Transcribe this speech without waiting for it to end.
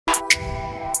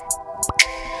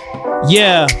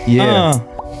Yeah. Yeah.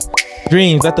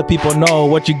 Dreams, let the people know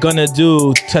what you're gonna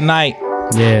do tonight.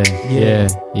 Yeah.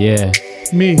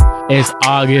 Me. It's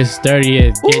August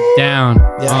 30th. Get down.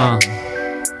 Yeah.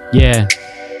 Yeah.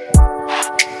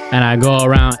 And I go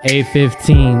around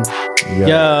 8:15.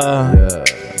 Yeah.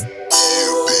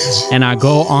 And I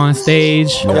go on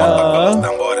stage. Yeah.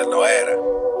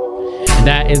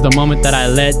 That is the moment that I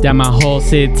let down my whole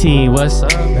city. What's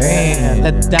up? Man,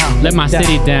 Let my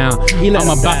city down. I'm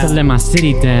about to let my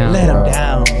city down. Let them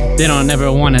down. They don't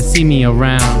ever want to see me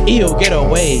around. Ew, get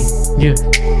away. Yeah.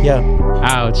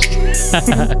 Ouch.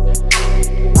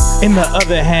 In the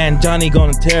other hand, Johnny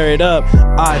gonna tear it up.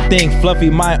 I think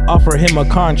Fluffy might offer him a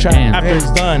contract after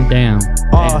it's done. Damn.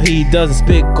 All he does is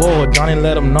spit gold. Johnny,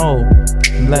 let him know.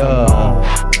 Let him know.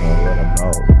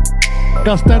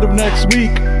 Got stand up next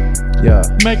week. Yeah.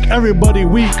 Make everybody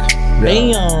weep.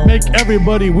 Damn. Make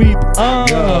everybody weep.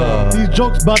 These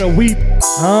jokes about to weep.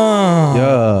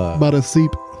 Yeah. About to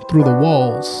seep through the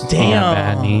walls. He got Damn.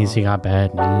 bad knees. He got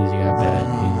bad knees.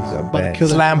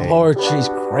 Slam poetry's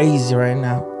crazy right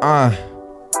now.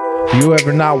 You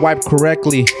ever not wipe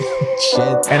correctly?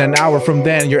 Shit. And an hour from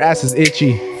then, your ass is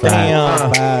itchy.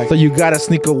 Damn. So you gotta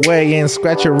sneak away and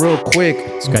scratch it real quick.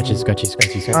 Scratchy.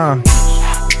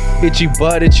 Itchy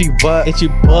butt, itchy butt. Itchy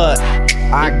butt.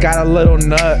 I got a little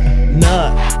nut.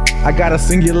 I got a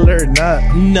singular nut.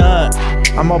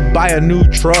 I'ma buy a new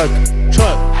truck.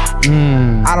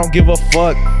 I don't give a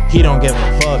fuck. He don't give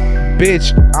a fuck.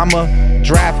 Bitch, I'ma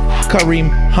draft Kareem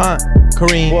Hunt.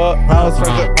 What?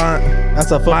 That's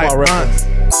a football reference.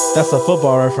 That's a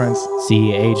football reference.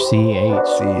 CH.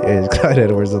 Clyde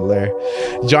Edwards Helaire.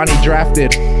 Johnny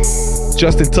drafted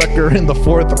Justin Tucker in the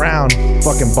 4th round.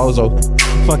 Fucking bozo.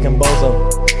 Fucking bozo.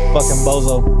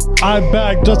 I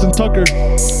bagged Justin Tucker.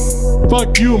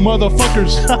 Fuck you,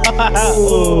 motherfuckers.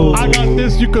 I got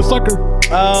this, you can sucker.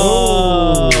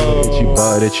 Oh.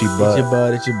 Itchy butt.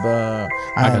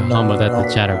 I'm humbled at the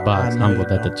chatterbox.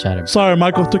 Sorry,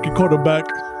 Michael took your quarterback.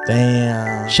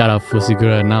 Damn. Shout out Fusi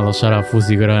Granado.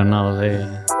 Hey.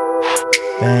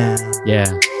 Damn. Yeah.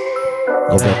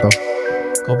 Go Beto.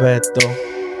 Go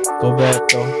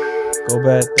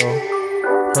Beto.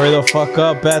 Hurry the fuck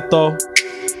up, Beto.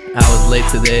 I was late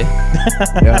today,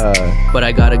 Yeah. but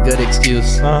I got a good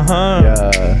excuse. Yeah.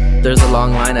 There's a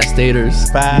long line at Staters,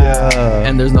 Yeah.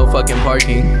 and there's no fucking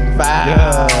parking.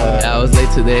 Yeah. I was late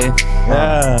today,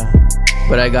 Yeah.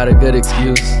 but I got a good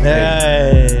excuse.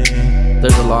 Hey.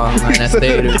 There's a long line at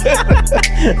Staters.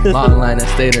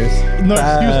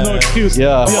 No excuse.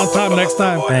 Yeah. Be on time next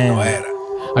time. Damn.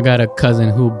 I got a cousin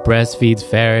who breastfeeds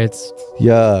ferrets.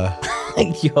 Yeah.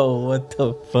 Yo, what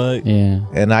the fuck? Yeah.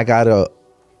 And I got a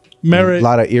Merit.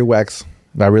 lot of earwax.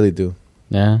 I really do.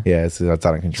 Yeah. Yeah, it's out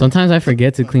of control. Sometimes I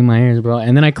forget to clean my ears, bro.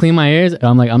 And then I clean my ears, and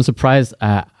I'm surprised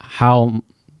at how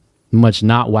much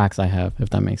not wax I have, if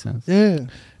that makes sense. Yeah.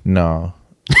 No.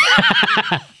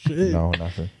 No,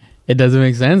 nothing. It doesn't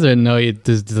make sense, or no, you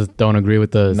just don't agree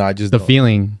with the No, I just the don't.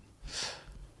 feeling.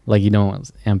 Like you don't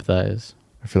empathize.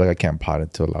 I feel like I can't pot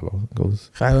it till Lalo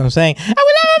goes. That's what I'm saying.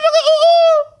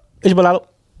 It's your boy.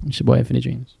 It's your boy Infinite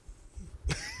Dreams.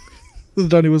 This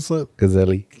is Johnny, what's up? Gazelle.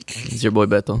 It's your boy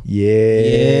Beto.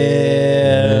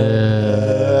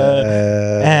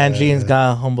 And Jeans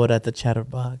got humbled at the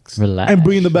chatterbox. Relax. And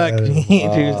bring the back.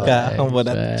 Jeans got humbled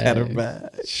at the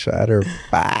chatterbox.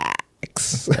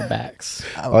 Chatterbacks. The backs.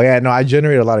 Oh yeah, no, I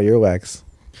generate a lot of earwax.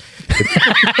 What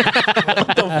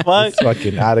the fuck? It's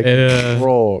fucking out of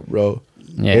control, bro.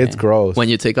 Yeah. It's gross. When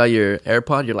you take out your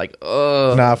AirPod, you're like,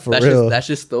 oh, Nah, for real. That's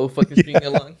just still fucking stringing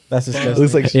along. That's It disgusting.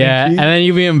 looks like Yeah, and then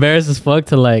you be embarrassed as fuck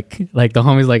to like the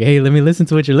homies like, hey, let me listen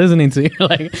to what you're listening to. You're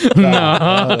like,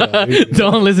 no,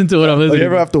 don't listen to what I'm Oh, listening you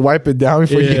ever to. have to wipe it down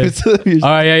before you Yeah. give it to them? All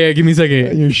right, yeah, give me a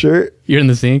second. Your shirt? You're in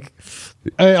the sink.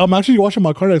 Hey, I'm actually washing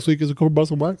my car next week. Is it cool about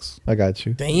some wax? I got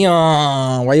you.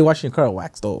 Damn. Why you washing your car with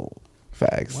wax though?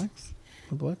 Facts.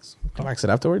 Wax? Wax it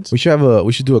afterwards? We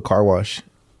should do a car wash.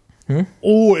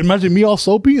 Oh, imagine me all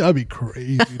soapy. That'd be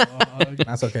crazy, dog.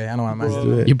 That's okay. I know what I'm Do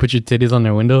asking. it. You put your titties on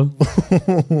their window.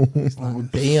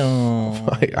 Damn.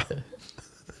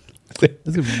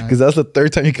 Because that's the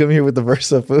third time you come here with the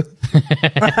Versa food.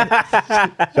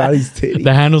 Johnny's titty.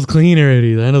 The handle's clean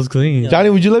already. The handle's clean. Johnny,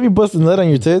 would you let me bust a nut on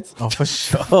your tits? Oh, for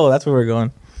sure. That's where we're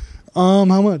going. How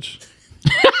much?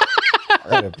 I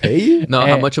gotta pay you? No,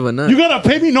 how much of a nut? You gotta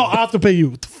pay me? No, I have to pay you.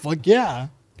 What the fuck yeah.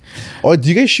 Oh, do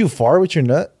you guys shoot far with your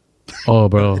nut? Oh,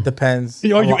 bro. It depends. Are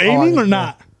you How aiming long- or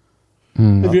not?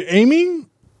 If you're aiming,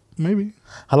 maybe.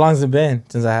 How long has it been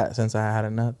since I had a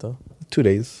nut though? 2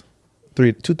 days.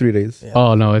 3 days. Yeah.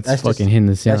 Oh no, it's That's fucking just- hitting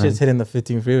the That's ceiling. just hitting the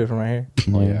 15 freeway from right here.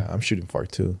 Oh yeah, I'm shooting far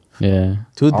too. Yeah.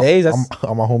 2 days. That's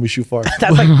I'm a homie shoot far.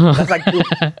 that's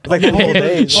like 2 whole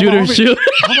days. Shooter, shoot.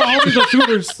 I'm a homies of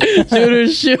shooters. Shooter,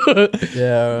 shoot.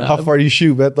 Yeah. How far do you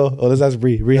shoot, Beto? Oh, let's ask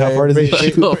Bree. Bree, how far does he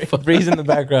shoot? Breeze in the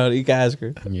background. You can ask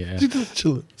her. Yeah. Just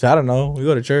chilling. So I don't know. We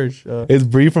go to church. It's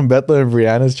Bree from Beto and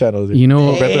Brianna's channel. Dude. You know, Beto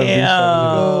and Bree's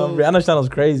channel. Damn. Rihanna's channel's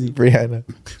crazy. Brianna.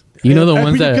 you know the Hey,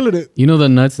 ones we killing that it. you know the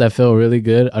nuts that feel really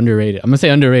good, underrated. I'm gonna say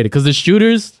underrated because the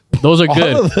shooters, those are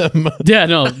good. All of them. Yeah,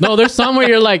 no. There's some where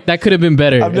you're like that could have been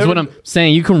better. I've Is what never- I'm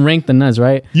saying. You can rank the nuts,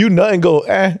 right? You nut and go,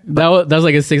 eh. That was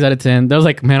like a 6 out of 10. That was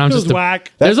like, man, I'm Just just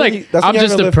whack. there's That's when like you- that's when I'm you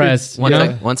just haven't left depressed. You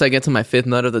know? Once I get to my 5th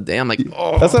nut of the day, I'm like,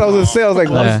 oh. That's what I was gonna say. I was like,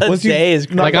 Yeah. once you Day is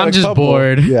knock Like, out I'm a just couple-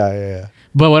 bored. Yeah.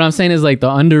 But what I'm saying is like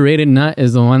the underrated nut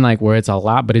is the one like where it's a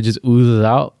lot, but it just oozes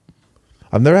out.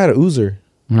 I've never had an oozer.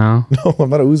 No, No, I'm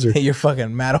not a oozer. You're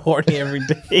fucking mad horny every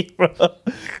day, bro.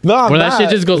 No, I'm where not. that shit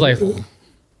just goes like, you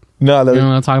No, know what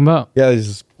I'm talking about? yeah, it's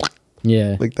just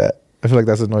Yeah, like that. I feel like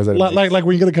that's the noise that it makes. Like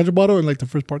when you get a ketchup bottle and like the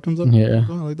first part comes up. Yeah.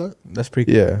 Oh, like that. That's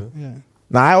pretty Yeah. cool. Yeah.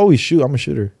 Nah, I always shoot. I'm a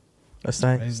shooter. That's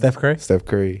nice. Steph Curry. Steph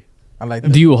Curry. I like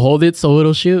that. Do you hold it so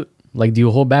it'll shoot? Like, do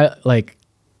you hold back? Like,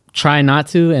 try not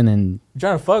to, and then You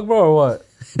trying to fuck, bro, or what?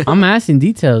 I'm asking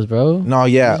details, bro. No,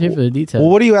 yeah. I'm here for the details.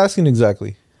 Well, what are you asking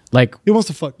exactly? Like, He wants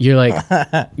to fuck. you're like,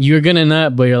 you're gonna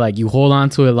nut, but you're like, you hold on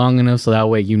to it long enough so that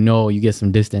way you know you get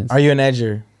some distance. Are you an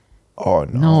edger? Oh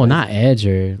no. No, not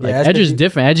edger. Like, that's what edger's you-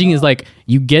 different. Edging is like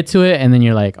you get to it and then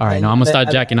you're like, all right, And no, I'm gonna start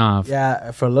then- jacking off.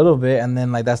 Yeah, for a little bit, and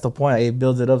then like that's the point. It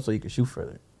builds it up so you can shoot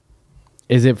further.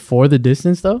 Is it for the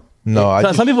distance though? No, I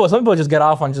some just, people just get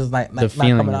off on just like not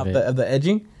feeling coming of off it. the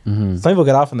edging. Mm-hmm. Some people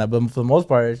get off on that, but for the most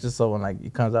part, it's just so when like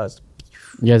it comes out, it's,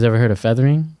 You guys ever heard of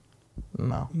feathering?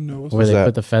 no. No. Where they that?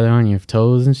 put the feather on your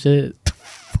toes and shit?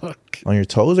 on your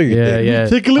toes or your Yeah, dick? yeah.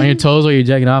 tickling? On your toes where you're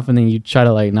jacking off and then you try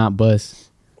to like not bust.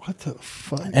 What the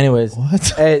fuck? Anyways,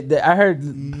 What? I heard.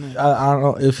 I don't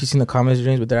know if you've seen the comments,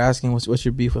 James, but they're asking what's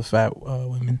your beef with fat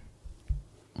women.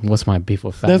 What's my beef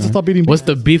with fat? That's man? stop eating. What's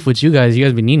the beef with you guys? You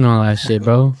guys been eating all that shit,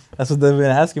 bro. That's what they've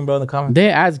been asking, bro, in the comments. They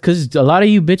ask because a lot of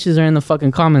you bitches are in the fucking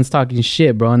comments talking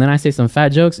shit, bro. And then I say some fat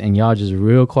jokes and y'all just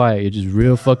real quiet. You're just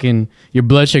real fucking. Your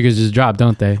blood sugars just drop,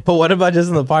 don't they? But what about just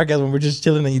in the podcast when we're just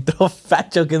chilling and you throw a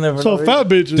fat joke in there? For So no reason? fat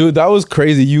bitches. Dude, that was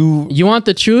crazy. You want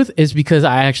the truth? It's because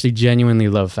I actually genuinely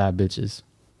love fat bitches.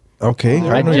 Okay? Oh,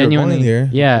 I I know you're genuinely, going here.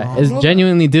 yeah, it's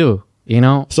genuinely do. You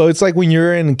know, So it's like when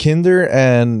you're in kinder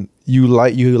and you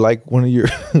like one of your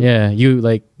yeah, you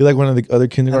like you like one of the other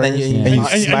kindergartners you- and you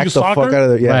and you smack the sock fuck her? out of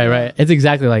the yeah. right. It's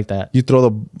exactly like that. You throw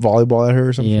the volleyball at her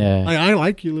or something. Yeah, I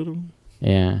like you, little.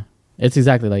 yeah, it's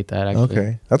exactly like that. Actually,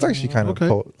 Okay. That's actually kind of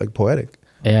Okay. like poetic.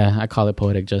 yeah, I call it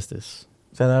poetic justice.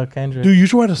 Shout out Kendrick. Dude, you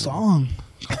should write a song.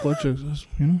 Butt chicks,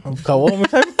 you know. What more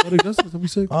time? What is that? That'd be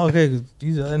sick. Oh, okay, 'cause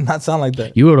these did not sound like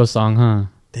that. You wrote a song, huh?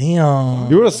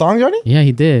 Damn. You wrote a song, Johnny? Yeah,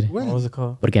 he did. What was it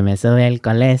called? Porque me sube el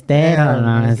colesterol,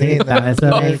 mamacita, me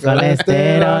sube el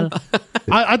colesterol.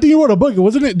 I think you wrote a book.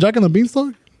 Wasn't it Jack and the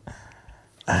Beanstalk?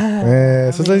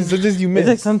 Yeah. Sometimes you It's like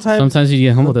miss. sometimes Sometimes you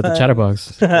get humbled at the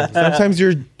chatterbox. Sometimes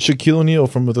you're Shaquille O'Neal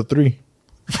from the 3.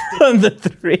 the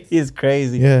 3 is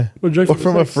crazy. Yeah. Or Jack Or for the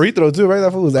from a Six. free throw too, right?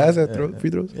 That fool was ass at free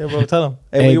throws. Yeah, bro, tell them.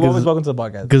 Hey, Hey, you're always Gaz- welcome to the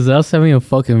podcast. Gazelle sent me a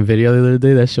fucking video the other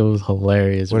day. That shit was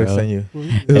hilarious, What bro. did I send you?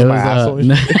 It It was my was, asshole.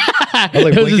 like, like, it was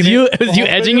just blinking you. it. It was you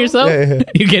edging yourself. Yeah.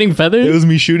 You getting feathered. It was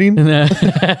me shooting.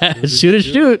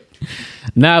 Shoot.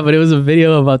 Nah, but it was a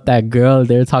video about that girl.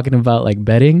 They were talking about like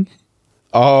betting.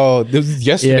 Oh, this was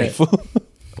yesterday. Yeah. fool.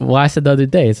 Well, I said the other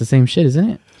day. It's the same shit, isn't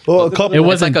it? Well, a couple. It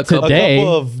wasn't like a couple- today.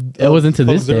 It wasn't to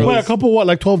this day. Wait, a couple, what,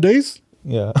 like 12 days?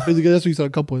 Yeah. Basically, that's what you said, a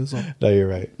couple. So. No, you're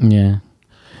right. Yeah,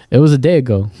 it was a day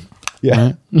ago. Yeah.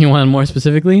 Right? You want more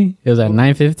specifically? It was at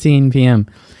 9:15 p.m.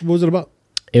 What was it about?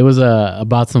 It was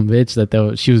about some bitch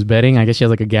that she was betting. I guess she has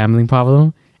like a gambling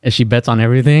problem, and she bets on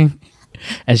everything.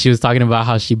 And she was talking about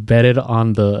how she betted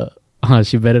on the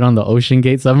Ocean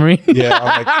Gate submarine. Yeah.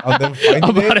 I'm like, on them finding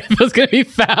About it. if it was gonna be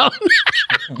found.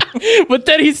 But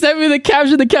then he sent me the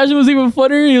caption. The caption was even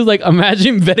funnier. He was like,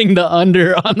 "Imagine betting the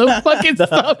under on the fucking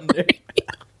submarine."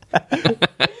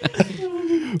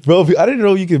 Bro, I didn't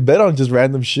know you could bet on just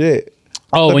random shit.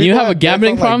 Oh, But when you people have a have bets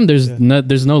gambling on, like- problem,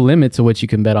 there's no limit to what you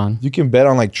can bet on. You can bet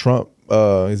on like Trump.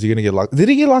 Is he gonna get locked? Did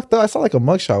he get locked up? I saw like a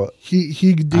mugshot. He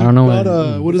I don't know got,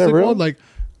 when- what is Is that it real? called? Like,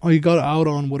 oh, he got out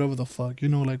on whatever the fuck. You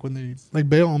know, like when they, like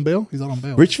bail on bail? He's out on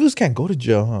bail. Rich fools can't go to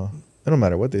jail, huh? It don't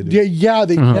matter what they do. Yeah,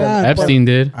 they can. Epstein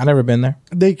did. I never been there.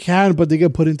 But they can, but they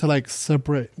get put into like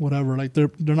separate whatever. Like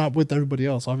they're not with everybody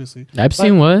else, obviously.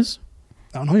 Epstein was.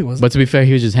 I don't know. He wasn't. But to be fair,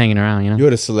 he was just hanging around, you know? You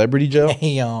had a celebrity jail? I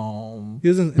Damn. He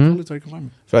was in solitary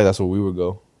confinement. feel like that's where we would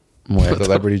go. Where?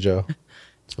 Celebrity jail.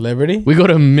 Celebrity? We go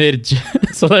to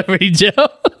celebrity jail.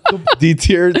 D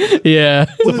tier. Yeah.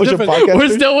 We're We're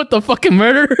still with the fucking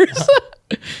murderers.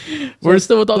 We're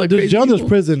still with all the There's crazy jail, there's people.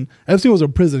 prison. Epstein was a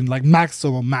prison, like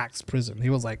maximum max prison. He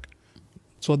was like,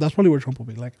 so that's probably where Trump will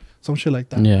be, like some shit like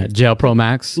that. Yeah, jail pro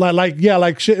max. Like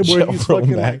shit where Jail he's Pro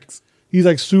fucking Max. like, he's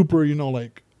like super,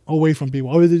 like away from people.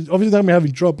 Obviously not gonna be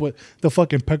having Trump, but the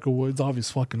fucking Peckerwoods, obvious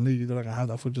fucking league. They're not gonna have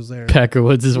that footage there.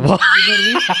 Peckerwoods is what?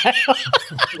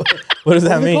 What does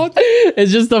that What's it mean? called?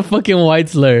 It's just a fucking white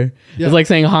slur. Yeah. It's like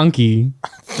saying honky.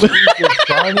 That's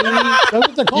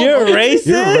what they're called. You're bro.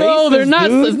 racist? No, they're not.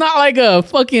 dude. It's not like a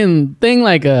fucking thing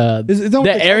like Is that what the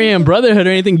they call Aryan it? Brotherhood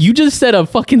or anything. You just said a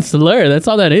fucking slur. That's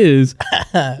all that is.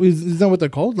 Is that what they're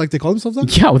called? Like they call themselves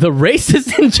that? Yeah, the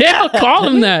racists in jail call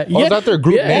them that. Oh, Yeah. is that their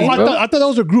group Yeah, name? Oh, I bro. thought that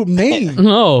was a group name.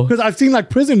 No. Because I've seen like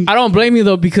prison. I don't blame you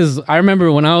though, because I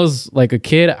remember when I was like a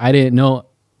kid, I didn't know.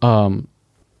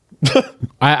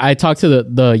 I talked to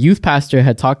the youth pastor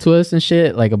had talked to us and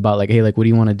shit like about like, hey, like what do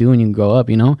you want to do when you grow up,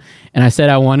 And I said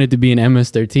I wanted to be an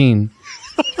MS-13.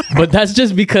 But that's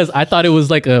just because I thought it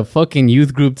was like a fucking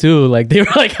youth group too. Like they were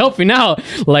like helping out.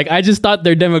 Like I just thought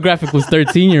their demographic was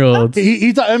 13-year-olds.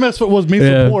 He thought MS was main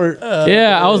Yeah. support.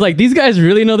 Yeah, I was like, these guys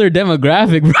really know their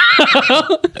demographic, bro.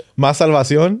 Más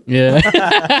Salvación. Yeah.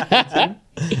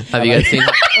 Have you guys seen?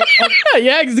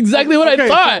 Yeah, it's exactly what Okay, I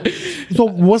thought. So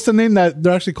what's the name that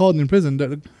they're actually called in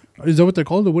prison? Is that what they're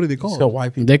called, or what are they called? So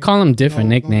white people. They call them different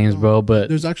No, nicknames, no. bro. But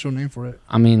There's actual name for it.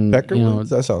 I mean, Peckerwoods?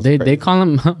 That sounds they crazy. call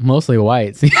them mostly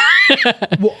whites.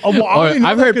 Well, I Or only know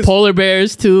I've that heard 'cause- polar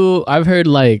bears too. I've heard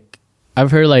like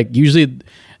usually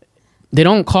they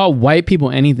don't call white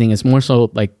people anything. It's more so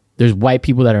like there's white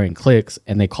people that are in cliques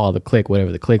and they call the clique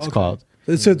whatever the clique's called.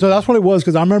 So that's what it was,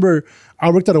 because I remember I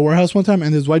worked at a warehouse one time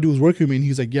and this white dude was working with me and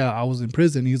he's like, yeah, I was in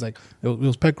prison. He's like, it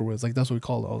was Peckerwoods. Like, that's what we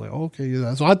called it. I was like, okay,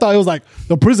 yeah. So I thought it was like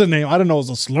the prison name. I didn't know it was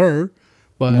a slur.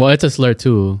 But Well, it's a slur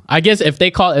too. I guess if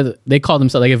they call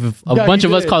themselves like if a Yeah, bunch you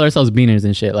of us did. call ourselves beaners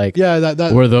and shit, like yeah,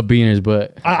 that we're the beaners,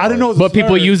 but I didn't know it was a but people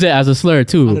slur. use it as a slur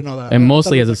too, I didn't know that. and I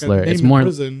mostly thought as it a was like a slur. name It's in more,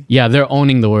 prison. yeah, they're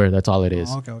owning the word. That's all it is.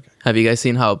 Oh, okay. Have you guys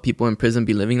seen how people in prison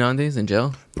be living nowadays in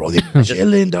jail? Bro, they're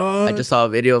chilling, dog. I just saw a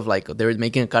video of like they were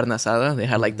making a carne asada. They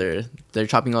had like they're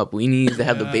chopping up weenies. They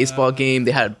had the baseball game.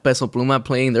 They had Peso Pluma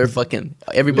playing. They're fucking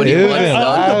everybody. Yeah. wants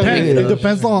Yeah. stuff. It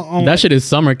depends on That shit is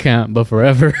summer camp, but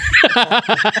forever.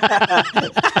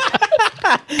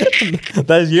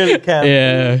 That's yearly camp.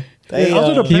 Yeah. Hey,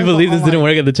 also Can you believe this didn't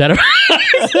work at the chatter?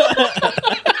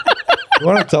 You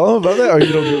want to tell them about that, or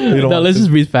you don't? You don't. No, want let's to? just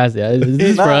breathe past it.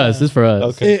 This is for us. This is for us.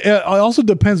 Okay. It also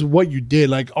depends what you did.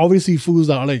 Like, obviously, fools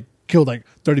that are like killed like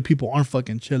 30 people aren't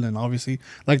fucking chilling. Obviously,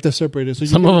 like they're separated. So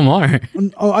Some of them are.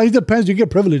 it depends. You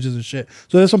get privileges and shit.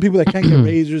 So there's some people that can't get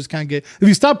razors, can't get. If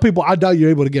you stop people, I doubt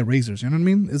you're able to get razors. You know what I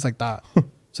mean? It's like that.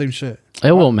 Same shit.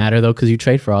 It won't matter though, because you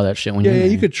trade for all that shit when Yeah, you're yeah,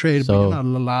 in you there. could trade, but So- you're not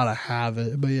allowed to have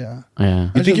it. But yeah, Yeah.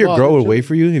 You think your girl would wait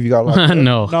for you if you got locked up?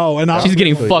 No. No, and She's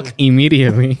getting fucked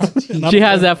immediately. Not She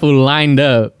has that fool lined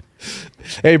up.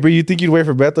 Hey, bro, you think you'd wait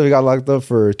for Beto if he got locked up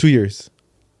for 2 years?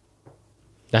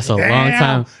 That's a long Damn,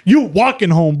 time. you walking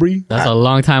home, Bree. That's a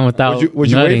long time without Would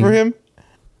you wait nutting. for him?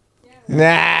 Nah.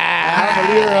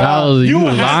 That was you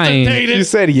lying. You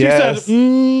said yes.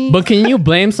 But can you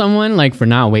blame someone like for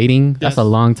not waiting? That's a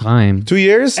long time. 2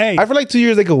 years? Hey. I feel like 2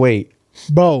 years they could wait.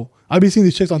 Bro, I be seeing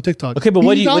these chicks on TikTok. Okay, but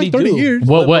what do you 30 do? years.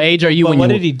 What age are you But when what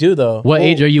you? did he do though? What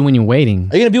age are you when you're waiting?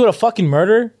 Are you gonna be with a fucking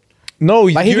murderer? No,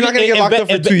 Like, you're not gonna get locked up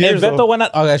for 2 years. If Beto though. went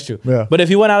out, oh, that's true. Yeah. But if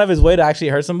he went out of his way to actually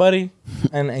hurt somebody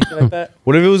and shit like that,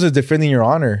 What if it was a defending your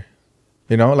honor?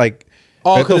 You know, like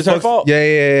oh, Beto because it's her fucks- fault.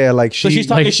 Yeah. Like So she's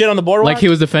talking Like- shit on the boardwalk. Like he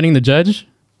was defending the judge.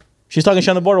 She's talking shit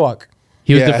on the boardwalk.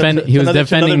 He was Yeah. defending. He was Another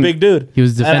defending. big dude. He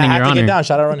was defending and I your had to honor. get down.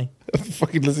 Shout out Ronnie.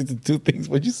 fucking listening to two things.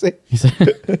 What'd you say? He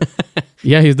said,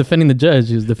 yeah, he was defending the judge.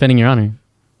 He was defending your honor.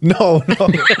 No.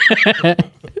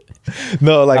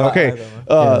 No, like I okay. like that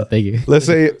one. Yeah, thank you. Let's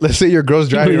say your girl's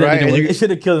driving, right? And It should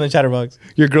have killed in the chatterbox.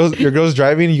 your girl's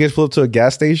driving, you guys pull up to a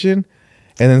gas station,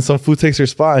 and then some fool takes her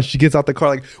spot and she gets out the car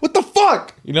like, what the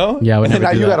fuck? You know? Yeah, I would and then never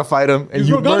now do you that. gotta fight him and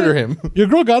Your you girl got murder it. him. Your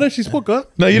girl got it. She spoke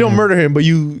up. No, you don't murder him, but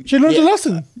you She learned a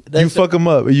lesson. fuck him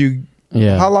up. You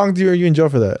Yeah. How long are you in jail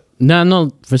for that?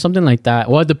 No, for something like that.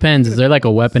 Well, it depends. Is there like a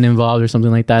weapon involved or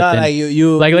something like that? Nah, Then- like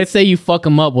you like, let's say you fuck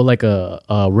him up with like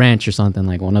a wrench or something,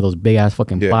 like one of those big ass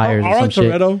fucking Yeah. pliers All or some right,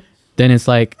 shit. Toretto. Then it's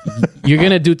like you're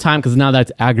gonna do time because now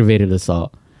that's aggravated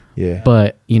assault. Yeah.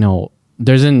 But you know,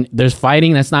 there's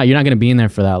fighting. That's not, you're not gonna be in there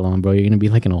for that long, bro. You're gonna be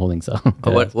like in a holding cell.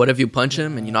 But what if you punch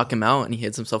him and you knock him out and he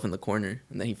hits himself in the corner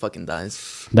and then he fucking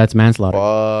dies? That's manslaughter.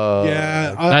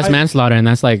 Yeah. That's manslaughter, and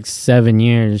that's like 7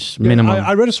 years minimum.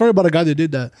 I read a story about a guy that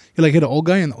did that. He like hit an old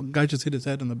guy, and the guy just hit his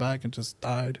head in the back and just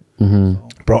died.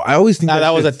 Bro, I always think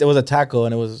Nah, it was a tackle,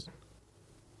 and it was.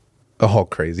 oh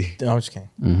crazy. No, I'm just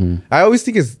kidding. I always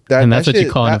think it's that. And that's that what you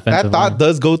shit- call an that, that offensive thought line.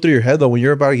 does go through your head though when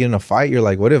you're about to get in a fight. You're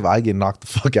like, what if I get knocked the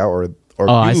fuck out, or Oh,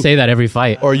 I you- say that every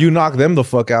fight. or you knock them the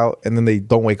fuck out and then they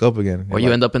don't wake up again. Or You're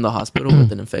you end up in the hospital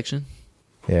with an infection.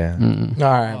 yeah.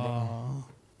 All right, bro.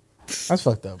 That's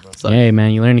fucked up, bro. Hey,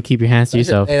 man, you learn to keep your hands to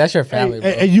yourself. Hey, that's your family, bro.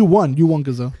 Hey, you won,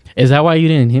 Gazelle. Is that why you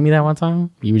didn't hit me that one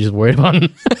time? You were just worried about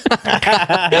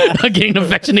not getting an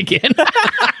infection again.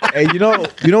 Hey, you know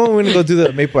when we're gonna go do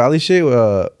the Maple Alley shit? We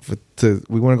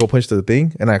want to go punch the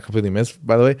thing, and I completely missed.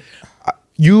 By the way,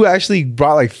 you actually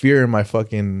brought like fear in my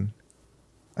fucking.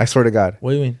 I swear to God.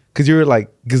 What do you mean? Because you were like,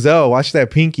 Gazelle, watch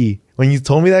that pinky. When you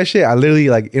told me that shit, I literally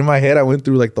like in my head, I went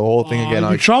through like the whole thing again. You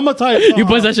Like, traumatized. You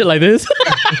punch that shit like this.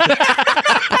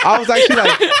 I was actually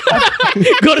like,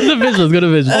 Go to the visuals. Go to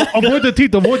the visuals. Avoid the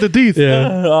teeth. Avoid the teeth.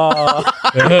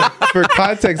 Yeah. for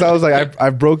context, I was like,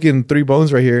 I've broken 3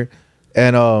 bones right here,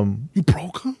 and You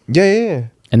broke him. yeah.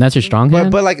 And that's your strong But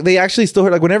hand? but like they actually still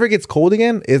hurt. Like whenever it gets cold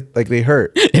again, it like they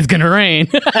hurt. It's going to rain.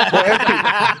 Shout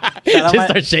out Just my-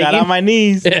 start shaking. Shout out my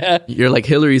knees. Yeah. You're like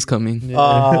Hillary's coming.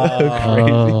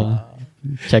 Oh.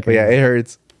 Check But yeah, it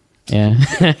hurts. Yeah.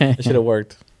 It should have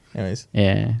worked. Anyways.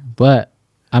 Yeah. But,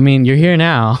 I mean, you're here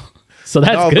now. So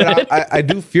that's No, good. but I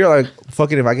do fear like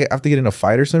fucking if I have to get in a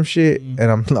fight or some shit, and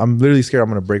I'm literally scared I'm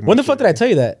gonna break. My When the shit. fuck did I tell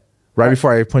you that? Right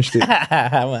before I punched it,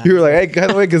 you were like, "Hey, by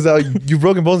the way, Gazelle, you've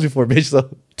broken bones before, bitch." So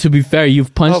To be fair, you've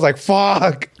I punched. was like,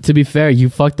 "Fuck." To be fair, you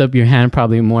fucked up your hand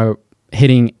probably more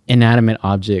hitting inanimate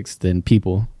objects than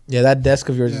people. Yeah, that desk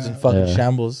of yours is in fucking Yeah.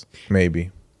 shambles.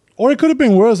 Maybe, Or it could have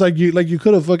been worse. Like you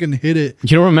could have fucking hit it.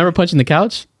 You don't remember punching the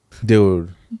couch?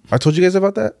 dude. I told you guys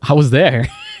about that. I was there.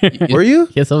 Were you?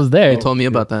 Yes, I was there. You told me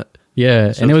about that.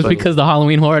 Yeah, So and it was funny. because the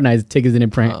Halloween Horror Nights tickets didn't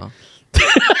print. Oh.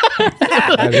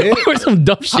 That it? Or some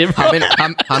dumb shit. Bro.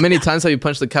 How many times have you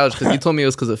punched the couch? Because you told me it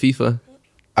was because of FIFA.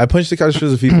 I punched the couch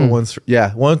because of FIFA once.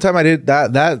 Yeah, one time I did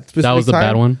that. That specific That was the time,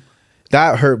 bad one.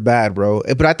 That hurt bad, bro.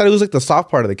 But I thought it was like the soft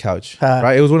part of the couch, Huh.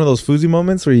 right? It was one of those floozy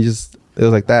moments where you just it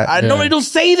was like that. I normally don't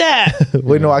say that.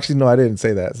 Wait, no, actually, no, I didn't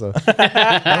say that. So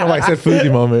I don't know why I said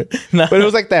floozy moment, but it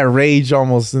was like that rage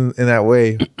almost in that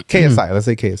way. KSI, let's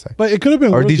say KSI. But it could have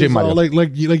been Or worse. DJ as Mario. well.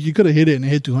 Like you could have hit it and it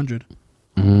hit 200.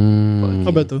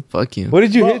 I bet though. Fuck you. What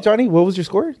did you Well- hit, Johnny? What was your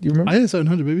score? Do you remember? I hit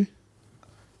 700, baby.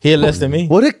 He had less than me.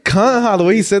 What a cunt, huh? The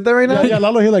way he said that right now. Yeah,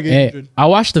 Lalo hit like Hey, 800. I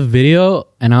watched the video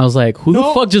and I was like, "Who No,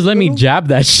 the fuck just let me no. jab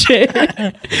that shit?"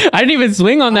 I didn't even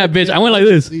swing on that bitch. I went like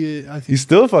this. Yeah, I You think.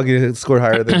 still fucking scored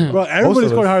higher than Bro, everybody most of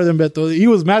scored us. higher than Beto. He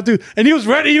was mad too, and he was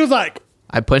ready. He was like,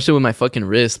 I punched it with my fucking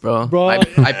wrist, bro. Bro. I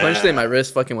punched it and my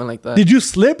wrist fucking went like that. "Did you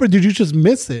slip or did you just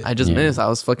miss it?" I just Yeah. missed. I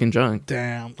was fucking drunk.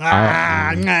 Damn.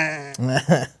 I-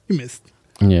 You missed.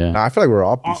 Yeah, Nah, I feel like we were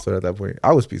all pissed at that point.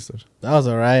 I was pissed. That was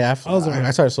alright. I was alright.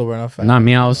 I started sobering up. not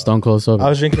me. I was stone cold sober. I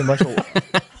was drinking a bunch of.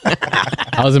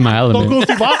 I was in my Don't element.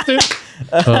 go see Boston.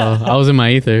 I was in my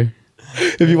ether.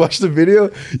 If you watch the video,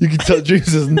 you can tell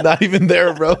Dreams is not even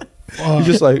there, bro. He's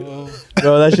just like,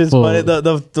 Bro, that shit's Whoa. funny.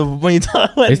 The when you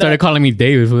talk They started calling me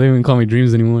David, but they didn't call me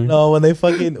Dreams anymore. No, when they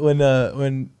fucking when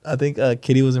I think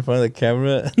Kitty was in front of the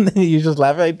camera and then you just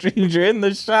laugh like Dreams, you're in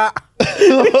the shot.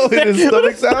 with his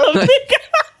stomach sound.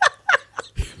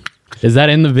 Is that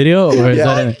in the video or is Yeah.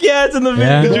 that? In, Yeah, it's in the video.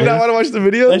 Yeah. Did you not want to watch the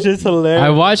video? That shit's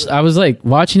hilarious. I was like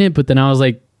watching it, but then I was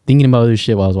like thinking about other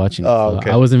shit while I was watching it. Oh, So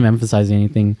okay. I wasn't emphasizing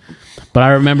anything, but I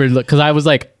remember because I was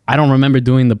like, I don't remember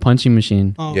doing the punching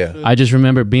machine. Oh, Yeah. shit. I just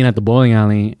remember being at the bowling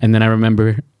alley, and then I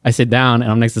remember I sit down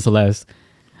and I'm next to Celeste,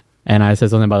 and I said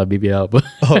something about the BBL. But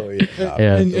Oh yeah.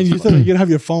 yeah, And you said that you didn't have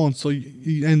your phone, so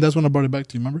and that's when I brought it back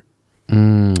to you. Remember?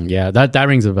 yeah, that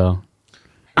rings a bell.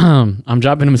 I'm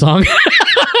dropping him a song.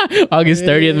 August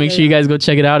 30th. Make sure you guys go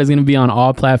check it out. It's gonna be on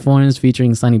all platforms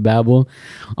featuring Sunny Babel.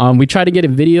 We tried to get a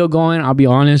video going. I'll be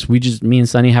honest, me and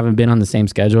Sunny haven't been on the same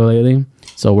schedule lately,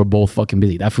 so we're both fucking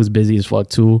busy. That fool's busy as fuck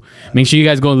too. Make sure you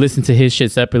guys go listen to his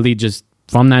shit separately. Just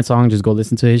from that song, just go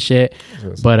listen to his shit.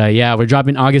 But yeah, we're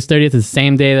dropping August 30th, the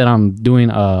same day that I'm doing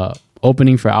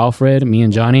opening for Alfred, me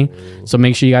and Johnny. So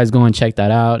make sure you guys go and check that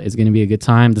out. It's gonna be a good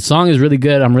time. The song is really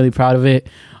good. I'm really proud of it.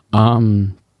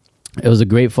 It was a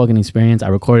great fucking experience. I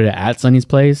recorded it at Sunny's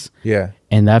place, Yeah.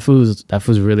 and that fool's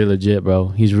really legit, bro.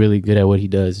 He's really good at what he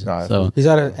does. Nah, So, He's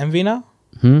out of Envy now.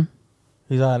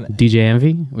 He's on. DJ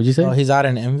Envy, what'd you say? Oh, he's out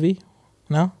in Envy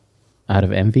now. Out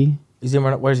of Envy? He's in.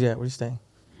 Where's he at? Where's he staying?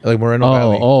 like Moreno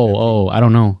Valley. I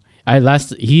don't know.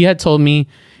 He had told me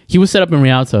he was set up in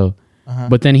Rialto,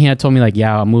 but then he had told me like,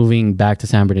 yeah, I'm moving back to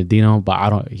San Bernardino, but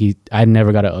I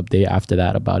never got an update after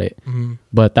that about it.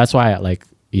 But that's why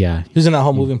yeah. He was in that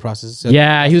whole moving process.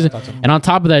 Yeah, he was, and on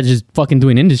top of that, just fucking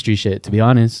doing industry shit, to be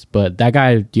honest. But that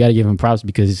guy, you gotta give him props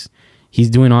because he's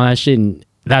doing all that shit, and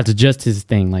that's just his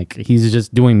thing. Like, he's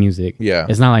just doing music. Yeah.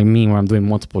 It's not like me where I'm doing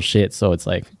multiple shit, so it's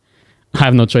like, I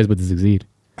have no choice but to succeed.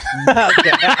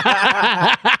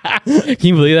 Can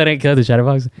you believe that ain't killed the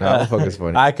Chatterbox? That motherfucker's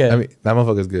funny. I could. I mean, that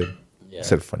motherfucker's good. I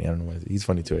said funny. I don't know why. He's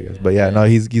funny too, I guess. But yeah, no,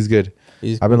 he's good.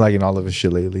 I've been liking all of his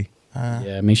shit lately.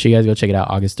 Yeah, make sure you guys go check it out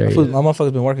August 30th. My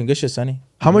motherfucker's been working good shit, Sonny.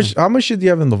 How much shit do you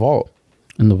have in the vault?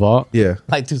 In the vault? Yeah.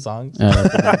 Like 2 songs. But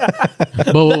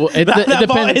it that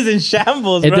vault depends. is in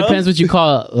shambles, It bro. depends what you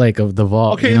call like of the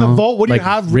vault. Okay, you in the know? vault, what do you Like,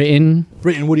 have? written?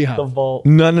 Written, what do you have? The vault.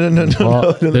 No.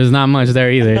 Vault, there's not much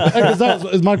there either. That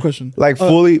is my question. Like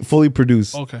fully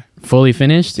produced. Okay. Fully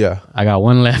finished? Yeah. I got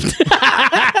one left.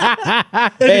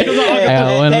 Hey, I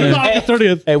got one It's left. August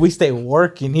 30th. hey, we stay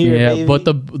working here, Yeah, baby. but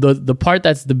the part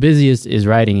that's the busiest is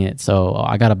writing it. So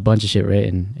I got a bunch of shit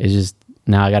written. It's just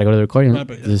now I gotta go to the recording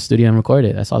the studio and record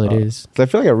it. That's all it is. So I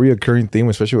feel like a reoccurring theme,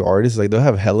 especially with artists, like they'll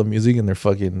have hella music in their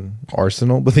fucking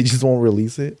arsenal, but they just won't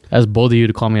release it. That's bold of you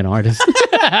to call me an artist.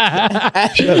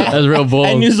 That's real bold.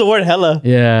 and use the word hella.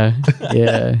 Yeah.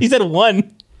 He said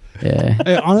one. Yeah.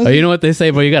 Hey, Oh, honestly, you know what they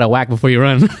say, bro? You gotta whack before you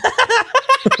run.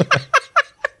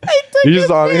 You're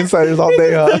just on insiders all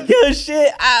day, huh? Good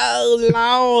shit out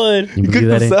loud. You He cooked believe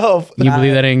that ain't? himself. You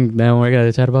believe that ain't work at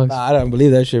the Chatterbox? Nah, I don't believe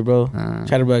that shit, bro.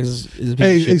 Chatterbox is a piece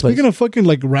hey, of shit. speaking of fucking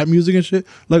like rap music and shit,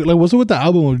 like what's up with the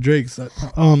album of Drake's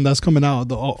that's coming out?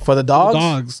 For the dogs?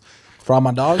 dogs. For all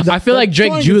my dogs? I feel like Drake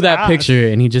drawing drew is that ass. picture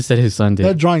and he just said his son That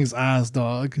did. drawing's ass,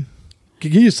 dog.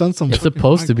 Give your son some. It's fucking-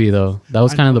 supposed to be though. That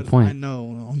was I kind know of the I point.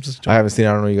 know. I'm just. I haven't seen it.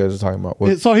 I don't know what you guys are talking about.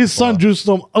 What? So his son drew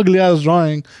some ugly ass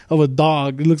drawing of a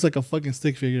dog. It looks like a fucking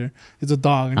stick figure. It's a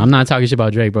dog. I'm not talking shit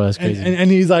about Drake, bro. That's and, crazy. and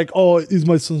he's like, oh, it's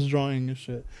my son's drawing and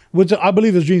shit. Which I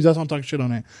believe is dreams. That's why I'm talking shit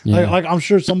on it. Yeah. Like I'm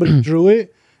sure somebody drew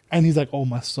it, and he's like, oh,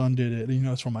 my son did it. You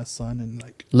know, it's for my son, and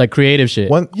like, Like creative shit.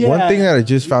 One Yeah. thing that I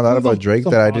just found out Some- about Drake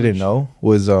some that I polish. didn't know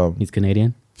was He's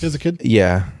Canadian. here's a kid.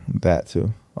 yeah, that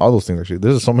too. All those things actually.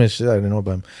 There's so much shit I didn't know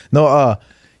about him. No,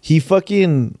 he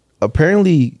fucking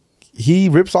apparently he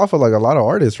rips off of like a lot of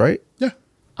artists, right? Yeah.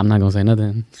 I'm not gonna say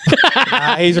nothing.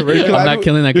 Nah, he's original. I'm not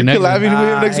killing that You're connection. collabing with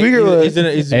him next week or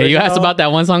what? Hey, you asked about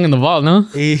that one song in the vault, no?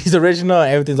 He's original.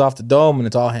 Everything's off the dome, and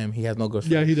it's all him. He has no good.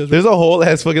 Yeah, he does. There's a whole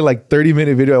ass fucking like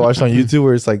 30-minute video I watched on YouTube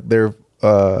where it's like they're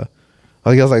I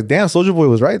was like, damn, Soulja Boy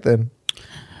was right then.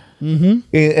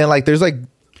 And like there's like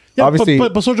Yeah, obviously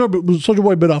but Soulja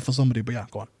Boy bit off of somebody. But yeah,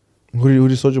 go on. who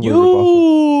did Soulja Boy rip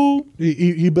off of?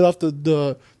 He bit off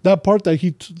the that part that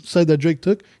he said that Drake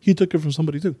took. He took it from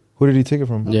somebody too. Who did he take it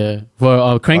from? Yeah.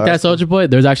 For Crank Oh, That that's Soldier Boy,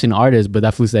 there's actually an artist, but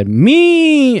that fool said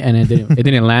me, and it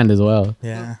didn't land as well.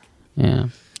 Yeah. Yeah.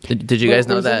 Did you guys What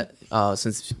know was that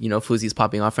since Fuzi's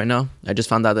popping off right now, I just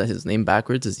found out that his name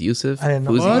backwards is Yusuf. I didn't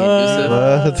know. Fuzi and Yusuf.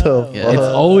 What the Yeah. fuck? It's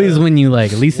always when you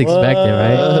like least expect it,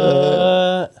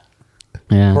 right?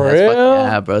 Yeah. For That's real?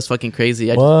 yeah, bro, it's fucking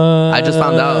crazy. I just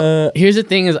found out. Here's the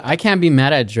thing: is I can't be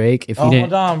mad at Drake if he Hold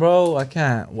didn't. on, bro. I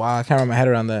can't. Wow, I can't wrap my head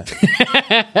around that.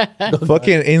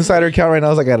 Fucking insider count right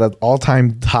now is like at an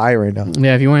all-time high right now.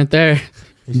 Yeah, if you weren't there,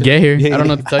 get here. I don't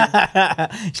know what to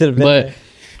tell you. Should have been.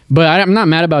 But I'm not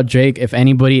mad about Drake if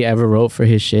anybody ever wrote for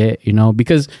his shit, you know,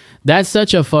 because that's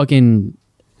such a fucking.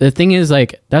 The thing is,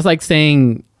 like, that's like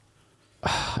saying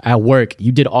at work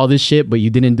you did all this shit, but you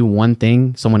didn't do one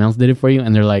thing. Someone else did it for you,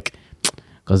 and they're like,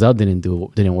 "Gazelle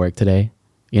didn't work today,"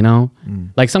 you know.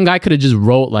 Like some guy could have just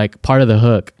wrote like part of the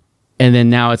hook, and then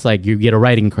now it's like you get a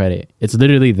writing credit. It's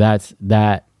literally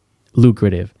that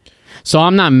lucrative. So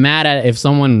I'm not mad at if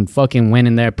someone fucking went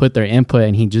in there, put their input,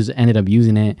 and he just ended up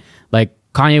using it. Like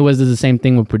Kanye West does the same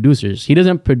thing with producers. He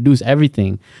doesn't produce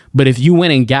everything, but if you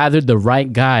went and gathered the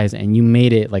right guys and you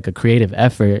made it like a creative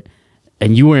effort,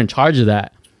 and you were in charge of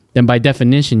that, then by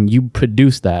definition you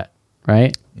produced that,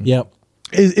 right? Yep.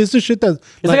 It's the shit that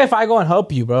It's like if I go and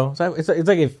help you, bro. It's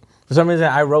like if for some reason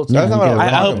I wrote That's something. not what I I'm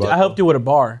talking helped. about. I helped you with a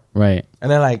bar, Right. and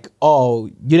then like, oh,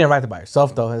 you didn't write it by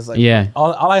yourself though. It's like, Yeah.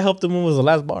 All I helped him with was the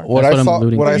last bar. What That's I what I'm saw,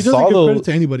 alluding what to. I He doesn't saw give though, credit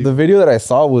to anybody. the video that I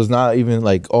saw was not even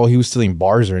like, oh, he was stealing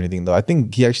bars or anything though. I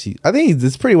think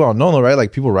it's pretty well known though, right?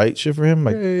 Like people write shit for him.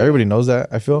 Like everybody knows that.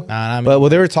 I feel. Nah, But what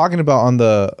they were talking about on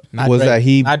the Not was Drake.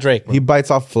 that Not Drake, bro. he bites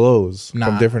off flows Nah.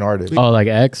 from different artists. Oh, like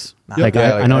X. Like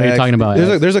Yeah, I know what you're X. talking about.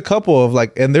 There's a couple of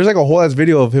like, and there's like a whole ass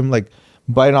video of him like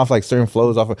biting off like certain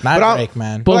flows off. Of, Not but Drake,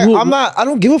 man. But like, who- I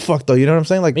don't give a fuck though. You know what I'm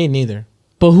saying? Like Me neither.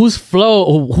 But whose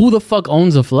flow? Who the fuck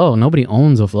owns a flow? Nobody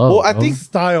owns a flow. Well, I bro. think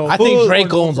Style. I think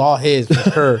Drake owns all his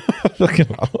for sure.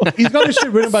 He's got his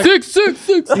shit written by. six.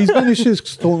 He's got his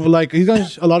shit like he's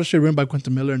got a lot of shit written by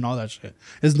Quentin Miller and all that shit.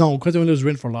 It's no Quentin Miller's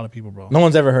written for a lot of people, bro. No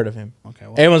one's ever heard of him. Okay,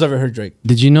 well, Everyone's ever heard Drake.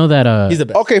 Did you know that? He's the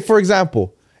best. okay, for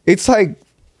example, it's like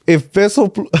if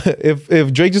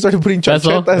if Drake just started putting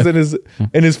Peso? chachetas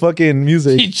in his fucking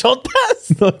music.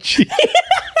 Chichotas? No,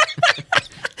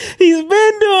 He's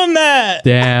been doing that.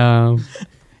 Damn.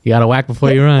 You gotta whack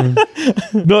before you run.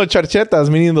 no, charchetas,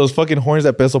 meaning those fucking horns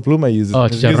that Peso Pluma uses. Oh,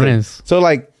 in his music. chicharrones. So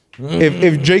like,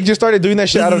 if Drake just started doing that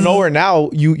shit out of nowhere now,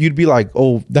 you'd be like,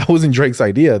 oh, that wasn't Drake's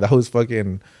idea. That was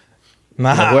fucking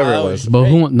Nah, whoever it was. But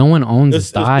no one owns the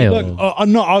style. look,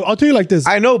 no, I'll tell you like this.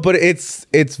 I know, but it's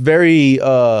very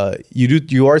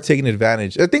you are taking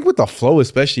advantage. I think with the flow,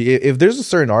 especially if there's a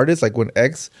certain artist like when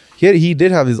X he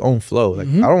did have his own flow. Like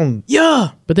I don't.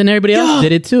 Yeah. But then everybody else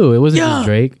did it too. It wasn't just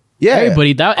Drake. Yeah,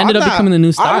 Everybody. That ended up becoming the new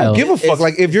I style. don't give a fuck.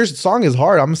 Like if your song is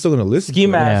hard, I'm still gonna listen. Ski to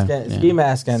it. Mask Yeah, and yeah. Ski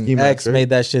Mask and Ski Mask, X right? made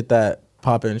that shit that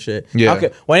poppin' shit. Yeah.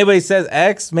 Okay. When anybody says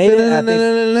X made it, I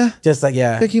think just like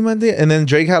yeah. And then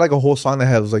Drake had like a whole song that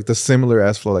has like the similar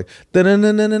ass flow, like. But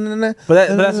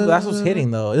But that's what's hitting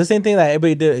though. It's the same thing that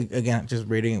everybody did. Again, just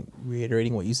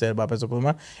reiterating what you said about Peso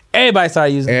Pluma. Everybody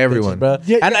started using Everyone. bitches, bro.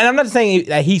 Yeah, and I'm not saying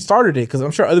that he started it because I'm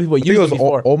sure other people I think used it it was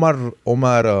before.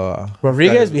 Omar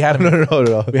Rodriguez, we had him.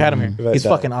 No. We had him here. He's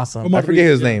fucking awesome. I forget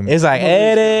his name. It's like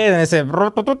it is, and it said,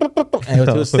 and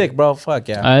it was sick, bro. Fuck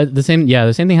yeah. The same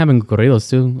thing happened with corridos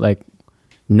too. Like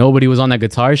nobody was on that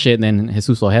guitar shit, and then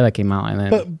Jesus Ojeda came out, and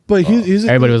then But he's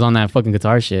everybody was on that fucking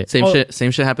guitar shit.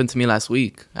 Same shit happened to me last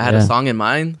week. I had Yeah. a song in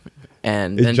mind,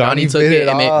 and Is then Johnny took fit it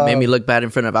and off? made me look bad in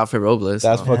front of Alfred Robles.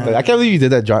 That's fucked up. I can't believe you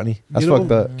did that, Johnny. That's Get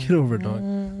fucked over, up. Get over it, dog.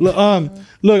 Look,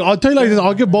 I'll tell you like this.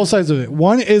 I'll give both sides of it.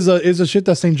 One is a shit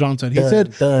that St. John said.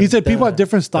 He said people have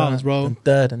different styles, bro.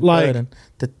 Like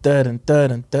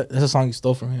That's a song you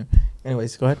stole from him.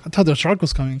 Anyways, go ahead. I thought the shark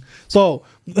was coming. So,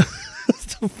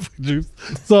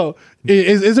 so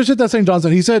it's a shit that St. John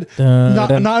said. He said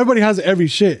not everybody has every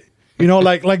shit. You know,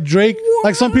 like Drake.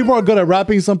 Like some people are good at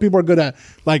rapping, some people are good at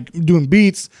like doing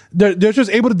beats. They're just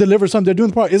able to deliver something. They're doing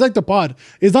the part. It's like the pod.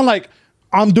 It's not like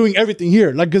I'm doing everything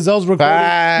here. Like Gazelle's recording.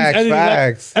 Facts, he's editing, like,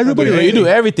 facts. everybody, You do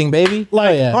everything, baby.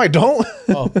 Like, No, I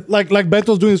don't. like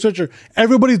Beto's doing the stretcher.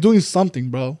 Everybody's doing something,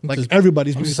 bro. Like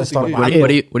everybody's doing just something. starting- What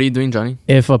are you doing, Johnny?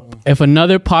 If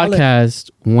another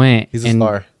podcast went He's a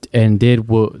star. and did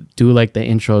do like the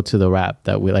intro to the rap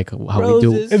that we like how we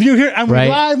do. Roses. If you hear I'm Right.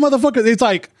 live, motherfucker, it's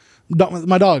like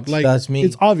my dog. Like That's me.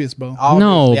 It's obvious, bro.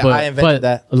 No, Yeah, I invented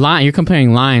that. You're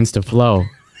comparing lines to flow.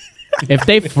 If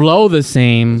they flow the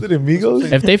same,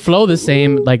 Amigos? if they flow the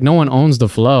same, like no one owns the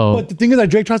flow. But the thing is that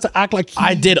Drake tries to act like he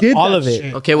I did all that of it.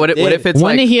 shit. Okay, what if it's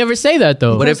When like did he ever say that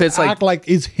though? What if Tries it's to like act like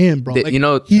it's him, bro? the- Like, you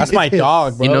know, That's my it's him.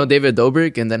 dog, bro. you know David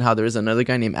Dobrik, and then how there is another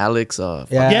guy named Alex? Yeah.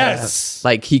 Yes.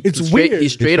 Like he It's straight, weird. he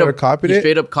straight He up copied it?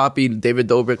 straight up copied David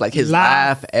Dobrik, like his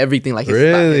Laugh. laugh, everything, like his,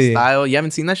 Really? his style. You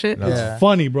haven't seen that shit? It's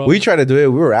funny, bro. We tried to do it.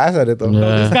 We were ass at it though. Yeah.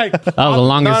 This guy, That was the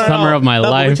longest summer of my but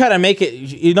We life. try to make it.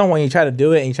 You know when you try to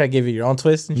do it and you try to give it your own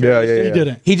twist. And shit. Yeah. he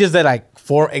didn't. He just did like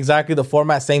exactly the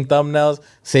format, same thumbnails,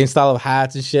 same style of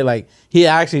hats and shit. Like he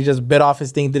actually just bit off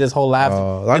his thing, did his whole laugh. A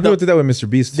lot of people did that with Mr.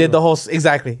 Beast. Did too. the whole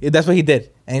exactly. That's what he did,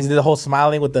 and he did the whole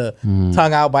smiling with the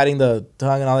tongue out, biting the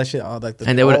tongue and all that shit. All like the,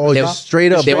 And they would Oh, they, just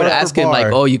straight up they would bar for ask him bar.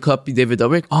 like, "Oh, you copied David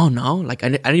Dobrik?" Oh no, like I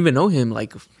didn't even know him.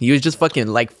 Like he was just fucking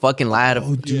lied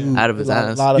out of his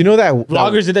ass. lot of You know that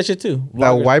vloggers did that shit too. that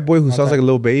Vloggers. white boy who sounds like a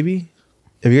little baby?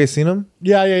 Have you guys seen him?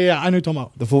 Yeah. I know you're talking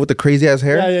about. The fool with the crazy ass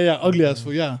hair? Yeah. Ugly ass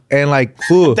fool. Yeah. And like,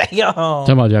 fool. Damn.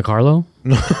 Talking about Giancarlo?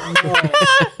 What's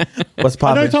I know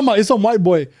poppin'? you're talking about. It's some white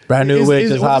boy. Brand new wig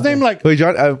just What's his name? hopping. Like Wait,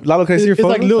 John, Lalo, can I see your it's phone?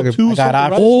 like little two. got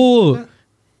something, right? Oh,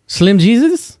 Slim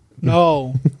Jesus?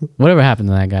 No. Whatever happened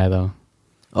to that guy though?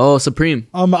 Oh, Supreme.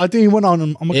 I think he went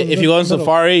on. If you go on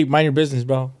Safari, mind your business,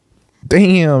 bro.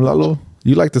 Damn, Lalo.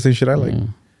 You like the same shit I like.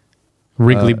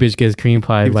 Wrigley bitch gets cream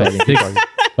pie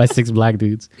by six black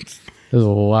dudes. It was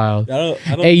wild.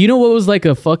 Hey, you know what was like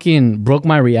a fucking broke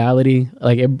my reality?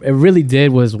 Like it really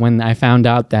did was when I found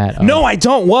out that No, I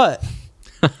don't. What?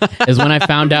 is when I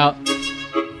found out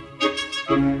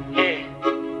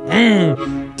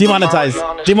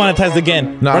Demonetized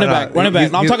again. No, run it no. back. Run it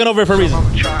back. No, I'm He's- talking over it for a reason.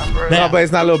 No, but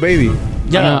it's not Lil Baby.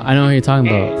 I know what you're talking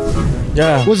about.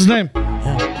 Yeah. What's his name?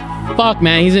 Fuck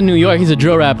man, he's in New York. He's a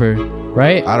drill rapper,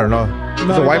 right? I don't know.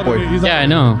 He's a white boy. Yeah, I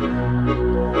know.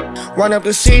 Run up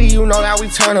the city, you know how we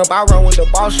turn up. I run with the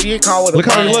boss, she get called with a Look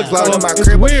how he looks, Lalo. my It's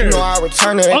crib, but you weird. know I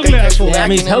return her. Ugly ass fool. Yeah, I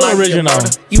mean, he's hella original.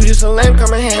 You just a lame,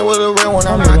 come in hand with a real one.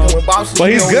 I'm knocking with bosses.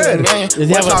 But he's good. Does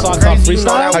he have a song called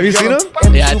Freestyle? Have you seen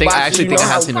him? Yeah, I actually think I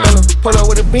have seen him. Pull up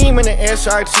with a beam in the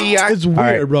SRT. It's weird,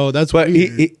 right. bro. That's But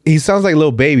weird. he sounds like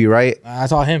Lil Baby, right? I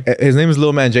saw him. His name is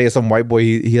Lil Man J. Some white boy.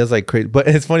 He has like crazy. But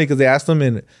it's funny because they asked him,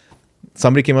 and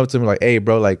somebody came up to him like, "Hey,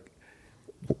 bro, like,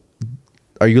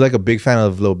 are you like a big fan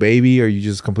of Lil Baby, or you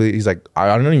just completely?" He's like,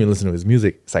 "I don't even listen to his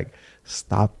music." It's like,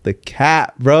 stop the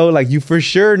cap, bro. Like, you for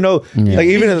sure know. Yeah. Like,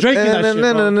 even He's drinking that shit,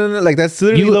 bro. like that's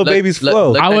literally Lil Baby's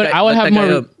flow. I would have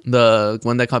more- the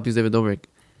one that copies David Dobrik.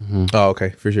 Oh, okay,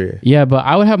 for sure. Yeah. Yeah, but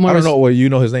I would have more. I don't know. Well, you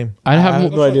know his name. I'd have I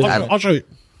more, have no idea. I'll show you.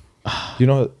 You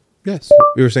know. Yes.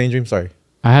 You were saying, Dream. Sorry.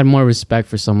 I had more respect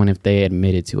for someone if they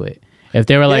admitted to it. If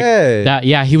they were like Yeah, that,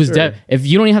 yeah, he was sure. dead. If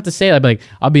you don't even have to say that, but like,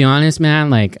 I'll be honest, man.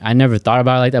 Like, I never thought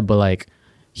about it like that, but like,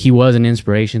 he was an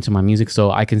inspiration to my music, so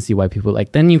I can see why people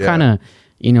like. Then you Yeah. kind of,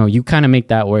 you kind of make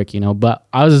that work, But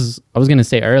I was gonna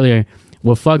say earlier,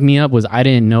 what fucked me up was I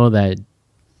didn't know that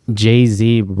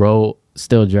Jay-Z wrote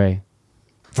 "Still Dre."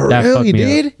 For That real, fucked you me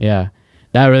did? up. Yeah,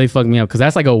 that really fucked me up because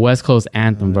that's like a West Coast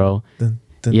anthem, bro.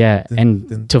 Yeah,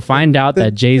 and to find out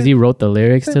that Jay-Z wrote the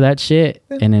lyrics to that shit,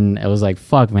 and then it was like,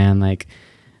 fuck, man, like,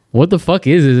 what the fuck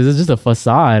is this? It's just a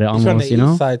facade He's from almost, the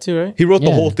east side too, right? He wrote the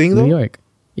Yeah, whole thing though. New York.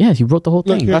 Yeah, he wrote the whole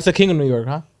thing. That's the king of New York,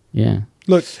 huh? Yeah.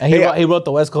 Look, And he wrote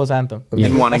the West Coast anthem. Yeah.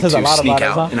 Been wanting That says a to lot sneak about us,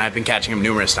 out, huh? and I've been catching him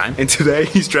numerous times. And today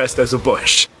he's dressed as a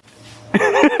bush.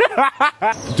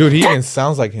 Dude, he even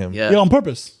sounds like him. Yeah. yeah, on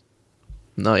purpose.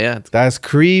 No, yeah. That's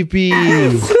creepy.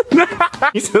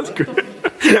 He sounds great.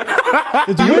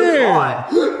 It's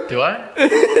weird. Do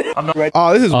I?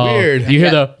 Oh, this is Oh, weird. You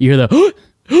hear the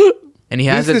And he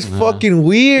has This is his fucking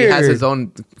weird. he has his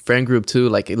own friend group too,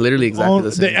 like literally exactly Oh,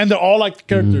 the same. and they're all like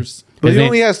characters. But Is he it-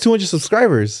 only has 200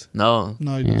 subscribers. No,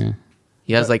 No, Yeah.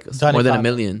 he has like Johnny more than a Five.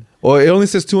 million. Well, it only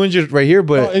says 200 right here,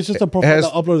 but it's just a it profile has-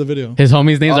 that upload the video. His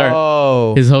homies' names are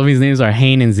Oh,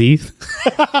 Hain and Zeeth.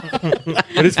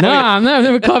 but it's funny. Nah, I've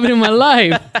never covered in my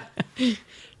life.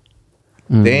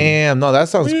 Damn, no, that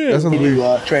sounds weird.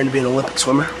 Trying to be an Olympic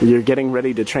swimmer. You're getting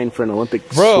ready to train for an Olympic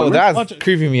Bro, swimmer? that's Watch it.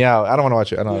 creeping me out. I don't want to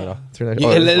watch it. I don't know. Turn that. Yeah,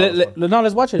 Oh, this is fun. no,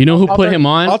 let's watch it. You know who All put 30 him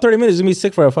on? All 30 minutes is gonna be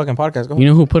sick for a fucking podcast. Go You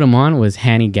know who put him on was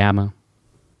Hanny Gamma.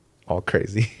 All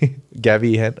crazy.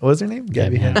 Gabby Hen. What was her name?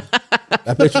 Gabby Hen.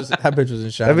 that bitch was in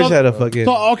That shot. bitch had a fucking.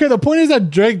 So okay, the point is that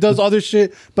Drake does other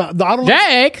shit, but I don't.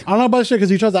 Drake? I don't know about shit because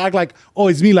he tries to act like, oh,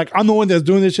 it's me. Like I'm the one that's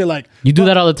doing this shit. Like You do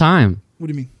that all the time. what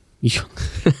do you mean?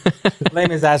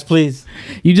 Lane his ass, please.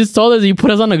 You just told us you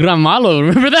put us on the Gran Malo.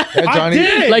 Remember that? Yeah, Johnny. I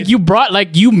did.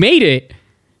 Like you made it.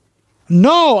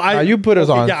 No, you put us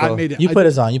on. Yeah, so. I made it. You I put did.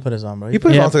 us on. You put us on, bro. You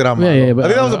put us on to get on. Yeah, but I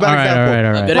think that was a bad all right, example. all right,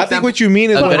 all right. Good I think what you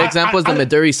mean is A like, good example is the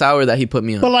Maduri sour that he put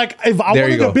me on. But like, if I There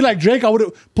you wanted to go. be like Drake, I would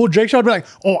have pulled Drake shot. I'd be like,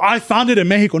 oh, I found it in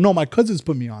Mexico. No, my cousins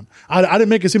put me on. I didn't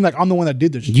make it seem like I'm the one that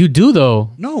did this shit. You do though.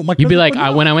 No, my You'd be cousin like, put me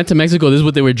on. when I went to Mexico, this is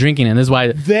what they were drinking, and this is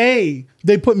why.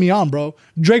 They put me on, bro.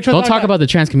 Drake. Don't talk about the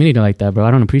trans community like that, bro.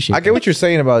 I don't appreciate. I get what you're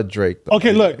saying about Drake. Though.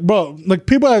 Okay, look, bro. Like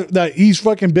people that he's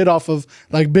fucking bit off of,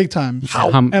 like big time.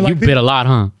 that. And, like, You bit a lot,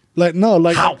 huh? Like no,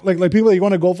 like people that you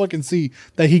want to go fucking see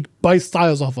that he buys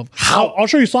styles off of. I'll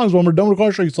show you songs when we're done recording.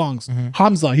 I'll show you songs.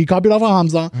 Hamza, he copied off of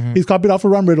Hamza. He's copied off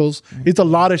of Ram Riddles. It's a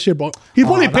lot of shit, bro. He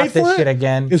probably not paid this for shit it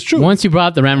again. It's true. Once you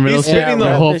brought the Ram Riddle shit, spitting the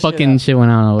the whole this shit fucking out. shit went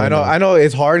out. I know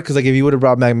it's hard because like if you would have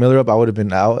brought Mac Miller up, I would have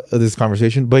been out of this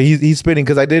conversation. But he's spitting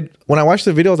because I did when I watched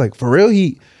the video, I was like, for real,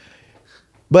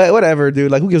 But whatever,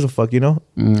 dude. Like, who gives a fuck, you know?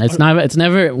 It's not. It's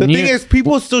never. The thing is,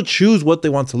 people still choose what they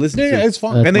want to listen to. Yeah, it's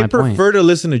fun. That's And they my point. prefer to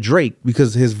listen to Drake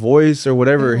because his voice or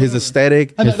whatever, his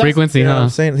aesthetic. And his frequency, You know what huh? I'm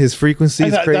saying? His frequency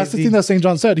is crazy. That's the thing that St.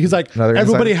 John said. He's like, Another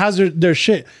everybody insight. has their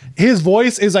shit. His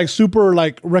voice is like super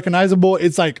like recognizable.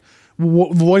 It's like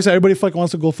voice that everybody fucking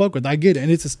wants to go fuck with. I get it,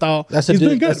 and it's a style. That's the He's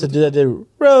doing dude. good. That's the dude that did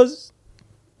Rose.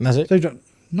 And that's it. St. John.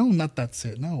 No, not that's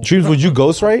it. No. Dreams, would you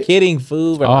ghostwrite? Kidding,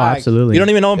 fool. Relax. absolutely. You don't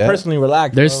even know him Yeah. personally.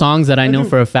 Relax. There's bro. songs that I know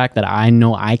for a fact that I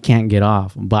know I can't get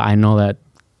off, but I know that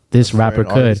this rapper an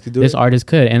artist could. could do This it. artist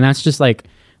could, and that's just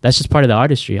part of the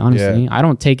artistry. Honestly, Yeah. I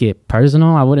don't take it personal.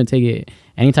 I wouldn't take it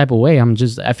any type of way. I'm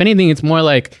just, if anything, it's more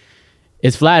like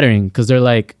it's flattering because they're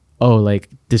like, oh, like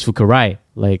this fool could write.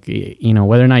 Like, you know,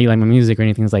 whether or not you like my music or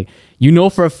anything, it's like, you know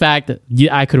for a fact that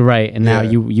I could write, and now Yeah.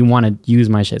 you want to use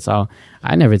my shit. So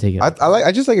I never take it.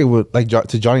 I just like it with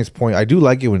to Johnny's point. I do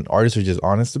like it when artists are just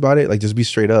honest about it, like just be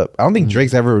straight up. I don't think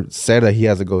Drake's ever said that he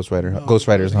has a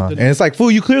ghostwriters, huh? And it's like,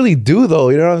 fool, you clearly do though.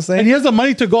 You know what I'm saying? And he has the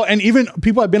money to go. And even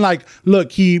people have been like,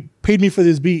 look, he paid me for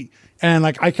this beat. and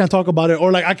like I can't talk about it,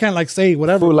 or like I can't like say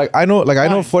whatever. Fool, I know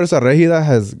Fuerza Regida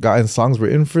has gotten songs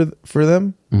written for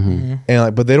them, and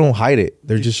like, but they don't hide it.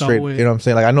 They're just show straight. it. You know what I'm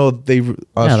saying? Like I know they like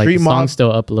the Street Mob song's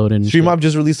still uploaded. and Street shit. Mob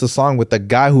just released a song with the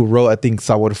guy who wrote, I think,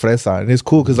 Sabor Fresa, and it's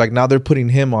cool because like now they're putting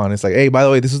him on. It's like, hey, by the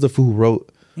way, this is the fool who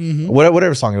wrote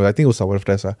whatever song it was. I think it was Sabor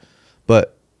Fresa,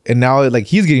 but and now like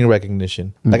he's getting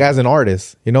recognition, like as an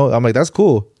artist. You know, I'm like, that's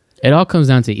cool. It all comes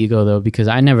down to ego though, because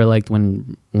I never liked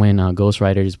when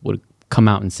ghostwriters would come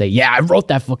out and say, "Yeah, I wrote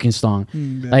that fucking song."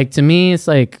 Like to me, it's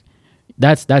like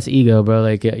that's ego, bro.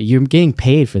 Like you're getting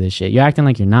paid for this shit. You're acting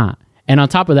like you're not. And on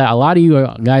top of that, a lot of you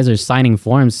guys are signing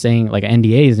forms saying like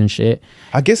NDAs and shit.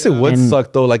 I guess it would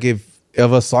suck though, like if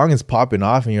a song is popping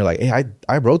off and you're like, hey,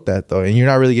 I wrote that though, and you're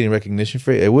not really getting recognition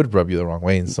for it, it would rub you the wrong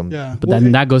way in some. Yeah, But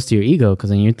then that goes to your ego, because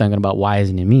then you're thinking about why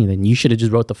isn't it me? Then you should have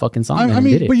just wrote the fucking song. I and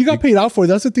mean, did it. but you got paid out for it.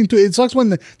 That's the thing too. It sucks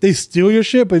when they steal your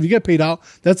shit, but if you get paid out,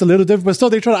 that's a little different. But still,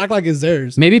 they try to act like it's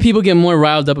theirs. Maybe people get more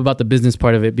riled up about the business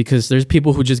part of it because there's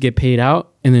people who just get paid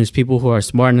out, and there's people who are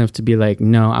smart enough to be like,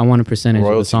 no, I want a percentage of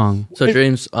the Royalties. song. So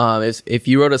Dreams, if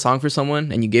you wrote a song for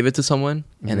someone and you gave it to someone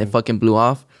and it fucking blew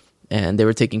off, and they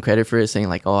were taking credit for it, saying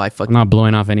like, "Oh, I I'm fucking," not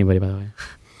blowing off anybody, by the way.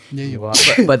 Yeah, you are.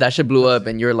 but that shit blew up,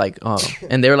 and you're like, "Oh,"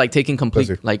 and they were like taking complete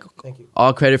Pleasure. like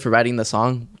all credit for writing the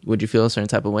song. Would you feel a certain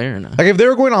type of way or not? Like if they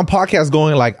were going on podcasts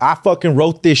going like, I fucking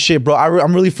wrote this shit, bro.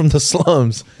 I'm really from the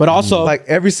slums. But also, Like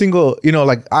every single,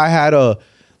 like I had a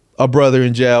brother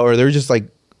in jail, or they're just like,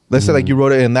 let's say like you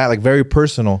wrote it in that, like very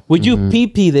personal. would you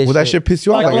PP this? Would that shit piss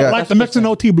you off? Like, Like, like the Mexican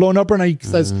OT blowing up right now, he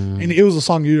says, and it was a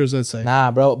song of yours, let's say.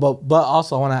 Nah, bro. But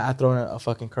also, I want to throw in a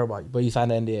fucking curveball. But you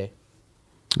signed an NDA.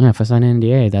 Yeah, if I sign an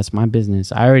NDA, that's my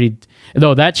business. I already,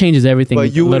 though that changes everything but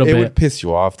a it little bit. would piss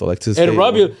you off though, like to say, It'll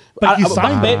rub you. But he I-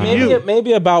 signed may- it for maybe you.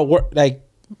 maybe about work. Like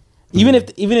even if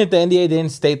the NDA didn't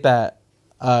state that,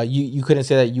 you couldn't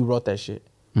say that you wrote that shit.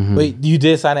 But you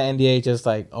did sign an NDA, just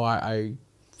like, oh, I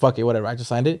fuck it, whatever. I just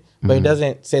signed it. But it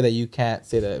doesn't say that you can't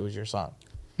say that it was your song.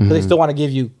 So they still want to give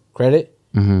you credit,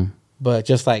 but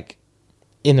just like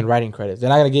in the writing credits, they're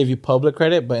not gonna give you public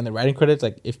credit, but in the writing credits,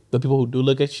 like if the people who do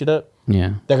look at shit up,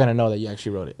 Yeah. they're gonna know that you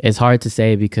actually wrote it. It's hard to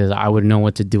say because I would know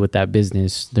what to do with that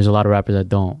business. There's a lot of rappers that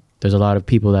don't. There's a lot of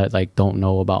people that like don't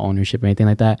know about ownership or anything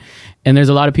like that. And there's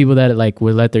a lot of people that like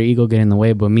would let their ego get in the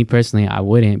way. But me personally, I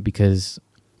wouldn't, because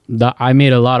I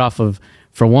made a lot off of,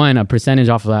 for one, a percentage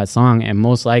off of that song, and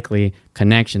most likely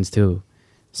connections too.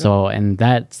 So, and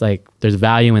that's like, there's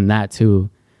value in that too.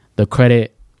 The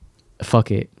credit, fuck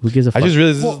it. Who gives a fuck? I just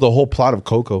realized this is the whole plot of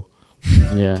Coco.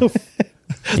 Yeah.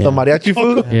 The mariachi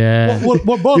food. Yeah.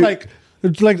 Well, bro, like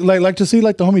to see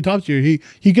like the homie top tier,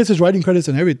 he gets his writing credits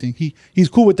and everything. He's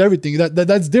cool with everything.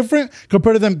 That's different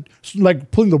compared to them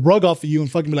like pulling the rug off of you and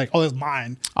fucking be like, oh, that's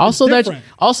mine. Also, It's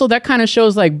that kind of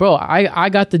shows like, bro, I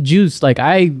got the juice. Like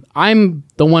I'm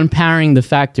the one powering the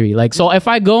factory. Like, so if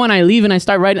I go and I leave and I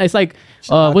start writing, it's like,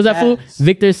 what's that fool?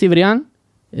 Victor Cibrian,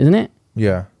 isn't it?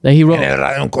 Yeah. That he wrote.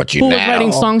 Who was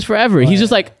writing songs forever. He's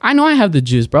just like, I know I have the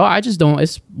juice, bro. I just don't.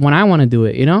 It's when I want to do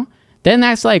it, you know? Then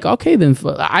that's like, okay, then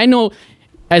I know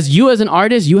as an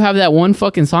artist, you have that one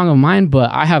fucking song of mine, but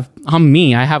I'm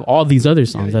me. I have all these other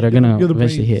songs that are going to you're the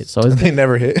eventually brains. hit. So it's, They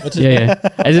never hit. yeah.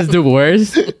 I just do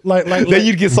worse. Then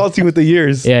you'd get salty with the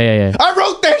years. Yeah. I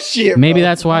wrote that shit. Maybe bro.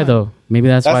 that's why, though. Maybe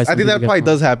that's why. I some think that people probably get-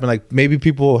 does happen. Like maybe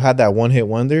people had that one hit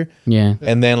wonder, Yeah.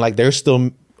 and then like they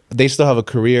still have a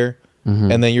career,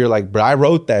 and then you're like, bro, I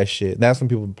wrote that shit. That's when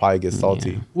people probably get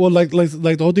salty. Well, like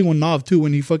the whole thing with Nav too,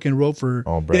 when he fucking wrote for.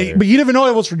 Oh, brother. But he didn't even know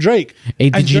it was for Drake. Hey,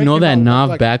 And did you Drake know came that out Nav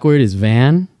like, backward is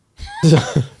Van? And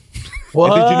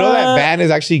did you know that Van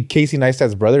is actually Casey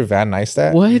Neistat's brother, Van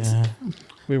Neistat? What?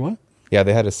 Wait, what? Yeah,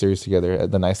 they had a series together,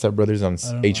 the Neistat brothers on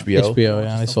HBO. HBO,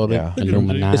 yeah, they sold it. Yeah.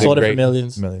 Illuminati. They sold it for Great.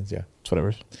 millions. Millions, yeah. It's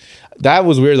whatever. That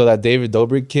was weird though. That David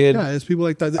Dobrik kid. Yeah, it's people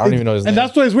like that. I don't even know his and name.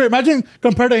 that's why it's weird. Imagine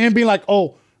compared to him being like,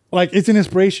 oh, like it's an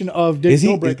inspiration of Dick Is he?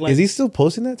 Dobrik. Like, Is he still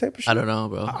posting that type of shit? I don't know,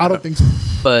 bro. I don't think so.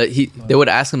 But they would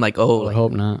ask him like, "Oh, I like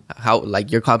hope not. how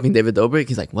like you're copying David Dobrik?"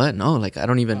 He's like, "What? No, like I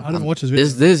don't even. I didn't watch his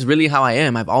This videos. this is really how I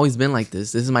am. I've always been like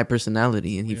this. This is my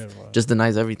personality." And he just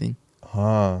denies everything.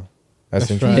 Huh. That's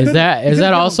interesting. Is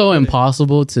that also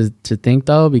impossible to think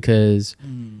though? Because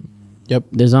Yep.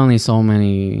 there's only so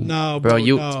many. No, Bro,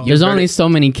 you- no. There's heard only it. so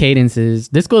many cadences.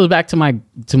 This goes back to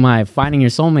my finding your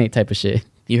soulmate type of shit.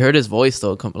 You heard his voice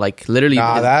though, like literally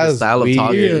Nah, his that's style of weird,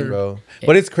 talking. bro.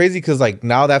 But it's crazy because like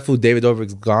now that fool David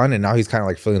Dobrik's gone, and now he's kind of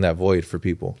like filling that void for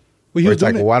people. Well, Or it's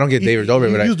like, well, I don't get David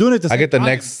Dobrik, but he was doing it. I get the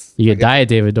next. You get Diet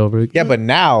David Dobrik. Yeah, but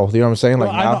now, you know what I'm saying?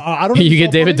 Like now, I don't know. You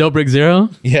get David Dobrik 0.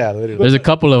 yeah, literally. There's a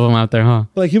couple of them out there, huh?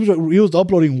 Like he was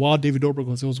uploading while David Dobrik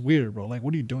was. It was weird, bro. Like,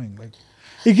 what are you doing? Like,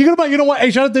 you know what?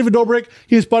 Hey, shout out to David Dobrik.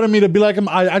 He inspired me to be like him.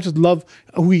 I just love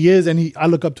who he is, and I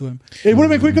look up to him. It would have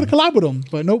been cool. We could have collabed with him,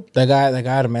 but nope. That guy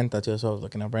Armenta too. So I was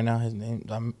looking up right now. His name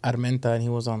Armenta, and he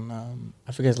was on.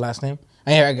 I forget his last name.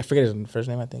 I forget his first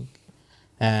name. I think.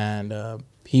 And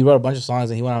he wrote a bunch of songs,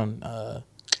 and he went on.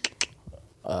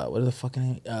 What is the fucking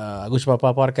name? Gucci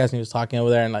Papa podcast, and he was talking over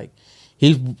there, and like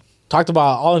he talked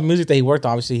about all the music that he worked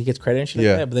on. Obviously, he gets credit and shit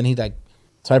like that, but then he like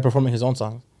started performing his own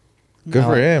songs. Good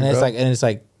for him, and bro. It's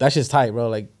like that shit's tight, bro.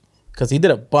 Like, cause he did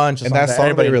a bunch of And songs that song that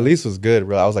everybody he released was good,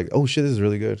 bro. I was like, oh shit, this is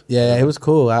really good. Yeah, it was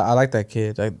cool. I like that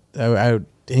kid. And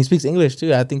he speaks English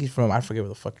too. I think he's from. I forget where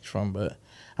the fuck he's from, but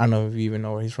I don't know if you even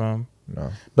know where he's from.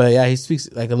 No. But yeah, he speaks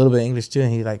like a little bit of English too,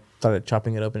 and he like started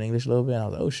chopping it up in English a little bit. And I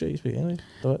was like, oh shit, you speak English?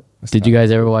 What? Did you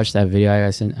guys ever watch that video I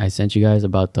sent you guys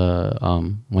about the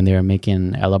when they were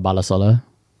making Ella Balasola?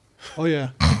 Oh yeah.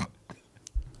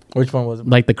 Which one was it?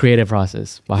 Like the creative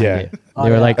process behind it. Oh, They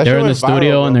were yeah. like That they're shit in the went viral,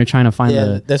 studio bro. and they're trying to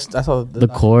find that's all. the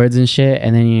chords and shit,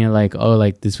 and then you're like, oh,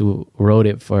 like this who wrote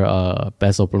it for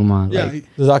Peso Pluma. Yeah.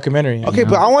 Like, the documentary. Okay,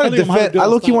 but I want to Telling him how to defend. do I it,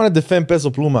 low key stop. want to defend Peso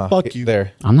Pluma. Fuck you.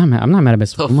 There. I'm not mad at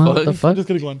Peso Pluma. What the fuck? fuck? I'm just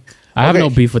kidding. One. I have Okay. no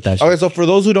beef with that shit. Okay, so for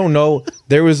those who don't know,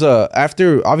 there was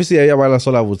after obviously Ella Baila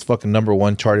Sola was fucking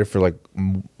 #1 charted for like I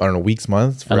don't know weeks,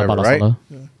 months, Ella forever, right?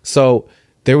 Balasola. So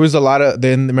there was a lot of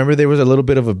remember there was a little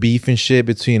bit of a beef and shit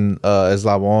between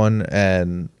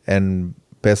Eslabon and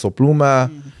Peso Pluma.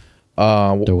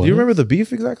 Do was? you remember the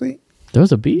beef exactly? There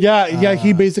was a beef. Yeah.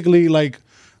 He basically like.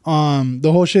 The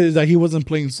whole shit is that he wasn't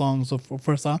playing songs. So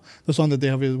for the song that they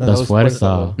have is That's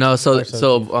Fuerza. No, so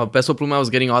Peso Pluma was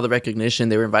getting all the recognition.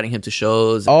 They were inviting him to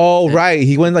shows. Oh, right.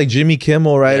 He went like Jimmy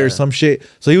Kimmel, right, or Yeah. some shit.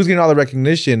 So he was getting all the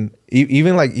recognition,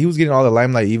 even like he was getting all the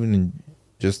limelight, even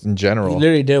just in He general.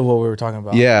 literally did what we were talking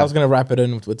about. Yeah. I was gonna wrap it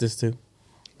in with this too.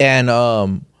 And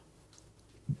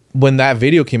when that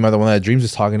video came out, the one that Dreams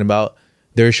is talking about,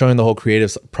 they were showing the whole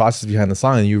creative process behind the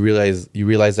song, and you realize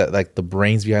that like the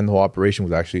brains behind the whole operation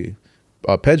was actually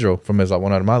Pedro from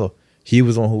Eslabon Armado. He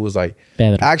was the one who was like,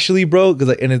 Pedro. actually, bro, because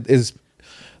like, and it is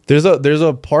there's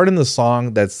a part in the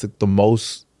song that's the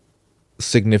most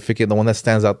significant, the one that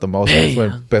stands out the most. That's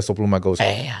when Peso Pluma goes,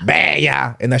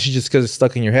 "Baya," and that shit just because it's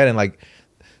stuck in your head, and like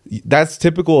that's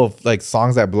typical of like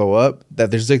songs that blow up.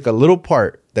 That there's like a little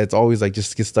part that's always like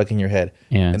just gets stuck in your head.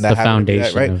 Yeah, and it's that the happened to be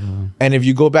foundation right? of, And if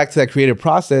you go back to that creative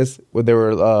process where they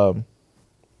were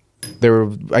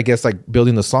I guess like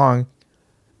building the song,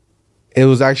 it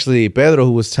was actually Pedro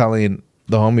who was telling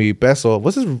the homie Peso,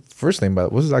 what's his first name?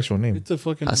 What's his actual name? It's a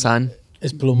fucking Hassan.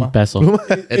 It's Pluma. Peso.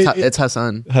 It's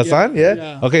Hassan. Hassan, yeah.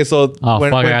 Yeah. Okay, so Oh,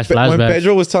 fuck, I got when flashbacks.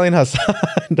 Pedro was telling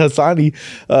Hassani,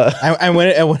 And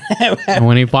when And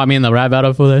when he fought me in the rap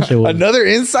battle for that shit, was, another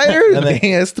insider, And then-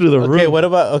 dang, that's through the okay, roof. what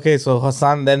about so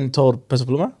Hassan then told Peso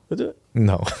Pluma to do it?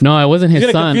 No. no, it wasn't his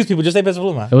You're gonna son. confuse people. Just say Peso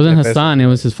Pluma. It wasn't Yeah, his son. It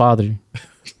was his father.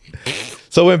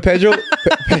 So when Pedro, Damn,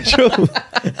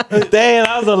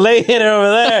 that was a late hitter over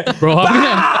there. Bro,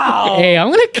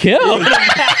 I'm gonna kill.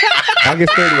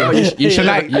 August 30th. You should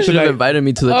have invited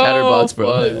me to the Chatterbox,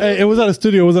 bro. Hey, it was at a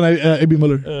studio. It wasn't A.B.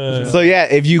 Miller. So yeah,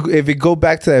 if you go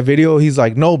back to that video, he's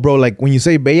like, no, bro, like when you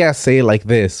say Baya, say it like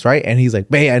this, right? And he's like,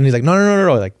 Baya, and he's like,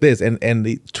 no, like this, and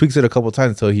he tweaks it a couple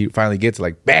times until he finally gets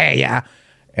like Baya,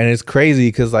 and it's crazy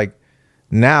because like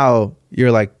now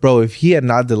you're like, bro, if he had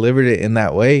not delivered it in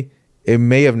that way, it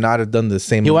may have not have done the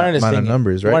same He wanted to amount sing of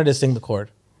numbers, He right? wanted to sing the chord.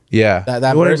 Yeah,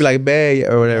 that he wanted to verse- be like Baya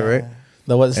or whatever, right?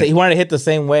 He wanted to hit the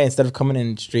same way instead of coming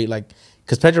in street like.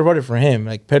 Because Pedro wrote it for him.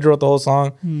 Like, Pedro wrote the whole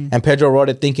song, and Pedro wrote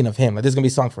it thinking of him. Like, this is going to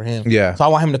be a song for him. Yeah. So I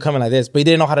want him to come in like this. But he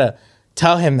didn't know how to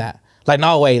tell him that. Like,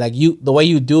 no way. Like, the way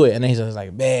you do it. And then he's just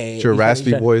like, babe. It's your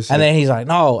raspy voice. And then he's like,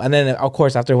 no. And then, of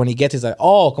course, after when he gets, he's like,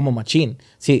 oh, como machín.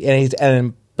 See, and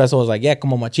then Peso was like, yeah,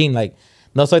 como machín. Like,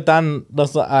 no soy tan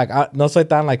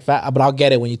like fat, but I'll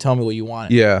get it when you tell me what you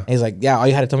want. Yeah. And he's like, yeah, all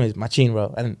you had to tell me is machín,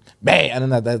 bro. And bang. And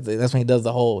then that's when he does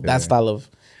the whole, that style of,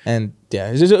 and yeah,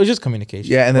 it was just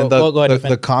communication. Yeah, and then go ahead, the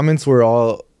defend. comments were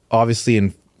all obviously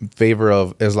in favor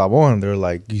of Eslabon. They're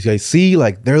like, you guys see,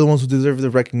 like they're the ones who deserve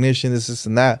the recognition, this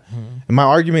and that. And my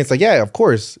argument's like, yeah, of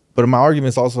course. But my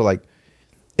argument's also like,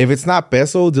 if it's not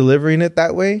Peso delivering it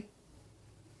that way,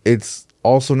 it's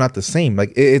also not the same.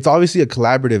 Like it's obviously a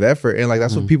collaborative effort, and like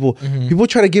that's what people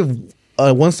try to give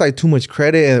one side too much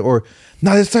credit, or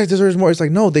no, this side deserves more. It's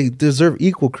like no, they deserve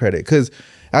equal credit because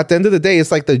at the end of the day,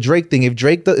 it's like the Drake thing. If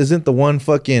Drake isn't the one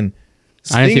fucking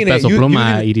I didn't see singing it, Peso Pluma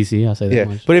at EDC. I'll say that yeah,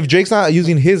 much. but if Drake's not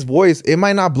using his voice, it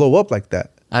might not blow up like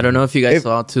that. I don't know if you guys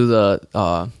saw too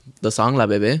the song La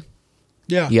Bebé.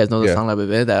 Yeah. You guys know the song La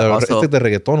Bebé that It's also like the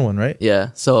reggaeton one, right? yeah.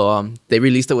 So they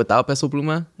released it without Peso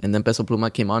Pluma, and then Peso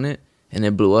Pluma came on it, and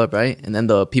it blew up, right? And then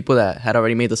the people that had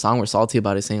already made the song were salty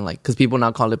about it, saying like, because people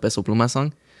now call it Peso Pluma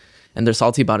song, and they're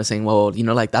salty about it, saying, well, you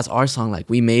know, like that's our song, like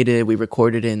we made it, we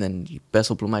recorded it, and then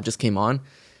Peso Pluma just came on,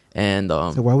 and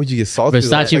So why would you get salty?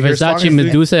 Versace, Like, your song Versace, is-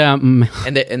 Medusa.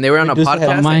 and they were on a Medusa had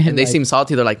podcast, my- and they seemed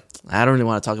salty. They're like, I don't really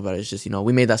want to talk about it. It's just, you know,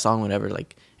 we made that song, whatever.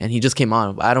 Like, and he just came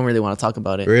on. I don't really want to talk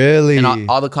about it. Really? And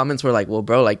all the comments were like, well,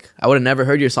 bro, like I would have never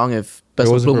heard your song if Peso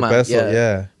wasn't for Pluma. Peso,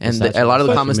 yeah. And Versace, a lot of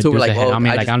the Versace, comments too were like, Medusa oh, had on me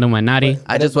like I'm Illuminati.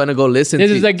 I just want to go listen.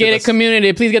 This to, is a to gated the-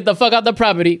 community. Please get the fuck out the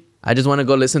property. I just want to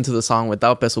go listen to the song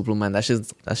without Peso Pluma, and that's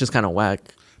just kind of whack.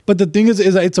 But the thing is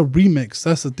that it's a remix.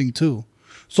 That's the thing too.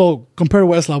 So compared to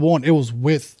Eslabon, it was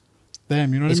with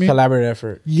them. You know what It's I mean? collaborative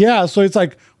effort. Yeah. So it's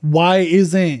like, why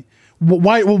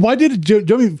did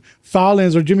Jimmy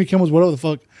Fallon's or Jimmy Kimmel's, whatever the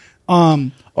fuck,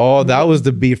 Oh, that was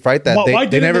the beef, right? That Why they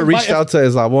didn't never they reached invite- out to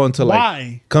Eslabon to like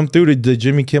Why? come through to the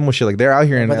Jimmy Kimmel shit. Like they're out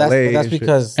here in But LA. that's and shit.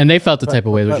 because And they felt the type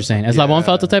of way, is what you're saying. Eslabon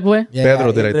felt the type of way?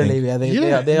 Pedro did, I literally, think. Yeah, they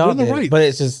Yeah, all they're did. right. But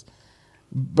it's just,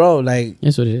 bro, like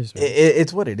That's what it is.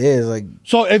 it's what it is. Like,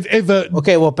 So if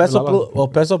okay, well,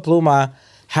 Peso Pluma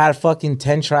had fucking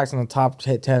 10 tracks in the top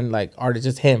 10 like artists,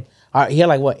 just him. He had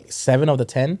like what 7 of the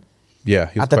 10 Yeah,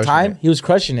 he was at the crushing time. it. He was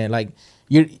crushing it. Like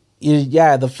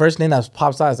yeah, the first name that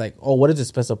pops out is like, oh, what is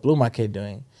this Peso Pluma kid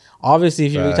doing? Obviously,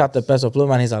 if you reach out to Peso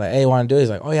Pluma and he's like, hey, want to do it? He's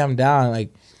like, oh yeah, I'm down.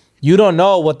 Like, you don't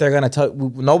know what they're gonna tell.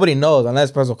 Nobody knows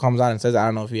unless Peso comes out and says, I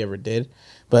don't know if he ever did,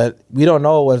 but we don't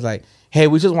know. What's like, hey,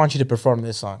 we just want you to perform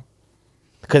this song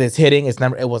because it's hitting.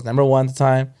 It was number 1 at the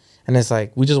time, and it's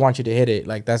like, we just want you to hit it.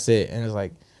 Like, that's it. And it's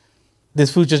like,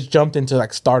 this fool just jumped into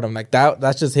like stardom. Like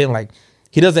that's just him. Like,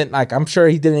 he doesn't, like, I'm sure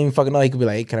he didn't even fucking know. He could be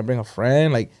like, hey, can I bring a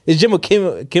friend? Like, it's Jimmy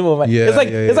Kimmel. Yeah,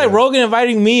 It's like Rogan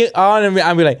inviting me on, and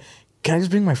I'd be like, can I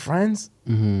just bring my friends?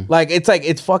 Like,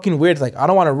 it's fucking weird. It's like, I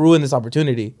don't want to ruin this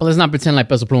opportunity. But let's not pretend like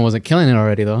Peso Pluma wasn't killing it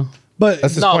already, though. but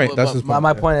That's his point. That's his point.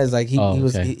 My point is like, Oh, he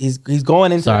was okay. he's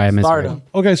going into Sorry, I misread. stardom.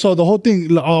 okay, so the whole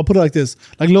thing, I'll put it like this: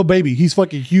 like Lil Baby, he's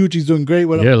fucking huge. He's doing great.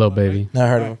 Whatever. You're a little baby. Never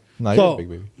heard of him. Nah, you're So a big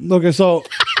baby. okay, so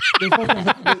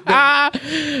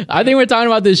I think we're talking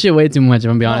about this shit way too much, if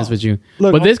I'm gonna be honest with you.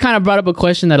 Look, But this kind of brought up a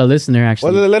question that a listener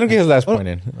actually. Well, let him get his last point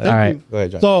in. All right. Go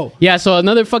ahead, John. so Yeah, so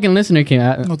another fucking listener came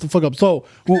out. what the fuck up? So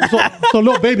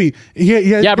Lil Baby,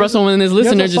 Yeah, bro, so when this he has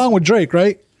listener a just. song with Drake,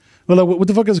 right? Well, like, what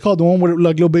the fuck is it called? The one where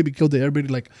like Lil Baby killed it. Everybody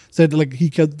like said like he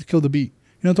killed the beat.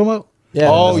 You know what I'm talking about? Yeah.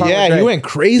 Oh the song with yeah, Drake. he went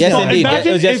crazy. Yes, on indeed. it. imagine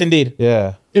It was yes, if- indeed.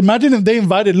 Yeah. Imagine if they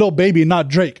invited Lil Baby and not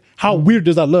Drake. How weird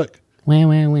does that look?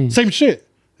 Wah. Same shit.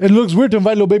 It looks weird to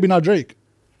invite Lil Baby, not Drake,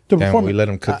 to Damn, perform we it. let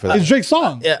him cook for that. It's Drake's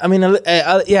song. Yeah, I mean,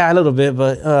 yeah, a little bit,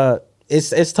 but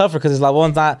it's tougher because it's like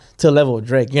one's not to the level of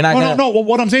Drake. You're not gonna. No.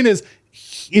 What I'm saying is,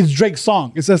 it's Drake's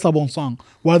song. It's Eslabon's song.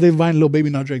 Why are they inviting Lil Baby,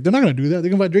 not Drake? They're not gonna do that. They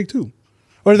can invite Drake too,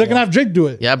 or they're gonna have Drake do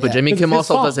it. Yeah, but Jimmy It's Kimmel his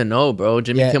also song. doesn't know, bro.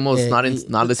 Jimmy Yeah, Kimmel's yeah,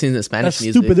 not listening to Spanish That's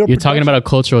music. stupid. They're You're talking about a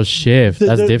cultural shift.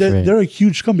 That's they're, different. They're a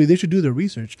huge company. They should do their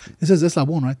research. It says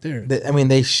Eslabon right there. I mean,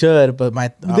 they should, but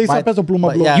They said Peso Pluma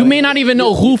but blow. yeah, You may not even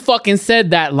know who fucking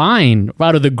said that line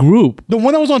out of the group. The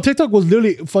one that was on TikTok was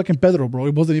literally fucking Pedro, bro.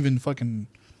 It wasn't even fucking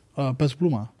Peso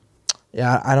Pluma.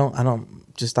 Yeah, I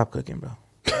don't. Just stop cooking, bro.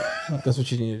 That's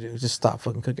what you need to do. Just stop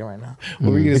fucking cooking right now.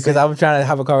 What were you gonna Because say? I'm trying to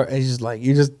have a car, and it's just like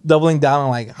you're just doubling down on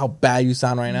like how bad you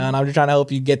sound right now, and I'm just trying to help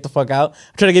you get the fuck out.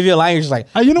 I'm trying to give you a line. You're just like,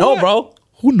 You know no, what? bro.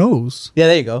 Who knows? Yeah,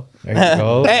 there you go. There you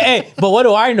go. hey, but what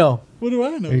do I know? What do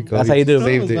I know? There you go. That's how you do it.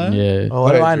 Saved it. Man. Yeah. Oh,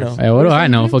 what do I know? What Hey, what do I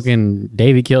know? Fucking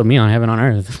Davey killed me on Heaven on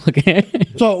Earth.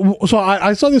 So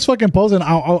I saw this fucking post and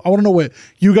I want to know what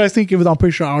you guys think of it. I'm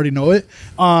pretty sure I already know it.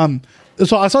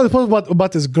 So I saw this post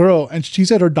about this girl and she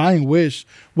said her dying wish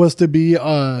was to be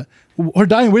her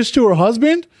dying wish to her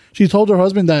husband. She told her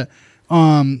husband that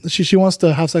she wants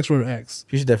to have sex with her ex.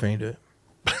 You should definitely do it.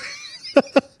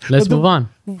 Let's move on.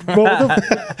 Bro, what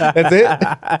the That's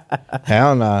it.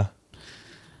 Hell nah.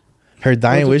 Her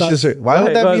dying What's wish your is her. Why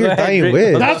would that Go be her ahead, dying Drake.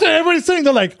 wish? That's what everybody's saying.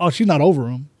 They're like, oh, she's not over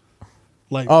him.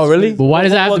 Like, Oh, really? But why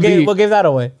does that have what to be? What gave that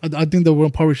away? I think the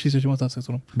one part where she said she wants to have sex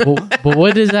with him. But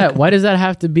what does that? Why does that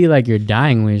have to be like your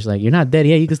dying wish? Like you're not dead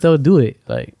yet. You can still do it.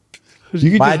 Like,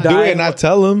 You can My just do it dying- and not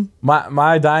tell him.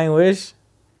 My dying wish.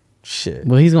 Shit.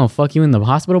 well, he's gonna fuck you in the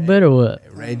hospital bed or what?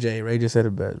 Ray J said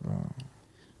it best, bro.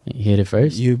 You hit it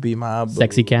first. You be my boo.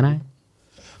 Sexy, can I?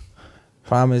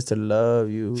 Promise to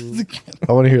love you.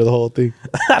 I want to hear the whole thing.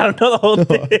 I don't know the whole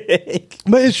thing.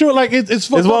 But it's true. Like, it's There's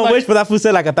fucked up, one like, wish, but that fool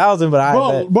said like 1,000. But I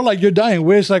bet. bro, like your dying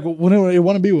wish, like whenever you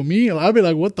want to be with me, I'd be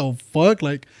like, what the fuck?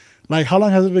 Like how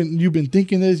long has it been? You've been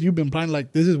thinking this? You've been planning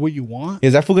like this is what you want?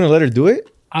 Is that fool gonna let her do it?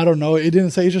 I don't know. It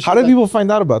didn't say. It just How did people find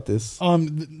out about this? He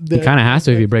kind of has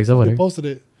to if he breaks up with They her. posted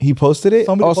it. He posted it.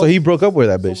 Somebody So he posted- broke up with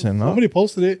that bitch. Then, no? Somebody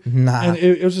posted it. Nah. And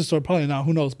it was just probably not.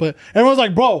 Who knows? But everyone's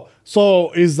like, bro.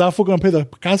 So is that fool gonna pay the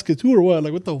casket too or what?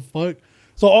 Like what the fuck?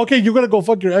 So okay, you gotta go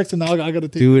fuck your ex, and now I gotta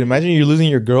take. Dude, imagine you're losing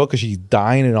your girl because she's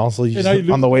dying, and also you And just, now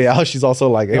you on the way out, she's also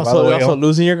like, hey, by the Also, way, also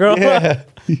losing your girl. yeah.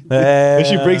 When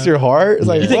she breaks your heart, it's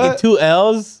like, You taking what? 2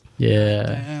 L's?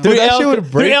 Yeah. Dude, that shit would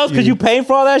break 3 L's because you paying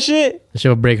for all that shit? That shit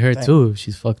will break her too.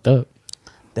 She's fucked up.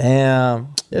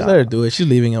 Damn. Just let her do it. She's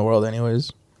leaving the world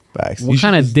anyways. Facts. What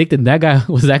kind of dick did that guy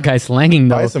was that guy slanging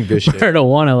though? Buy some good For shit. her to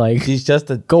wanna like She's just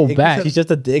a Go back. She's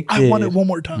just addicted. I want it one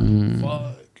more time.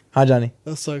 Fuck. Hi, Johnny.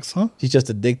 That sucks, huh? She's just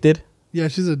addicted. Yeah,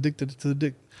 she's addicted to the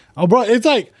dick. Oh, bro, it's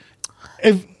like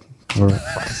if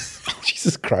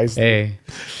Jesus Christ. hey.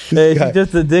 Hey, God. she's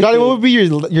just addicted. Johnny, what would be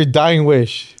your dying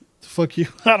wish? fuck you.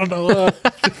 I don't know.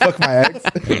 Fuck my ex.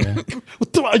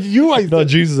 What the, you like No,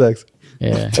 Jesus ex.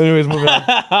 Yeah. Anyways, moving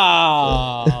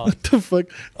on. what the fuck?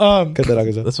 Cut that out,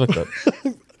 guys. That's fucked up.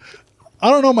 I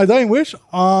don't know. My dying wish.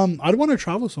 I'd want to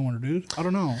travel somewhere, dude. I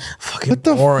don't know. What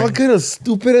the fuck kind of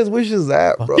stupid ass wish is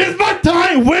that, bro? It's my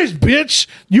dying wish, bitch.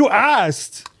 You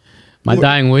asked. My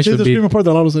dying wish Here's would the be screaming part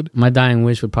that Lotto said. my dying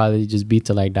wish would probably just be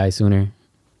to like die sooner.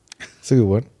 It's a good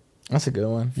one. That's a good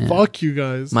one. Yeah. Fuck you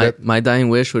guys. My dying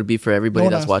wish would be for everybody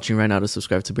Don't that's ask. watching right now to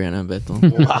subscribe to Brianna and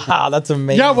Beto. Wow, that's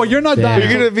amazing. Yeah, well, you're not Damn. dying.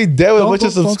 You're gonna be dead with a bunch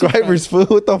of don't subscribers, fool.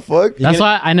 What the fuck? That's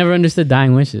why I never understood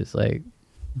dying wishes. Like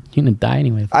you're gonna die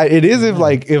anyway. It is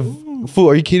if fool.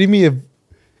 Are you kidding me?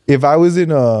 If I was in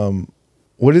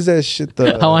what is that shit?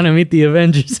 I want to meet the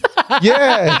Avengers.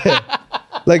 Yeah.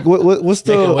 Like what's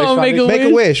the Make a Wish, Make a Make a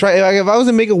Wish. Wish, right? Like if I was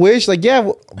to Make a Wish, like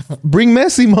yeah, bring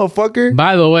Messi, motherfucker.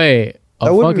 By the way,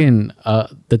 That wouldn't-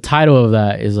 the title of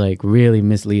that is like really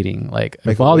misleading. Like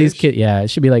Make if a all these Wish? kids, yeah, it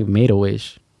should be like Made a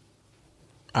Wish.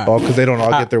 Oh, because they don't all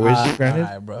get their wish granted.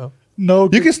 Alright, bro. No,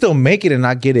 You can still make it and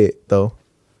not get it though.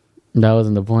 That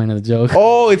wasn't the point of the joke.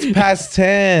 Oh, it's past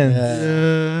 10.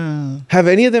 Yeah. Have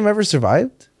any of them ever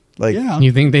survived? Like, Yeah.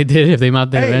 You think they did if they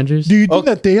mapped the Hey, Avengers? do you think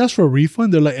that they asked for a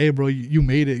refund? They're like, "Hey, bro, you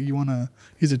made it. You wanna?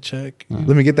 Here's a check." let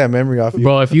me get that memory off you.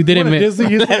 Bro, if you didn't, Wanna ma- Disney,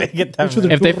 here's Let me get that here's for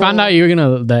the if they two found roll.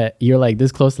 out that you're like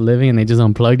this close to living and they just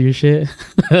unplugged your shit,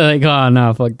 like oh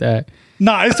no, fuck that.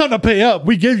 Nah, it's time to pay up.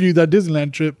 We gave you that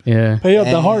Disneyland trip. Yeah. Pay up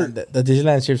the And heart. The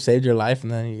Disneyland trip saved your life,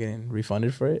 and then you're getting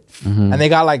refunded for it. Mm-hmm. And they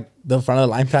got like the front of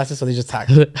the line passes, so they just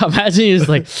tax Imagine you're just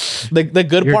like, the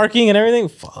good You're- parking and everything.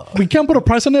 Fuck. We can't put a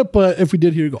price on it, but if we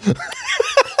did, here you go.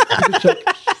 Check.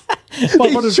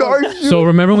 They charge you. so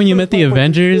remember when you met the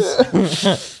Avengers?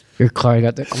 Your car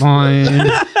got the coin.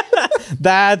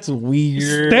 That's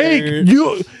weird. Steak.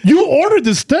 You ordered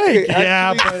the steak.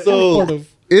 Yeah, Actually, but so- sort of.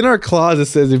 In our clause, it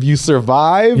says if you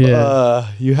survive, Yeah.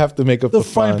 you have to make up The the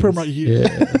fine funds. print right here.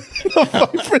 Yeah. The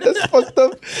fine print, that's fucked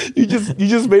up. You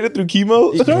just made it through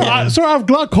chemo. Sir, I have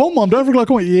glaucoma. I'm dying for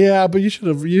glaucoma. Yeah, but you should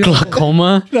have.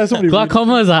 Glaucoma. Yeah, somebody read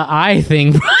Glaucoma is an eye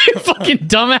thing, bro. You fucking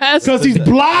dumbass. because he's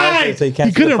blind. So you can't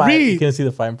he see the couldn't fine, You read. can't see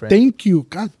the fine print. Thank you.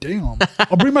 God damn.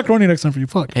 I'll bring macaroni next time for you.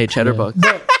 Fuck. Hey, Cheddar Bucks.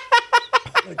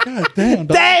 God damn.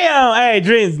 Dog. Damn. Hey,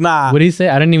 dreams. Nah. What did he say?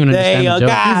 I didn't even understand Damn. the joke.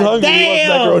 God He's hungry. He wants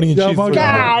damn. macaroni and Yeah, cheese. fuck for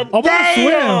God. dinner. I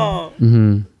want to swim.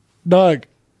 Mhm. Dog.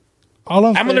 All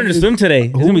I'm gonna learn to swim today.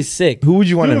 It's gonna be sick. Who would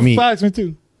you want to meet? Facts, me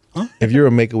too. If you're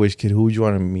a Make-A-Wish kid, who would you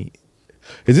want to meet?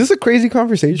 Is this a crazy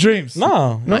conversation? Dreams.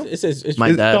 No. It's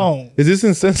My dad. Don't. Is this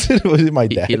insensitive or is it my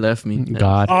dad? He left me.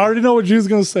 God. I already know what Dreams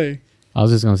gonna say. I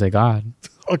was just gonna say God.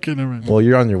 Okay, never mind. Well,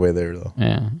 you're on your way there though.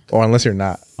 Yeah. Or unless you're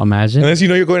not. Imagine. Unless you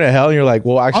know you're going to hell and you're like,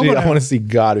 well, actually, gonna I want to see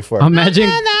God before. I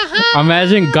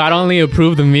Imagine God only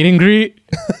approved the meet and greet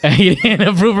and he didn't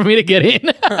approve for me to get in.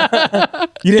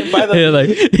 You didn't buy the. Yeah, like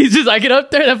he's just I get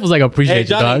up there. That was like appreciate Hey, you,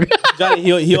 Johnny. dog. Johnny,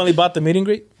 he only bought the meet and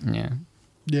greet. Yeah.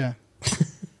 Yeah.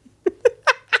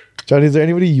 Johnny, is there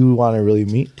anybody you want to really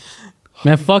meet?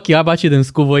 Man, fuck you. I bought you them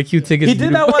schoolboy Q tickets. He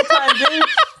did that one time, dude.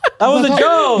 That was a He's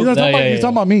joke. not talking, yeah, he's yeah.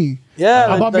 talking about me. Yeah,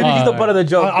 I bought he's the butt of the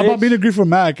joke. I bought meet and greet for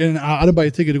Mac, and I didn't buy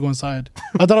a ticket to go inside.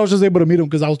 I thought I was just able to meet him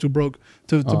because I was too broke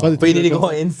to buy the ticket. But you need to go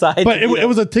inside. But it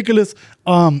was a ticketless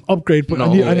upgrade. But No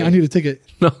I need a ticket.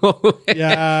 No.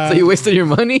 Yeah. So you wasted your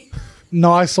money?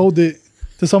 No, I sold it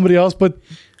to somebody else. But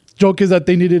joke is that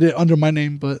they needed it under my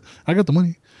name. But I got the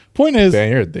money. Point is, Man,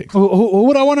 you're a dick. who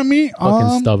would I want to meet?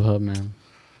 Fucking StubHub, man.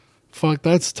 Fuck,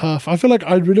 that's tough. I feel like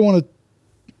I really want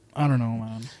to. I don't know,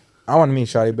 man. I want to meet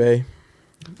Shotty Bay.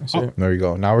 That's it. There you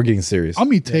go. Now we're getting serious. I'll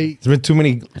meet Tate. There's been too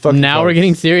many fucking Now we're jokes.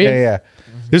 getting serious? Yeah.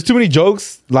 There's too many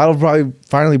jokes. Lotto probably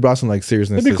finally brought some like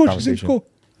seriousness That'd to be this cool. She's conversation. cool.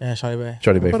 Yeah, Shotty Bay.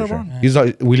 Shorty Bay Put for it sure. on. He's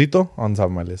Wilito on top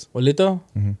of my list. Wilito?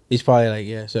 He's probably like,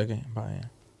 yeah, second. Probably, yeah.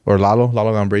 Or Lalo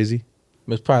Gambrazy.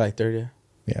 But it's probably like third, yeah.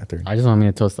 Yeah, 30. I just want me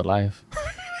to toast to life.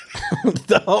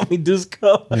 The homie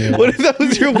Dusko. Yeah. What if that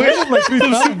was your wish? Like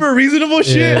some super reasonable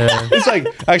shit. Yeah. It's like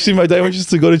actually my dad wishes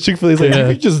to go to Chick-fil-A. He's like, Yeah.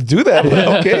 you could just do that. But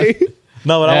okay.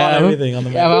 No, but I want Yeah, everything on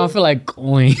the Yeah, but I menu. don't feel like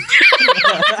going.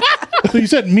 So you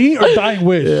said me or dying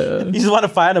wish? You just want to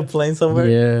find a plane somewhere?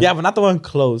 Yeah. Yeah, but not the one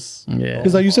close. Yeah.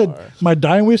 Because like you said, my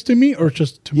dying wish to me or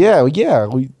just to me? Yeah.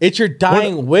 It's your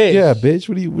dying wish. Yeah, bitch.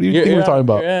 What do you think we're talking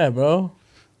about? Yeah, bro.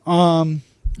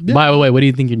 Yeah. By the way, what do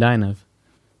you think you're dying of?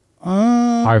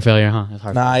 Heart failure, huh? It's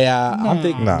heart Nah, yeah. I'm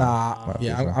thinking, Nah.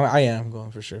 Yeah, I am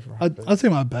going for sure. I'd say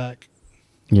my back.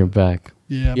 failure. You're back.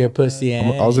 Yeah. Your my pussy back.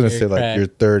 and I was gonna say your like crack. your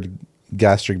third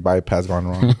gastric bypass gone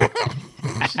wrong.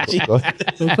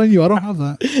 Don't blame you. I don't have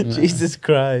that. Jesus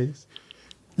Christ.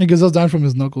 Because I was dying from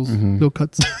his knuckles. Mm-hmm. Little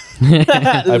cuts.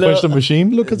 I punched the machine.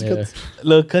 Little cuts, Yeah. cuts.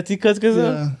 Little cutsy cuts,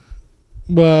 Yeah.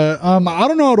 But I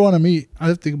don't know. I'd want to meet. I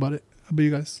have to think about it. How about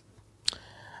you guys?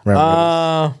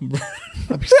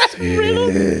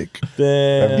 Sick.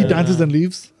 Damn. He dances and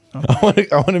leaves. I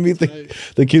want to meet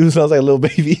the kid who sounds like a little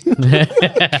baby.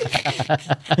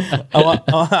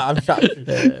 I'm shocked.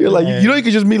 You're like, you know, you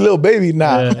could just meet little baby.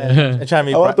 Nah, I'm trying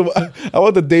to meet. I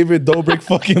want the David Dobrik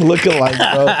fucking lookalike,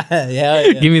 bro. Hell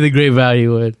yeah. Give me the great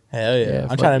value wood. Hell yeah. Yeah, I'm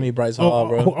fuck trying to it. meet Bryce Hall,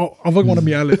 bro. I fucking want to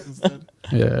meet Alex instead.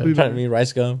 Yeah. I'm trying to meet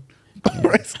Rice Gum.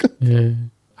 Yeah.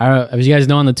 As you guys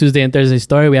know, on the Tuesday and Thursday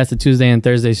story, we asked the Tuesday and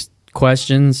Thursday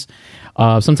questions.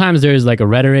 Sometimes there's like a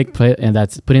rhetoric and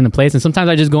that's put into place, and sometimes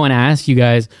I just go and ask you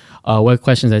guys what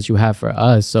questions that you have for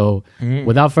us. So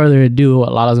without further ado,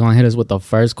 Lala's gonna hit us with the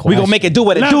first question. We gonna make it do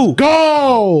what it do.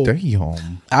 Go!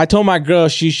 Damn. I told my girl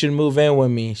she should move in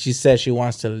with me. She said she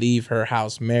wants to leave her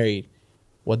house married.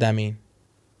 What that mean?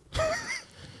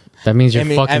 That means you're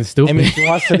fucking stupid. I mean, she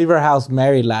wants to leave her house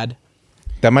married, lad.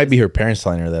 That might be her parents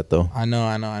telling her that though. I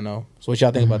know. So what y'all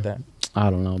think about that? I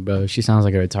don't know, bro. She sounds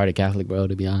like a retarded Catholic, bro.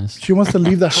 To be honest. She wants to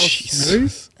leave the house.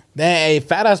 married? Dang, hey,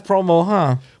 fat ass promo,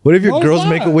 huh? What if your What girl's was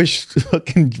make a that? wish?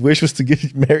 Fucking wish was to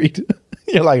get married.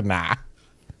 You're like, nah.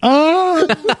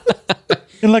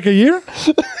 In like a year?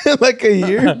 Like a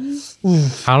year,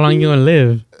 How long you gonna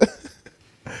live?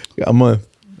 a month.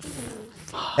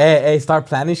 Hey, start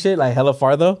planning shit like hella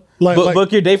far though. Like-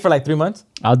 book your date for like 3 months.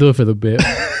 I'll do it for the bit.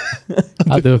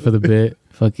 I'll do it for the bit.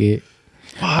 Fuck it.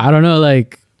 I don't know.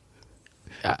 Like,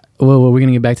 well, we're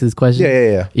gonna get back to this question.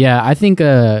 Yeah. Yeah, I think.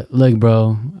 Look,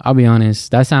 bro. I'll be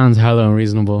honest. That sounds hella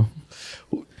unreasonable.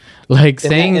 Like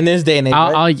saying in this day and age,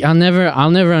 right? I'll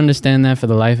never understand that for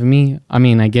the life of me. I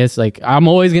mean, I guess like I'm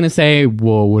always gonna say,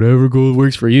 well, whatever goes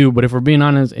works for you. But if we're being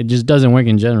honest, it just doesn't work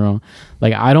in general.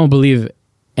 Like, I don't believe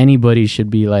anybody should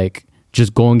be like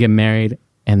just go and get married,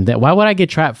 and that. Why would I get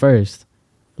trapped first?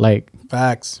 Like,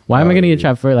 Facts. why am I gonna get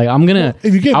trapped first? Like, I'm gonna.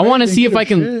 if you get I want to married, see then if I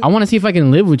give a can. shit. I want to see if I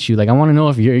can live with you. Like, I want to know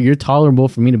if you're tolerable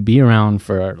for me to be around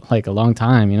for like a long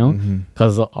time. You know,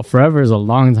 because forever is a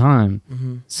long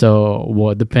time. So,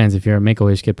 well, it depends. If you're a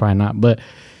Make-A-Wish kid, probably not. But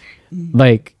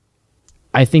like,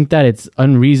 I think that it's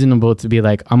unreasonable to be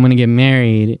like, I'm gonna get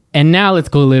married and now let's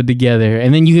go live together,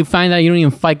 and then you can find out you don't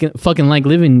even fucking like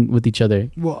living with each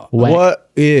other. Well, Whack. What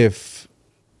if?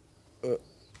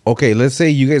 Okay, let's say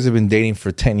you guys have been dating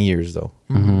for 10 years though,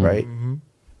 right?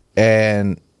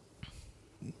 And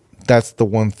that's the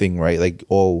one thing, right? Like,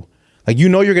 like you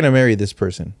know you're gonna marry this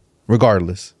person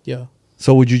regardless. Yeah.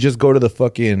 So would you just go to the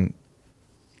fucking?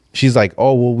 She's like,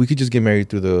 oh well, we could just get married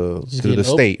through the Just through get the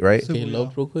eloped? state, right? Get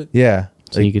eloped real quick. Yeah.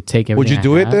 So Like, you could take everything. would you I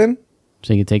do it have? then?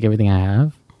 So you could take everything I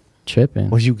have. Tripping.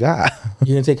 What you got?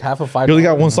 You can take half of $5. You only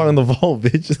got one song in the vault,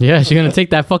 bitch. Yeah, she's gonna take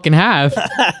that fucking half.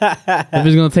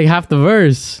 She's gonna take half the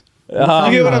verse. You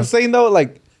get what I'm saying though?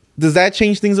 Like, does that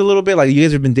change things a little bit? Like, you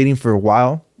guys have been dating for a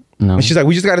while, No, and she's like,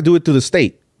 we just got to do it through the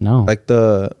state. no, Like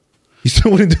you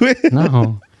still wouldn't do it?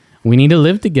 no. We need to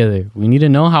live together. We need to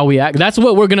know how we act. That's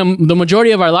what we're gonna. The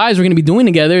majority of our lives we're gonna be doing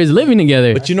together is living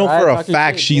together. But you know That's for right, a fucking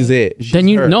fact shit, she's it. then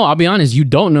She's her. no. I'll be honest. You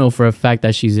don't know for a fact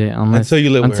that she's it unless Until you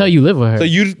live with her. you live with her. So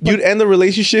you'd end the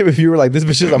relationship if you were like, this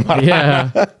bitch is a marrana.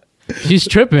 yeah, she's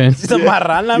tripping. It's a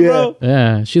marrana, Yeah. bro.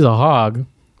 Yeah, she's a hog.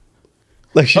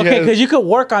 Like she Okay, has- because you could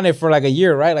work on it for like a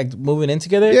year, right? Like moving in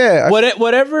together. Yeah,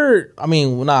 Whatever. I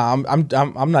mean, nah.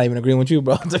 I'm not even agreeing with you,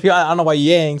 bro. To be honest, I don't know why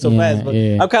you yang so Yeah, fast, but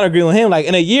yeah. I'm kind of agreeing with him. Like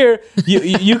in a year,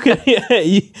 you could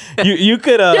you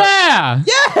could Yeah,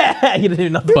 yeah. You didn't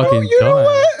even know. fucking you know dumb.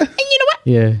 what? And you know what?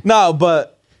 Yeah. No,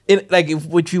 but it like if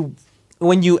what you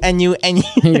when you Yeah,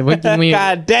 when you-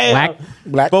 God damn.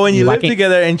 Whack. But when you Whack live it.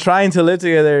 together and trying to live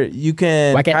together, you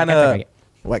can Whack it, kind whack it,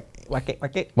 of whack whack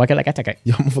it. Whack it like a ticket.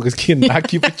 Yo, motherfuckers cannot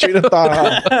keep a train of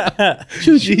thought.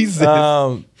 Jesus.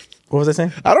 What was I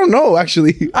saying? I don't know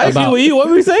actually. I agree with you. What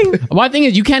were we saying? My thing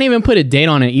is, you can't even put a date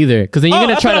on it either, because then you're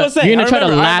gonna that's try what I was to saying. you're gonna I try to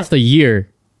remember. last a year.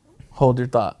 Hold your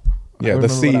thought. Yeah, I the remember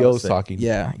what I was CEO's saying. talking.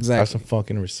 Yeah, Have exactly. some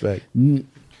fucking respect.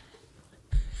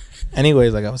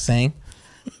 Anyways, like I was saying,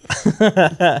 Go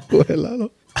ahead,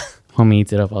 Lalo. Homie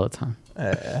eats it up all the time.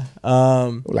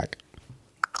 Like,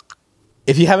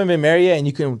 if you haven't been married yet and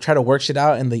you can try to work shit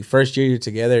out in the first year you're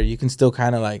together, you can still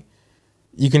kind of like,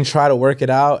 you can try to work it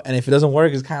out. And if it doesn't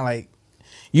work, it's kind of like,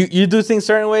 you do things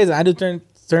certain ways and I do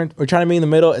certain, we're trying to meet in the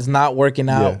middle. It's not working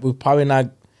out. Yeah. We're probably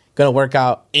not going to work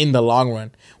out in the long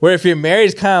run. Where if you're married,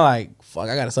 it's kind of like, fuck,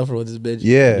 I got to suffer with this bitch.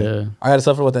 yeah. I got to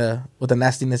suffer with the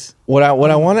nastiness. What I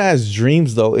want to ask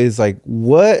Dreams though is like,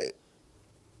 what?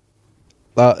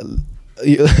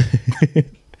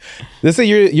 Let's say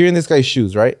you're in this guy's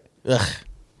shoes, right? Ugh.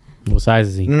 What size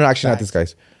is he? No, actually not this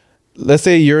guy's. Let's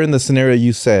say you're in the scenario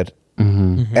you said,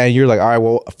 and you're like, all right,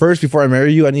 well, first before I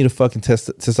marry you, I need to fucking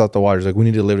test out the waters. Like, we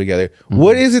need to live together.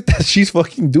 What is it that she's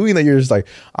fucking doing that you're just like,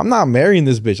 I'm not marrying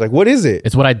this bitch? Like, what is it?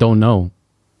 It's what I don't know.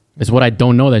 It's what I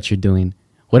don't know that you're doing.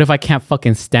 What if I can't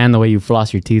fucking stand the way you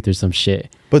floss your teeth or some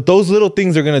shit? But those little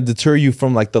things are gonna deter you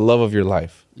from like the love of your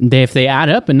life. If they add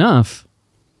up enough.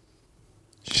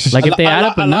 Like if they add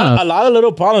up enough. A lot of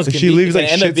little problems. If can she be- leaves can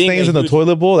like end up shit being stains a in the huge-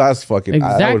 toilet bowl, that's fucking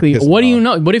Exactly. What do you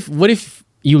know? What if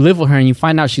you live with her and you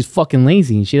find out she's fucking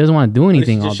lazy and she doesn't want to do She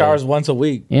anything all just day? showers once a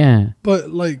week. Yeah. But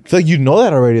like, I feel like you know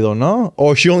that already though, no?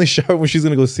 Or she only shower when she's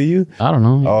gonna go see you? I don't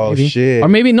know. Oh, maybe. shit. Or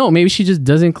maybe no. Maybe she just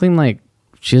doesn't clean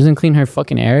she doesn't clean her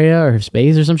fucking area or her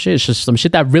space or some shit. It's just some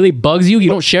shit that really bugs you. You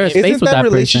don't share a space Isn't with that that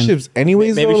relationships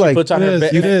anyways Maybe though? she Like puts on it her is,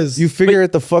 bed. it is. you figure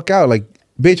it the fuck out. Like,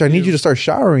 bitch, I need you to start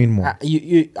showering more.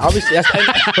 You obviously that's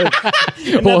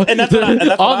and Well, that's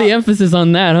what all the emphasis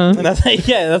on that, huh? and that's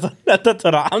yeah, that's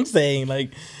what I'm saying.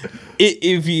 Like,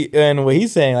 if you and what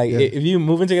he's saying, like, if you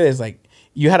move in together, it's like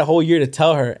you had a whole year to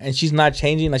tell her, and she's not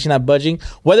changing, like she's not budging.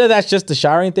 Whether that's just the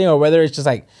showering thing, or whether it's just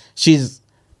like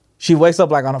she wakes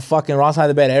up like on a fucking wrong side of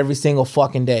the bed every single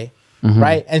fucking day,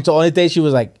 right? And so the only day she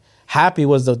was like happy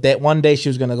was that one day she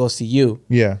was gonna go see you.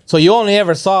 Yeah. So you only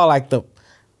ever saw like the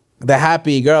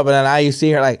happy girl, but then now you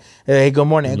see her like, hey, good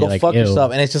morning, and You're go like, fuck ew.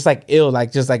 yourself, and it's just like ill,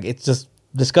 like just like it's just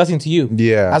disgusting to you.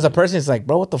 Yeah. As a person, it's like,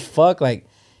 bro, what the fuck, like,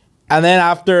 and then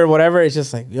after whatever, it's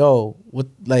just like, yo, what,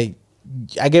 like,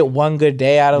 I get one good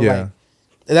day out of Yeah.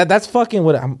 like that's fucking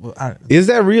what Is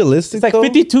that realistic? it's like though?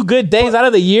 52 good days out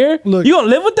of the year. Look- You gonna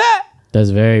live with that? That's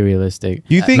very realistic.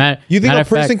 You think Matter a of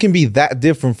person fact, can be that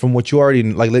different from what you already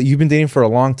like you've been dating for a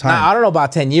long time? Nah, I don't know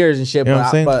about 10 years and shit, You know but what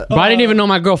I'm saying? but Bro, I didn't even know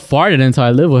my girl farted until I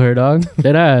lived with her, dog.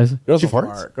 Dead ass. girls She are farts?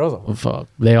 hard. Girls are hard. Fuck.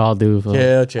 They all do. Fuck.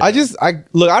 Chill. I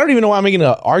don't even know why I'm making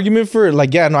an argument for it.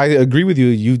 Like, yeah, no, I agree with you.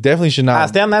 You definitely should not.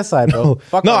 Stay on that side, bro.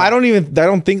 Fuck No, all I that.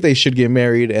 don't think they should get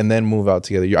married and then move out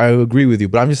together. I agree with you,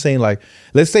 but I'm just saying, like,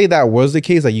 let's say that was the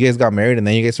case, like you guys got married and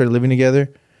then you guys started living together.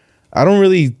 I don't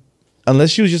really,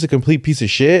 unless she was just a complete piece of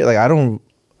shit. Like, I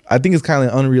think it's kind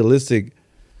of unrealistic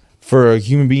for a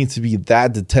human being to be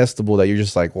that detestable that you're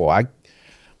just like, well,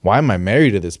 why am I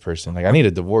married to this person? Like, I need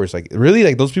a divorce. Like, really,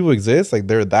 like those people exist. Like,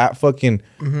 they're that fucking.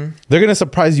 They're gonna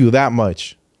surprise you that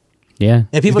much. Yeah.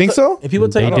 If people think so? If people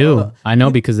tell They you do. I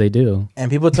know because they do. and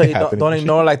people tell you happening. don't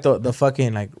ignore like the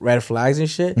fucking like red flags and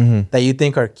shit that you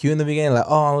think are cute in the beginning. Like,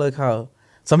 oh, look how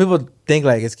some people think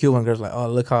like it's cute when girls like, oh,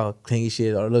 look how clingy she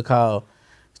is, or look how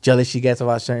jealous she gets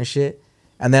about certain shit,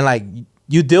 and then like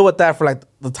you deal with that for like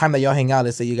the time that y'all hang out.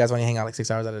 Let's say you guys only hang out like 6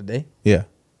 hours out of the day. Yeah.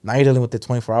 Now you're dealing with it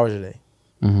 24 hours a day.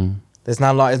 It's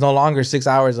not long. It's no longer 6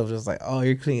 hours of just like, oh,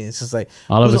 you're clean. It's just like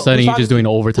All of a who's- sudden, who's you're talking just to doing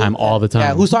you? overtime all the time.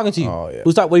 Yeah, who's talking to you? Oh, yeah.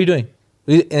 What are you doing?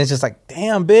 And it's just like,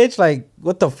 damn, bitch, like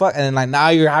what the fuck? And then like now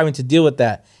you're having to deal with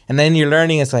that, and then you're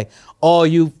learning. It's like, oh,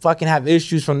 you fucking have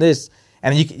issues from this,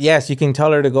 and you can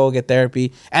tell her to go get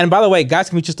therapy. And by the way, guys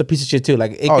can be just a piece of shit too.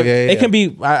 Like, it can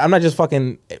be. I'm not just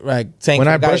fucking like saying. When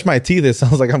for I guys- brush my teeth, it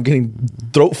sounds like I'm getting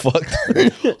throat fucked.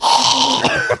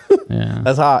 Yeah.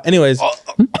 that's how. Anyways,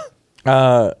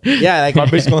 yeah, like My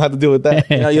bitch gonna have to deal with that.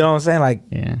 you know what I'm saying? Like,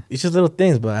 Yeah. it's just little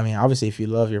things. But I mean, obviously, if you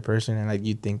love your person and like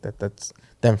you think that that's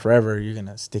them forever, you're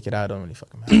gonna stick it out. It don't really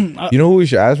fucking matter. You know who we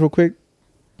should ask real quick?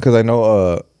 Because I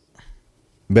know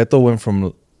Beto went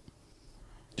from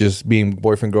just being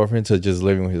boyfriend girlfriend to just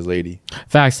living with his lady.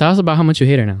 Facts. Tell us about how much you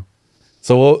hate her now.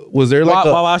 So was there like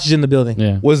while she's in the building,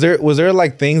 Yeah. was there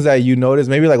like things that you noticed,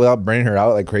 maybe like without burning her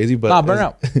out like crazy, but Nah, burn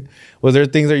out. was there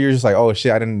things that you're just like, oh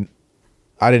shit, I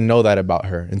I didn't know that about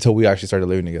her until we actually started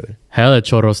living together. Hella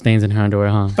chorro stains in her underwear,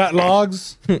 huh? Fat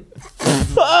logs.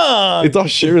 It's all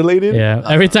shit related. Yeah.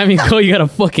 Every time you go, you gotta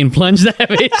fucking plunge that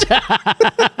bitch.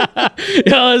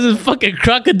 Yo, this is fucking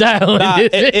crocodile. Nah, in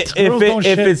this bitch.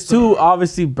 if it's too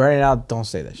obviously burning out, don't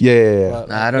say that shit. Yeah. But,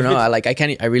 Nah, I don't know.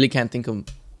 I really can't think of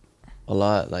a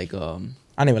lot. Like I don't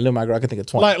even live with my girl. I can think of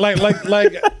 20.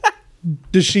 Like,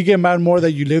 does she get mad more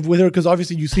that you live with her? Because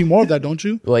obviously you see more of that, don't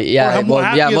you? well, yeah, Or more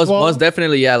happy as well? most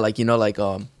definitely, yeah. Like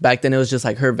back then it was just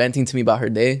like her venting to me about her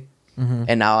day,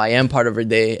 and now I am part of her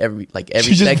day every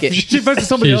second. She vents to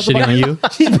somebody She's else shitting about on you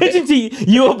She's bitching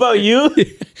to you about you.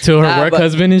 to her Nah, work but-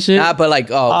 husband and shit. Nah, but like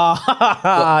but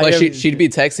Yeah, she'd be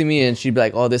texting me and she'd be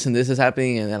like, oh, this and this is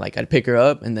happening, and then like I'd pick her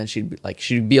up, and then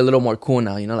she'd be a little more cool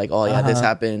now, like, oh yeah, this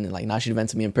happened, and like now she'd vent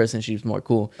to me in person, she's more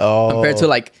cool compared to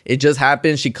like it just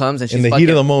happened. She comes and she's In the fucking, heat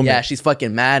of the moment. yeah, she's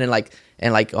fucking mad and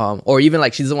or even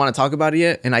like she doesn't want to talk about it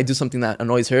yet, and I do something that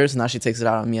annoys her, so now she takes it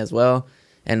out on me as well,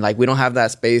 and like we don't have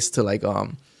that space to like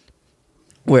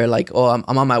where like, oh,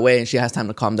 I'm on my way and she has time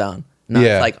to calm down. Now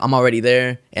Yeah. it's like I'm already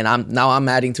there, and I'm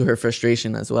adding to her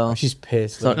frustration as well. She's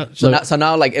pissed. So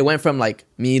now like it went from like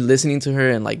me listening to her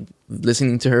and like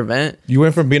listening to her vent, You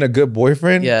went from being a good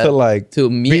boyfriend yeah, to like to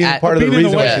me being part of the being in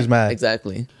reason the why way. she's mad.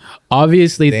 Exactly.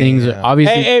 Obviously, Damn. things are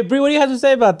obviously. Hey, Bree, what do you have to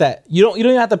say about that? You don't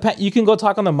even have to. You can go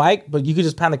talk on the mic, but you could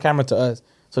just pan the camera to us.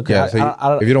 So, Yeah.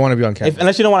 So if you don't want to be on camera,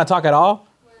 unless you don't want to talk at all.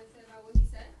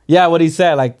 Yeah, what he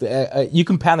said. Like you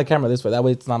can pan the camera this way. That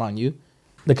way, it's not on you.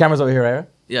 The camera's over here, right?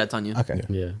 Yeah, it's on you. Okay.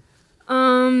 Yeah.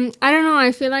 I don't know.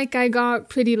 I feel like I got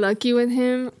pretty lucky with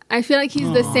him. I feel like he's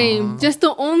the same. Just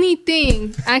the only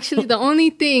thing,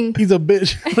 He's a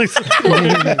bitch.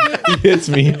 he hits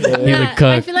me. He's a yeah,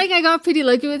 cuck. I feel like I got pretty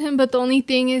lucky with him, but the only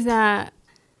thing is that,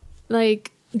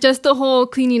 like, just the whole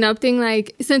cleaning up thing,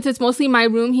 like, since it's mostly my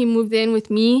room, he moved in with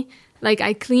me. Like,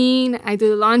 I clean, I do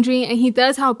the laundry, and he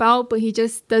does help out, but he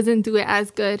just doesn't do it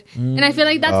as good. And I feel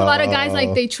like that's a lot of guys,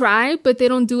 like, they try, but they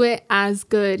don't do it as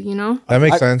good, you know? That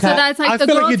makes sense. So that's I like the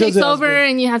feel like girl he does takes it as over, good.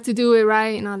 and you have to do it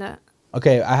right and all that.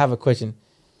 Okay, I have a question.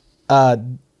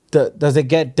 Does it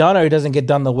get done or it doesn't get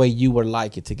done the way you would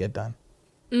like it to get done?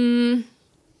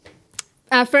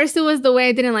 At first, it was the way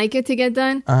I didn't like it to get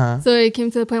done. So it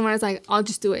came to the point where I was like, I'll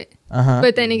just do it.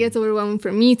 But then it gets overwhelming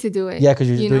for me to do it. Yeah, because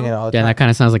you're just doing know? it all the Yeah, time. that kind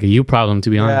of sounds like a you problem, to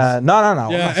be honest. Yeah, no.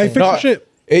 I'm yeah, not hey, saying- fix your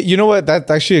shit. You know what? That's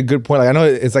actually a good point. Like I know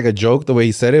it's like a joke the way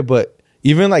he said it, but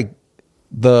even like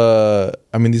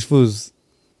these fools,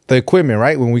 the equipment,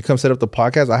 right? When we come set up the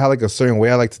podcast, I have like a certain way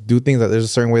I like to do things. Like there's a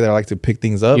certain way that I like to pick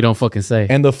things up. You don't fucking say.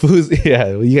 And the foods, yeah,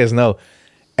 well, you guys know.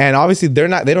 And obviously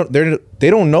they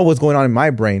don't know what's going on in my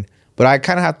brain, but I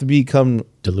kind of have to become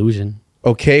Delusion.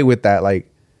 okay with that. Like,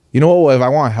 you know what? If I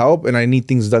want help and I need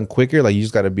things done quicker, like you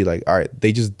just got to be like, all right,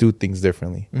 they just do things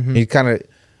differently. And you kind of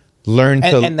learn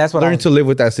And that's what I learn was- to live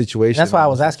with that situation. That's why I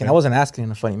was asking. I wasn't asking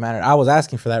in a funny manner. I was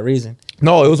asking for that reason.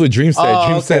 No, it was what Dream said. Oh,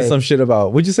 Dream said okay. some shit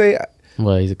about. What'd you say?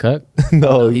 What, he's a cuck?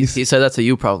 No, He said that's a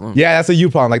you problem. yeah, that's a you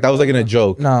problem. Like that was like in a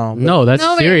joke. No. No, that's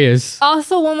No, wait. serious.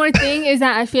 Also, one more thing is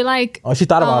that I feel like Oh, she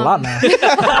thought about it a lot now.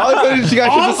 All of a sudden, she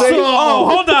got shit to say. Oh,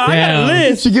 hold on.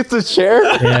 Damn. She gets the chair.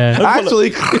 Yeah.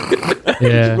 Actually,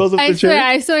 Yeah. rolls up I the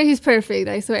chair. swear he's perfect.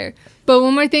 I swear. But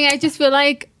one more thing, I just feel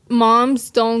like moms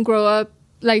don't grow up,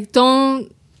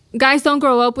 guys don't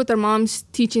grow up with their moms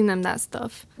teaching them that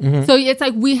stuff. So it's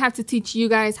like we have to teach you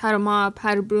guys how to mop,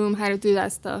 how to broom, how to do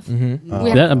that stuff. We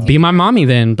have Yeah, to be my mommy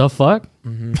then. The fuck?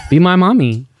 Be my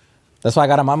mommy. That's why I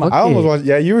got a mama. I almost want.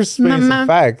 Yeah, you were spitting some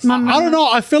facts. I don't know.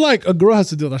 I feel like a girl has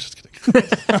to do that. Just kidding.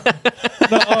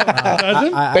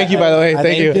 Thank you, by the way.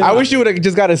 Thank you. you. I wish you would have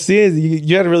just got to see it.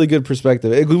 You had a really good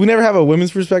perspective. We never have a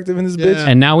women's perspective in this bitch.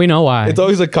 And now we know why. It's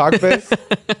always a cock fest.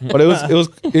 But it was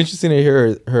interesting to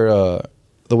hear her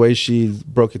the way she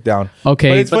broke it down. Okay,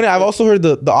 but it's funny. I've also heard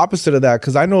the opposite of that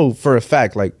because I know for a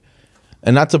fact, like,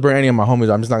 and not to burn any of my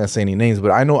homies. I'm just not gonna say any names,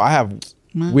 but I know I have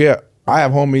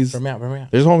homies. Bring me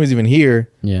out. There's homies even here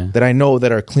Yeah. that I know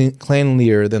that are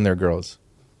cleanlier than their girls.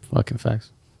 Fucking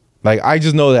facts. Like I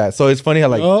just know that. So it's funny how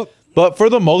like, Yup. but for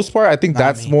the most part, I think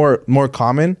that's more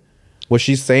common. What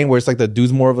she's saying, where it's like the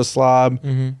dude's more of a slob,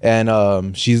 and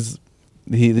when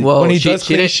he does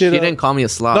clean shit she up- didn't call me a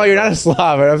slob. No, you're not a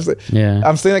slob. Yeah.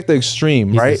 I'm saying like the extreme,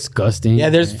 He's right? disgusting. Yeah,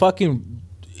 there's fucking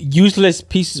useless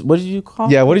pieces. What did you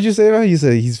call? Yeah. What did you say about? You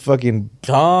said he's fucking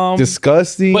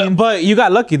disgusting. But you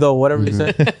got lucky though. Whatever you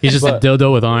said. He's just a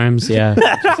dildo with arms. Yeah.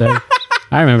 So,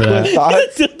 I remember that.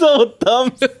 Thoughts? Dildo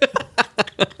thumbs.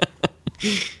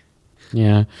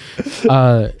 Yeah.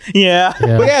 Yeah.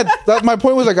 But yeah, my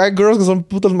point was like, I girls que son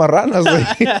putas marranas.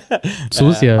 Like,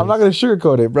 Sucia. I'm not gonna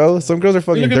sugarcoat it, bro. Some girls are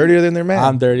fucking dirtier than their man.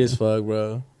 I'm dirty as fuck,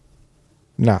 bro.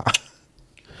 Nah.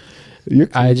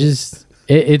 I just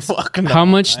it's Fuck no. how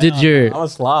much did your I'm a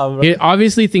slob, bro.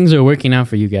 obviously things are working out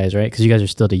for you guys, right? Because you guys are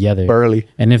still together. Burley.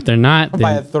 And if they're not,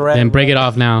 By a thread, then break bro. it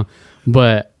off now.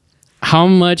 But how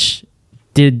much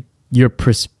did your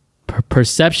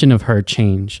perception of her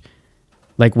change?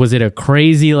 Like, was it a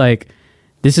crazy, like,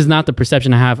 this is not the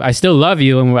perception I have. I still love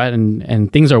you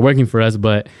and things are working for us,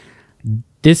 but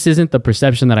this isn't the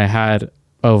perception that I had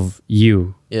of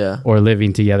you or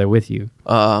living together with you.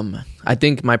 I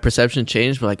think my perception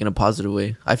changed, but like in a positive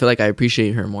way. I feel like I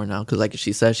appreciate her more now because, like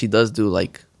she said, she does do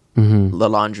like the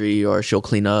laundry or she'll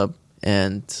clean up.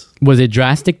 And was it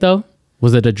drastic though?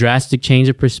 Was it a drastic change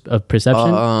of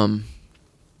perception?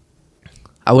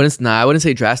 I wouldn't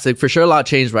say drastic. For sure, a lot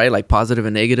changed, right? Like positive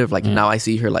and negative. Like now I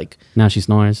see her like now she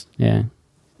snores.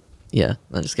 Yeah,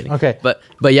 I'm just kidding. Okay. But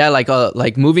yeah,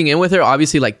 like moving in with her,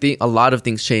 obviously like a lot of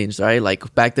things changed, right?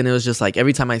 Like back then it was just like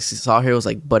every time I saw her, it was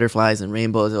like butterflies and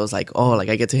rainbows. It was like, oh, like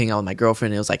I get to hang out with my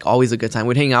girlfriend. It was like always a good time.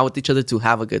 We'd hang out with each other to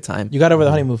have a good time. You got over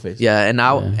the honeymoon phase. Yeah, and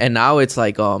now it's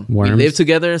like we Worms. live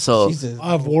together, so Jesus.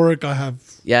 I have work. I have.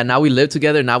 yeah, now we live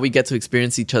together. Now we get to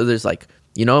experience each other's like,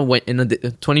 you know, when in a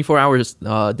 24 hours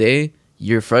day,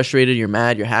 you're frustrated, you're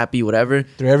mad, you're happy, whatever.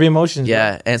 Through every emotion.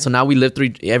 Yeah, and so now we live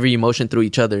through every emotion through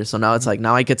each other. So now it's like,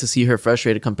 now I get to see her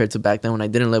frustrated compared to back then when I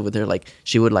didn't live with her. Like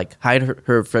she would like hide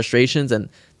her frustrations and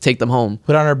take them home.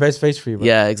 Put on her best face for you, bro.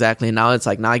 Yeah, exactly. Now it's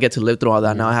like, now I get to live through all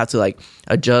that. Now I have to like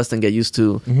adjust and get used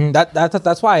to.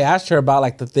 That's why I asked her about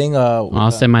like the thing.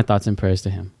 I'll send my thoughts and prayers to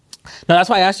him. No, that's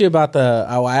why I asked you about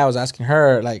why I was asking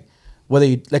her like whether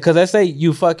you like, because let's say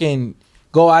you fucking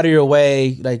go out of your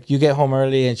way, like you get home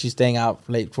early and she's staying out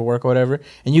late for work or whatever,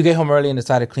 and you get home early and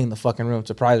decide to clean the fucking room,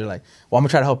 surprise her, like, well, I'm gonna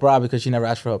try to help her out because she never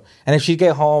asked for help. And if she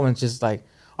get home and just like,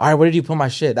 all right, where did you put my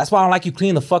shit? That's why I don't like you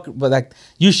clean the fuck. But like,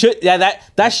 you should,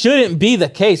 that shouldn't be the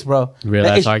case, bro. Real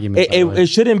like, ass argument. It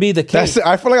shouldn't be the case.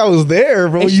 I feel like I was there,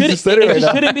 bro. You just said it right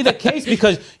now. Shouldn't be the case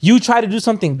because you try to do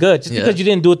something good just because you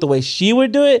didn't do it the way she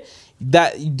would do it.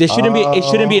 That there shouldn't be. It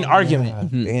shouldn't be an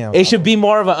argument. Damn. It should be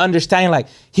more of an understanding. Like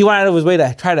he went out of his way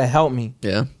to try to help me.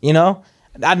 Yeah. You know.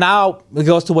 And now it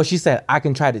goes to what she said. I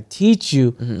can try to teach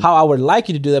you how I would like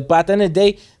you to do that. But at the end of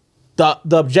the day,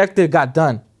 the objective got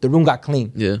done. The room got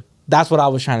clean. Yeah. That's what I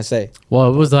was trying to say.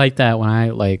 Well, it was like that when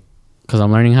I like, cause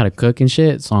I'm learning how to cook and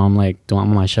shit. So I'm like doing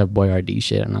my Chef Boyardee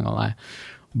shit. I'm not gonna lie,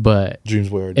 but Dreams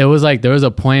weird. it was like there was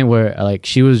a point where like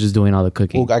she was just doing all the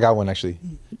cooking. Oh, I got one actually.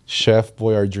 Chef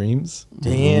Boyardee Dreams.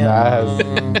 Damn.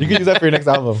 You can use that for your next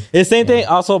album. It's the same thing.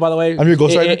 Also, by the way, I'm your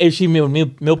ghostwriter? if she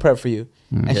meal prep for you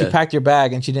and she packed your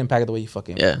bag and she didn't pack it the way you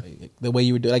fucking the way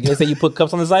you would do. Like let's say you put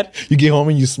cups on the side. You get home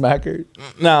and you smack her.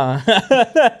 Nah.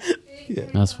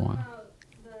 That's fine.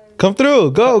 Come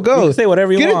through. Go. You can say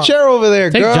whatever you Get want. a chair over there.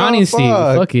 Take girl. Johnny's seat.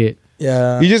 Fuck it.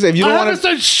 Yeah. You just if you don't I want haven't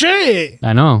to. said shit.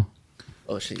 I know.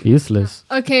 Oh shit. Useless.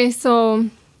 Okay, so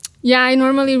yeah, I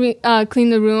normally clean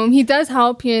the room. He does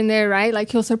help here and there, right? Like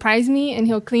he'll surprise me and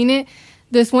he'll clean it.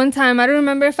 This one time, I don't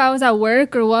remember if I was at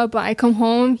work or what, but I come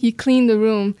home, he cleaned the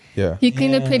room. Yeah. He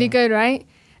cleaned it pretty good, right?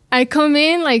 I come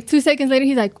in, like 2 seconds later,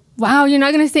 he's like, wow, you're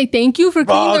not going to say thank you for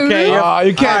cleaning the room? Oh,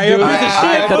 you can't do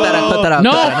that. Cut that out.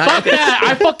 No, fuck that.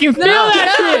 I fucking feel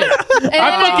that shit. And then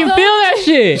I fucking feel that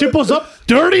shit. She pulls up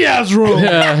dirty ass room.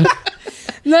 Yeah.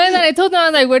 No, and then I told him, I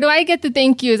was like, where do I get the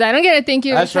thank yous? I don't get a thank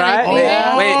you. That's every time I right. clean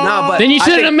it. Wait, no, but Then you I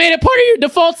should have think- made it part of your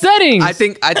default settings. I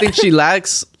think she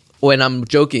lacks when I'm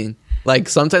joking. Like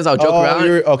sometimes I'll joke around.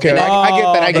 Okay. and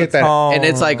I get that. and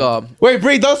it's like Wait,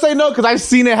 Bree, don't say no because I've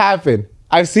seen it happen.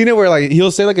 I've seen it where like he'll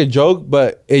say like a joke,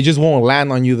 but it just won't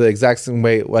land on you the exact same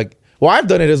way. Like, well, I've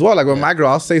done it as well. Like with my girl,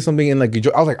 I'll say something in like a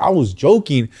joke. I was like, I was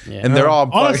joking, and they're all.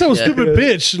 All I said was stupid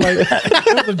bitch. Like,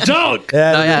 it was a joke.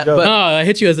 Yeah, No, yeah, but- no, I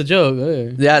hit you as a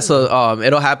joke. yeah, so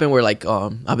it'll happen where like I'll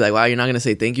be like, wow, you're not gonna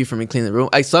say thank you for me cleaning the room.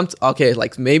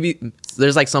 Like maybe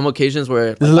there's like some occasions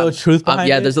where There's a little truth behind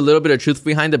it. there's a little bit of truth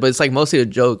behind it, but it's like mostly a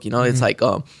joke, you know. It's like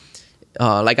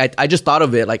like I just thought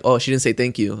of it like, oh, she didn't say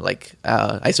thank you. Like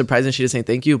I surprised her she didn't say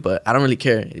thank you, but I don't really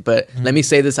care. But let me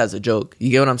say this as a joke. You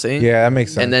get what I'm saying? Yeah, that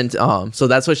makes sense. And then so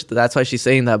that's why she's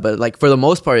saying that. But like for the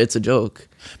most part, it's a joke.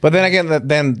 But then again,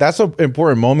 then that's an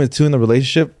important moment too in the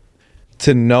relationship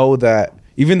to know that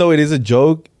even though it is a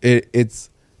joke, it's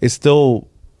still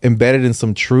embedded in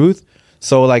some truth.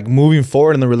 So like moving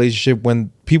forward in the relationship,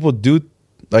 when people do,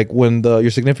 like when your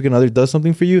significant other does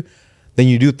something for you, then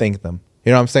you do thank them.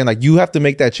 You know what I'm saying? Like you have to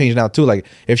make that change now too. Like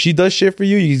if she does shit for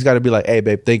you, you just got to be like, hey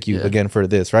babe, thank you again for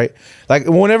this, right? Like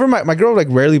whenever my girl like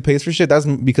rarely pays for shit, that's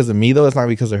because of me though. It's not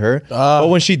because of her. But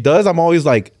when she does, I'm always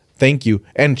like, thank you.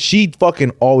 And she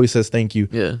fucking always says thank you.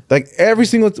 Yeah. Like every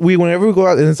single whenever we go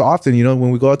out, and it's often, you know, when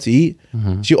we go out to eat,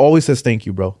 she always says thank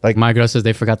you, bro. Like My girl says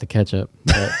they forgot the ketchup.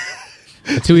 But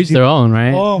To each their own,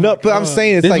 right? Oh, No, but I'm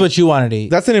saying it's This like is what you wanted to eat.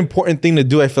 that's an important thing to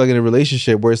do. I feel like in a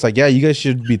relationship where it's like, yeah, you guys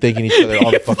should be thanking each other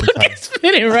all the fucking time.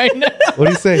 Spinning right now. What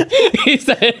do you say? He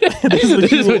said,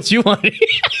 "This is what you want."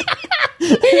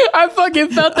 I fucking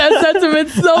felt that sentiment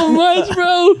so much,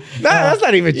 bro. Nah, that's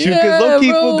not even true. Because Yeah, low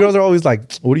key, bro. girls are always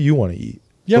like, "What do you want to eat?"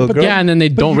 Yeah, Little but girl? Yeah, and then they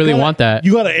But don't you really gotta- want that.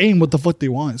 You gotta aim what the fuck they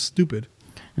want. It's stupid.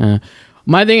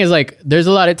 My thing is like, there's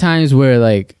a lot of times where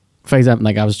like, for example,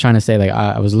 like I was trying to say, like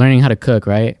I was learning how to cook,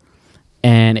 right?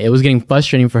 And it was getting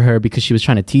frustrating for her because she was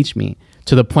trying to teach me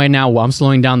to the point now where I'm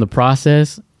slowing down the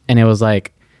process, and it was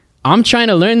like, I'm trying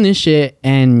to learn this shit,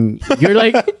 and you're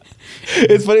like,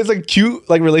 It's funny. It's like cute,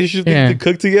 like relationship thing Yeah. to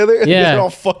cook together. And yeah, they're all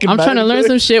fucking. I'm mad trying to at learn each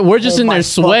some other. shit. We're just in my there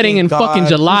sweating in fucking fucking God.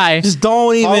 July. Just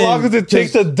don't even. How long does it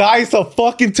take to dice a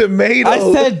fucking tomato? I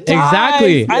said dice.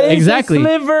 Exactly. I didn't Exactly. say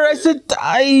sliver. I said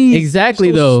dice.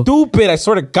 Exactly, So though. Stupid. I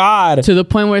swear to God. To the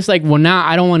point where it's like, well, now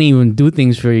I don't want to even do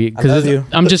things for you I love because you.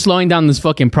 I'm just slowing down this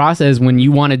fucking process when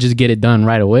you want to just get it done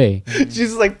right away.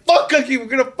 She's like, "Fuck cookie, we're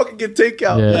gonna fucking get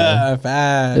takeout." Yeah. Yeah, This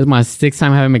fast. is my 6th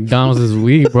time having McDonald's this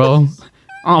week, bro.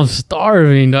 I'm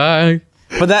starving, dog.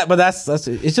 But that's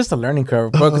it's just a learning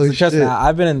curve, bro. 'cause Holy trust me, shit.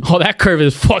 I've been in. Oh, that curve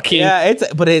is fucking. Yeah,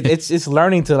 it's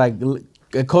learning to like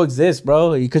coexist,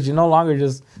 bro. Because you're no longer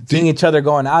just seeing each other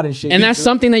going out and shit. And that's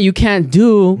something that you can't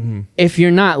do if you're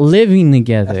not living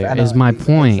together, I know, is my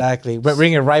point. Exactly. But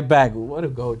bring it right back. What a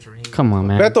go dream. Come on,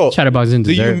 man. Beto, Chatterbox didn't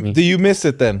do deserve you me. do you miss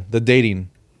it then? The dating,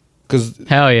 because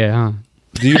Hell yeah, huh?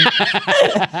 do you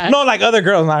No, like other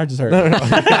girls, not just her.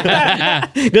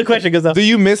 Good question, because do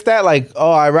you miss that? Like,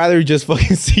 oh, I'd rather just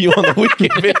fucking see you on the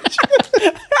weekend,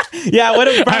 bitch. yeah, what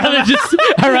if I'd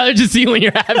rather just see you when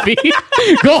you're happy.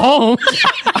 Go home.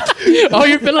 Oh,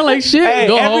 you're feeling like shit? Hey,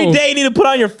 Go every home. day you need to put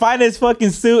on your finest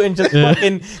fucking suit and just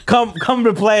fucking come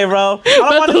to play, bro. I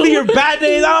don't want to see your bad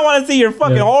days. I don't want to see your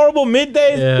fucking horrible mid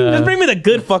days. Yeah. Just bring me the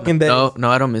good fucking days. No,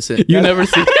 I don't miss it. You never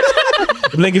see.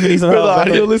 Blink if you need some For the help.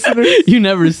 audio listeners, You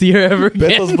never see her ever again.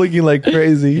 Bethel's blinking like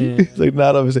crazy. It's like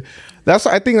not obviously.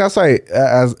 I think that's why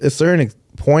as a certain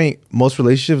point, most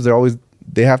relationships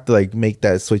they have to like make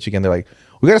that switch again. They're like,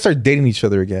 we gotta start dating each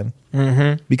other again.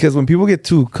 Mm-hmm. Because when people get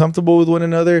too comfortable with one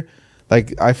another,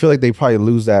 like I feel like they probably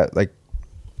lose that like,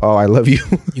 oh, I love you.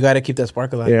 You got to keep that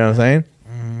spark alive. You know what I'm saying?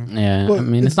 Yeah, Well, I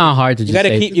mean, it's not hard to You just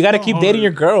say. you gotta keep dating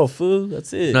your girl, fool.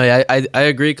 That's it. No, yeah, I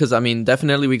agree because I mean,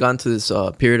 definitely we got into this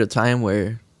period of time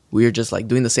where we were just like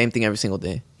doing the same thing every single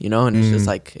day, you know, and it's just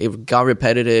like it got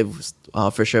repetitive.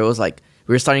 For sure, it was like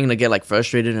we were starting to get like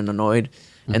frustrated and annoyed,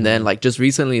 and then like just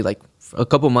recently, like a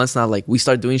couple months now, like we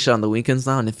start doing shit on the weekends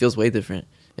now, and it feels way different.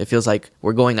 It feels like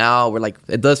we're going out. We're like,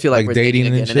 it does feel like, Like we're dating dating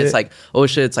and again, and it's shit? like, oh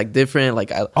shit, it's like different.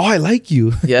 Like, I like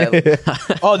you. yeah,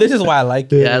 Oh, this is why I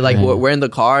like it. yeah, like we're in the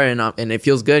car and it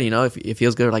feels good, you know. It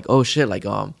feels good, like oh shit, like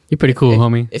You're pretty cool,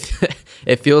 homie.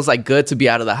 it feels like good to be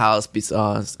out of the house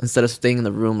instead of staying in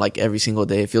the room like every single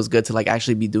day. It feels good to like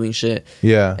actually be doing shit.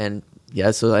 Yeah. And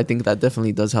yeah, so I think that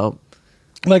definitely does help.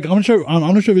 Like I'm not sure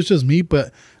if it's just me,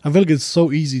 but I feel like it's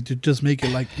so easy to just make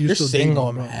it like You're still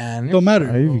single, dating, bro. man. Don't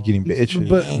matter. Are you getting bitches?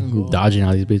 But Dodging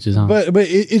all these bitches, huh?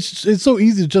 it's so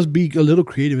easy to just be a little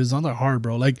creative. It's not that hard,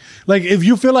 bro. Like if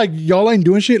you feel like y'all ain't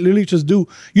doing shit, literally just do.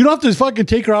 You don't have to fucking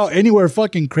take her out anywhere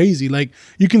fucking crazy. Like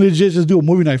you can legit just do a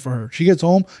movie night for her. She gets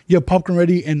home, you have popcorn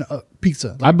ready and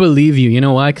pizza. I believe you. You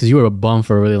know why? Because you were a bum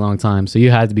for a really long time, so you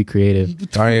had to be creative.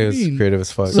 Arnie is creative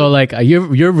as fuck. So like you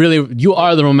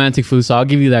are the romantic fool. So I'll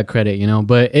give you that credit. You know,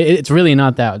 but it's really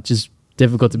not that just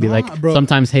difficult to be like bro.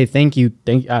 sometimes. Hey, thank you.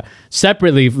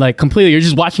 Separately, like completely. You're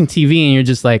just watching TV and you're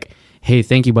just like, hey,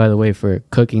 thank you by the way for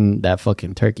cooking that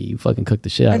fucking turkey. You fucking cooked the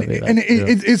shit out of it. And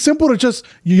it's simple to just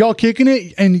y'all kicking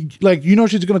it, and like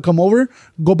she's gonna come over,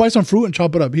 go buy some fruit and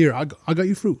chop it up. Here, I got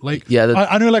you fruit. Like Yeah,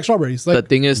 I know you like strawberries. The Like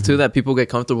thing is too that people get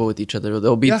comfortable with each other.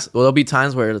 There'll be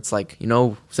times where it's like, you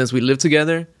know, since we live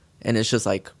together and it's just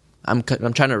like I'm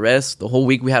trying to rest. The whole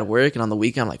week we had work, and on the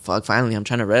weekend I'm like, fuck, finally I'm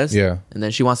trying to rest. Yeah. And then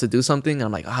she wants to do something, and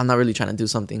I'm like, I'm not really trying to do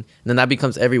something. And then that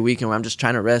becomes every weekend where I'm just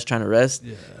trying to rest,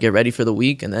 get ready for the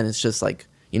week, and then it's just like,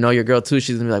 you know, your girl too,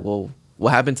 she's gonna be like, well,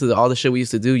 what happened to all the shit we used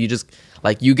to do? You just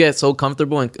like you get so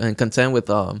comfortable and content with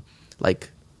like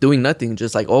doing nothing,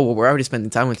 just like, oh well, we're already spending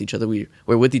time with each other. We're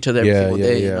with each other every single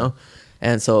day, you know.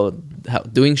 And so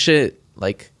doing shit,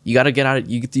 like you gotta get out.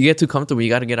 You get too comfortable. You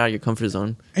gotta get out of your comfort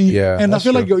zone. And I that's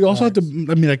feel like true. you also have to,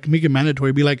 I mean, like make it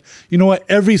mandatory. Be like, you know what?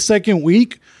 Every second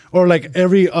week or like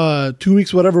every 2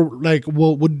 weeks, whatever. Like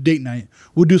we'll date night.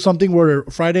 We'll do something where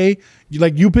Friday,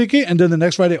 you pick it, and then the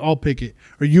next Friday I'll pick it,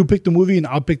 or you pick the movie and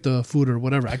I'll pick the food or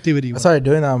whatever activity. I started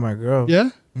doing that with my girl. Yeah,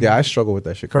 Yeah, I struggle with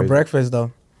that shit. For Crazy. breakfast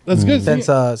though. that's good. Since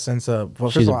well,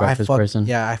 She's a breakfast person.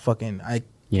 Yeah, I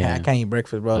Yeah. I can't eat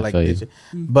breakfast, bro. I Like, feel you. this shit.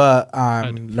 But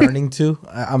I'm learning to.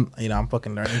 I'm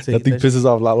fucking learning to. Nothing pisses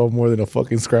off Lalo more than a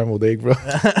fucking scrambled egg, bro.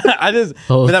 I just,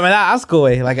 Oh. but I mean, I asco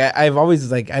way. Like I've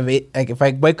always I've ate, like if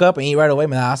I wake up and eat right away,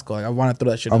 man, I asco. Like I want to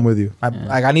throw that shit. I'm up. with you.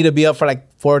 Like I need to be up for like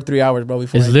 4 or 3 hours, bro.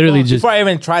 Before It's literally just- before I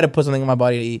even try to put something in my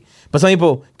body to eat. But some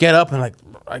people get up and like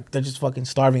they're just fucking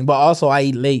starving. But also I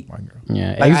eat late.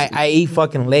 Yeah. Like eggs- I eat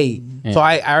fucking late, Yeah. so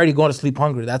I already go to sleep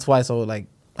hungry. That's why. So like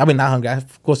I mean not hungry. I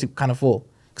go sleep kind of full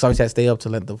because obviously I stay up to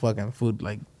let the fucking food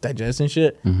like digest and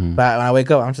shit. Mm-hmm. But when I wake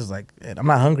up, I'm just like I'm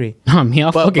not hungry. me,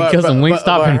 I'll fucking kill some Wingstop.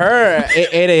 But and- her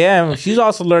 8 a.m. She's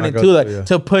also learning My too, God, like yeah.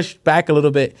 to push back a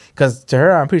little bit. Because to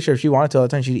her, I'm pretty sure if she wanted to all the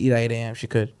time, she'd eat at 8 a.m. She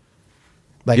could.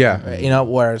 Like Yeah. you know,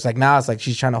 whereas like now it's like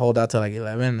she's trying to hold out to like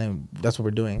 11, and that's what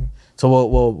we're doing. So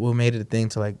we'll made it a thing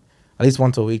to like at least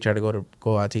once a week try to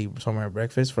go out to eat somewhere at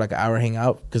breakfast for like an hour, hang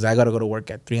out because I gotta go to work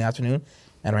at 3 in the afternoon,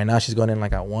 and right now she's going in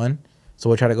like at 1. So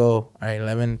we'll try to go at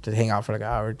 11 to hang out for like an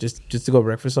hour just to go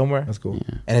breakfast somewhere. That's cool.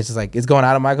 And it's just like it's going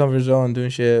out of my comfort zone, doing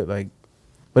shit like,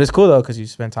 but it's cool though because you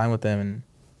spend time with them and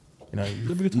you know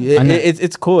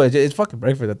it's cool. It's fucking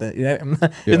breakfast.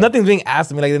 There's nothing being asked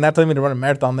of me. Like they're not telling me to run a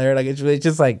marathon there. Like it's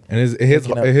just like And it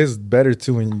hits better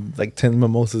too when like 10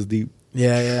 mimosas deep.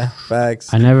 yeah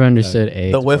facts. I never understood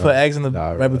eggs. The whiff of bro. eggs in the Nah,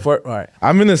 right bro. before. All right,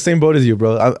 I'm in the same boat as you,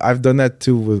 bro. I've done that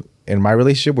too in my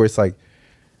relationship where it's like,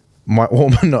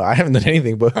 no, I haven't done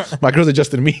anything, but my girl's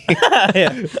adjusted to me.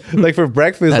 Like for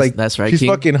breakfast, like that's right, she's King.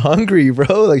 fucking hungry,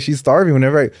 bro. Like she's starving.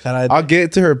 Whenever I'll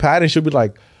get to her pad and she'll be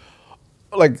like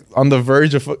on the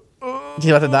verge of. she's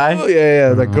about to die. Oh,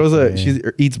 yeah. Like girls, she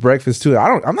eats breakfast too.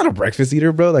 I'm not a breakfast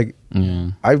eater, bro. Like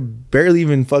I barely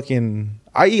even fucking.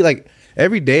 I eat like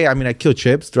every day. I mean, I kill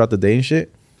chips throughout the day and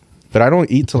shit. But I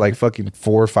don't eat till like fucking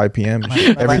 4 or 5 p.m.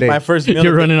 every day. My first meal.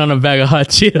 You're running on a bag of hot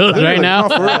Cheetos right now.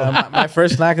 No, for real. my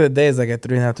first snack of the day is like at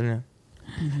 3 in the afternoon.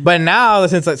 But now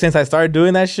since I started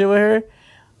doing that shit with her,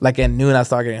 like at noon I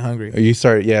start getting hungry.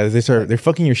 They're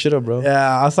fucking your shit up, bro.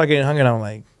 Yeah, I'll start getting hungry and I'm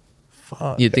like,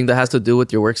 fuck. You think that has to do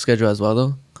with your work schedule as well,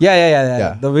 though?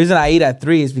 Yeah. The reason I eat at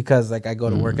 3 is because like I go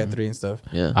to work at 3 and stuff.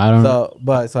 Yeah. I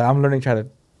don't. So I'm learning to try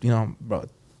to, bro,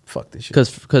 fuck this shit.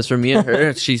 Because for me and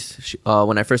her, she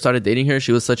when I first started dating her,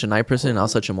 she was such a night person and I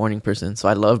was such a morning person. So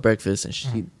I love breakfast and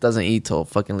she doesn't eat till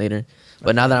fucking later.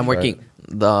 But now that I'm working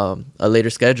a later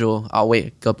schedule, I'll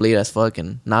wake up late as fuck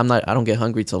and now I don't get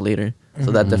hungry till later.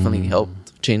 So that definitely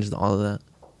helped change all of that.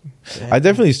 I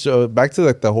definitely back to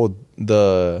like the whole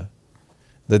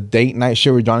the date night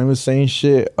shit where Johnny was saying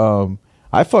shit.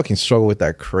 I fucking struggle with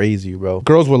that crazy, bro.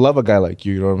 Girls would love a guy like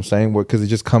you know what I'm saying? Because it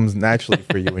just comes naturally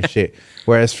for you and shit.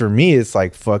 Whereas for me, it's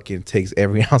like fucking takes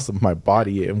every ounce of my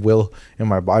body and will in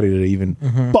my body to even.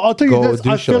 But I'll tell you Go this, do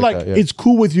I shit feel like like that, yeah. it's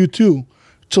cool with you too.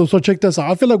 So check this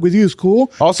out. I feel like with you it's cool.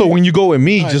 Also, when you go with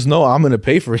me, just know I'm gonna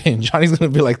pay for it. And Johnny's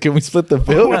gonna be like, "Can we split the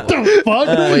bill?" What the fuck?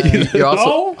 Wait, you're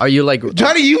also, are you like,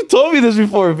 Johnny, you told me this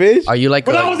before, bitch. are you like,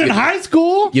 When I was in high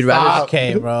school? you'd rather,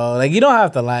 Okay, bro. Like you don't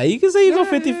have to lie. You can say you go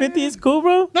 50-50. It's cool,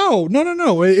 bro. No.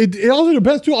 It also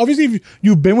depends too. Obviously, if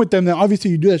you've been with them, then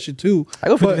obviously you do that shit too. I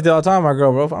go 50-50 all the time, my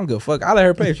girl, bro. If I'm good, fuck. I'll let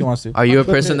her pay if she wants to. are you a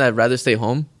person that'd rather stay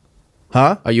home?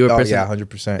 Huh? Are you a person? Yeah,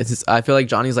 100%. It's just, I feel like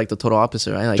Johnny's like the total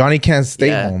opposite, right? Like, Johnny can't stay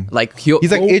yeah, home. Like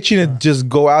He's like itching to just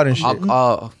go out and shit.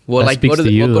 well, That like speaks to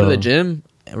you, we'll go to the though. gym,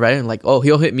 right? And like, oh,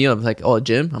 he'll hit me up like, oh,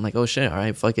 gym. I'm like, oh shit, all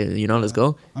right, fuck it, let's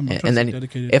go. I'm a And person then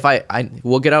dedicated. if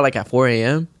we'll get out like at 4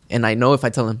 a.m. and I know if I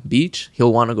tell him beach,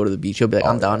 he'll want to go to the beach. He'll be like,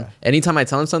 I'm down. Anytime I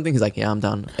tell him something, he's like, yeah, I'm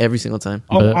down. Every single time.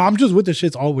 Oh, I'm just with the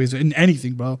shits always in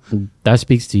anything, bro. That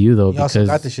speaks to you though, You also because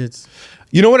got the shits.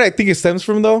 You know what I think it stems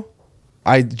from though?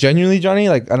 I genuinely, Johnny,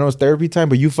 like I know it's therapy time,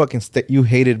 but you fucking you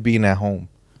hated being at home.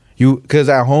 Because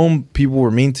at home people were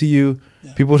mean to you.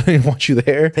 Yeah. People didn't want you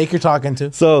there. Take your talking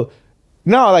to. So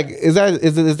no, like is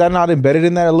that not embedded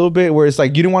in that a little bit? Where it's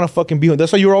like you didn't want to fucking be home.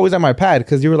 That's why you were always at my pad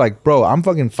because you were like, bro, I'm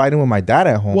fucking fighting with my dad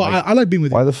at home. Well, like, I like being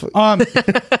with why you. the fuck?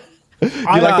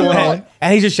 I like the one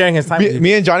and he's just sharing his time. with you.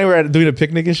 me and Johnny were doing a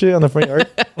picnic and shit on the front yard.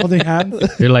 holding hands.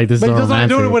 you're like, this is But so he's not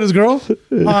doing it romantic. with his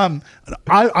girl.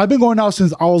 I've been going out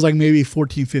since I was like maybe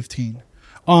 14, 15.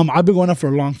 I've been going out for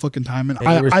a long fucking time, and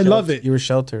Yeah, I love it. You were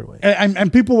sheltered. Wait.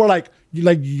 And people were like,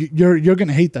 you're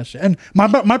gonna hate that shit. And my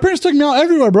parents took me out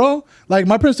everywhere, bro. Like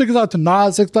my parents took us out to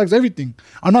Nas, Six Flags, everything.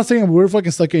 I'm not saying we're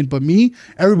fucking stuck in, but me,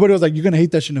 everybody was like, you're gonna hate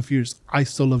that shit in a few years. I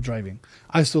still love driving.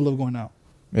 I still love going out.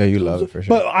 Yeah, you love it for sure.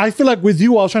 But I feel like with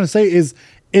you, what I was trying to say is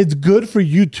it's good for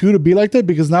you too to be like that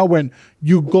because now when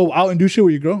you go out and do shit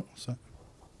with your girl, so.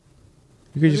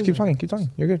 You could just keep talking.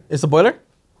 You're good. It's the boiler?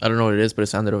 I don't know what it is, but it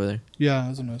sounded over there. Yeah,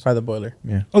 that's a nice. Probably the boiler.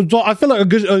 Yeah. So I feel like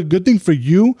a good thing for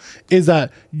you is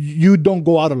that you don't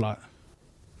go out a lot.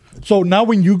 So now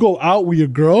when you go out with your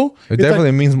girl, It it's definitely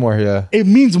like, means more. Yeah. it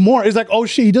means more. It's like, oh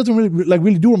shit, he doesn't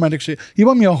really do romantic shit. He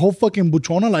bought me a whole fucking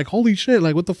buchona. Like, holy shit,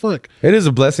 like what the fuck? It is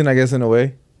a blessing, I guess, in a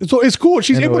way. So it's cool.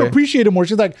 She's In a able to way. appreciate it more.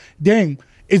 She's like, dang,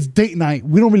 it's date night.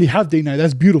 We don't really have date night.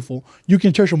 That's beautiful. You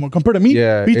can cherish it more. Compared to me,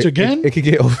 Yeah. beach it, again. It could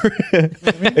get over.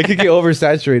 It could get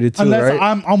oversaturated too, Unless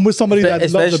right? I'm with somebody that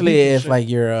loves the Especially beach and if shit. like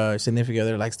your significant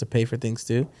other likes to pay for things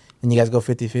too, and you guys go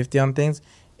 50-50 on things.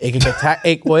 It could get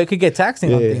it could get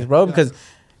taxing on Yeah. things, bro. Because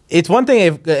it's one thing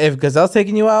if Gazelle's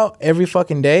taking you out every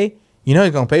fucking day, you know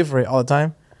he's gonna pay for it all the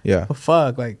time. Yeah. But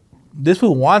fuck, like this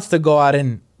fool wants to go out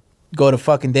and go to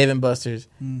fucking Dave and Buster's.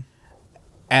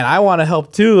 And I want to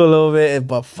help too a little bit,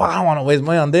 but fuck, I don't want to waste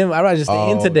money on them. I'd rather just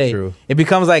stay in Oh, today. true. It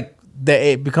becomes like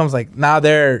now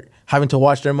they're having to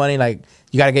watch their money. Like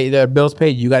you gotta get their bills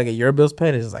paid, you gotta get your bills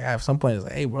paid. It's like at some point it's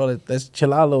like, hey bro, let's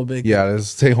chill out a little bit. Yeah. Let's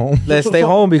stay home. Let's stay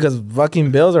home because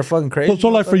fucking bills are fucking crazy. So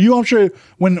like for you, I'm sure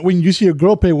when you see a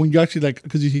girl pay, when you actually like,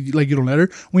 because you like you don't let her,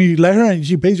 when you let her and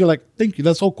she pays, you're like, thank you,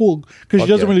 that's so cool, because she Fuck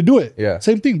doesn't yeah. really do it. Yeah.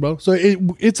 Same thing, bro. So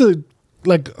it's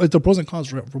a pros and cons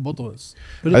for both of us.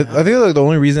 I think like the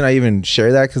only reason I even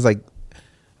share that because like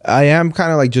I am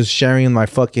kind of like just sharing my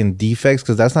fucking defects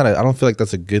because that's not I don't feel like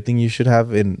that's a good thing you should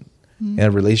have in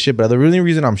a relationship. But the really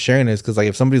reason I'm sharing is because like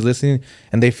if somebody's listening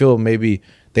and they feel maybe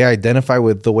they identify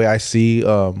with the way I see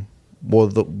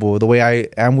the way I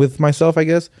am with myself, I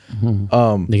guess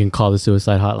They can call the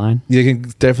suicide hotline. they can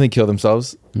definitely kill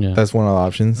themselves. Yeah. That's one of the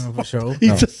options. for sure.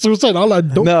 He's just suicide. All I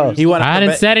don't. No. He wanted I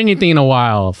hadn't said anything in a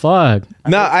while. Fuck.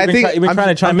 No, I think you've been trying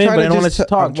to chime in, but I don't let you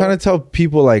talk. I'm trying to tell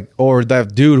people like, or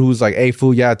that dude who's like, "Hey,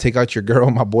 fool, yeah, take out your girl,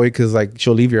 my boy, because like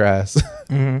she'll leave your ass."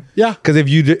 Yeah. Because if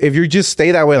you just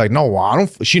stay that way, like, no, I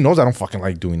don't. She knows I don't fucking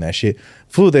like doing that shit.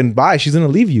 Fool, then bye. She's gonna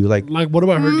leave you. Like, Like, what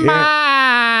about her?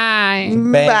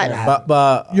 Bang.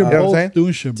 But You're You know what I'm both saying?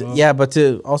 doing shit, bro. yeah, but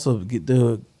to also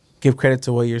give credit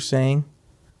to what you're saying,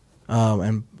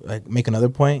 and like make another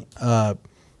point.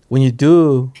 When you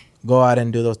do go out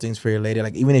and do those things for your lady,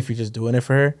 like even if you're just doing it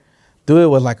for her, do it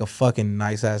with like a fucking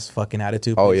nice ass fucking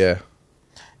attitude. oh please. yeah,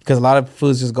 Because a lot of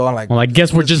fools just go on like, Well, I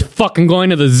guess we're just fucking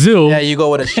going to the zoo. yeah, you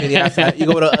go with a shitty ass, you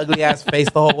go with an ugly ass face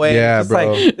the whole way. Yeah, It's just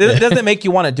bro. Like, it doesn't make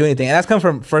you want to do anything, and that's come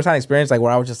from first hand experience, like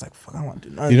where I was just like, fuck, I don't want to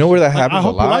do nothing. you know where that I happens a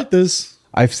hope you lot. like this.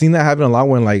 I've seen that happen a lot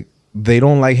when like they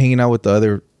don't like hanging out with the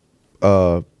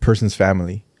other person's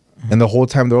family. And the whole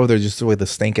time they're over there just with a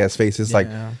stank ass face. It's like,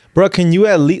 bro, can you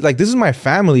at least like this is my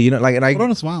family, you know? Like, and I Put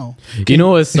on a smile. You know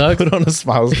what sucks? put on a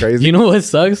smile. It's crazy. You know what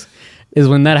sucks? Is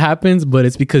when that happens, but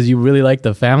it's because you really like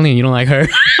the family and you don't like her.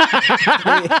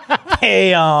 Hey,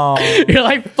 You're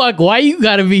like, fuck, why you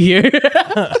gotta be here?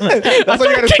 That's why you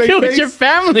gotta Kick stay it with face. your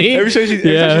family. Every time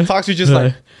she talks, you're just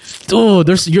like, oh,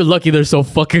 you're lucky they're so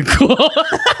fucking cool.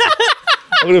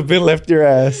 I would have been left your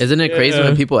ass. Isn't it crazy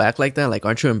when people act like that? Like,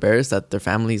 aren't you embarrassed that their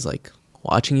family's like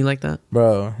watching you like that?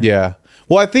 bro. Yeah.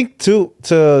 Well, I think too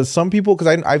to some people because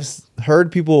I've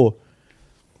heard people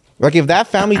like if that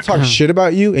family talks shit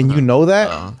about you and you know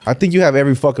that, I think you have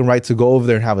every fucking right to go over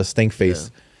there and have a stink face.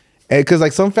 And because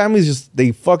like some families just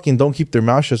they fucking don't keep their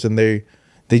mouth shut and they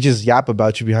just yap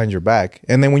about you behind your back.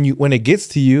 And then when it gets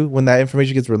to you, when that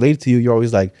information gets related to you, you're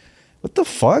always like, what the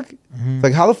fuck?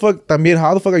 Like how the fuck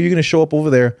are you gonna show up over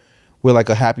there with like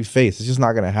a happy face? It's just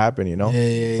not gonna happen, you know?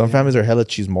 Yeah, Some families are hella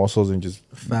chismosos and just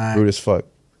Fact. rude as fuck.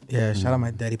 Yeah, shout out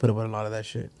my dad. He put up with a lot of that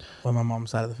shit on my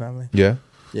mom's side of the family. Yeah.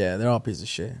 Yeah, they're all pieces of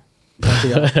shit.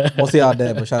 Mostly y'all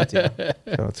dead, but shout out to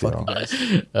y'all. Shout out to y'all.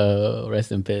 Guys.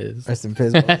 Rest in peace. Rest in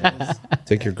peace. boys.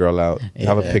 Take your girl out.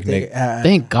 Have a picnic.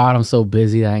 Thank God I'm so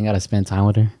busy that I ain't gotta spend time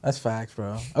with her. That's facts,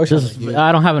 bro. I wish I was Just, like you.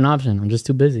 I don't have an option. I'm just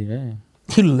too busy. Yeah.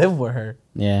 You live with her.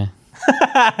 Yeah.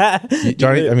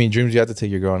 Johnny, I mean, Dreams, you have to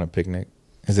take your girl on a picnic.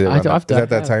 Is it I around do have that, to- is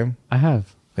that that time? I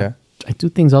have. Yeah. I do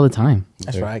things all the time.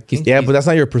 That's right. Yeah, but that's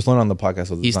not your persona on the podcast.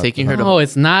 So it's He's not- taking her to. No,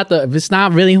 it's not it's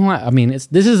not really who I mean, this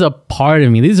is a part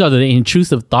of me. These are the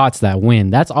intrusive thoughts that win.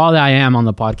 That's all that I am on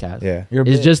the podcast. Yeah. You're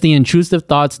It's big. just the intrusive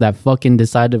thoughts that fucking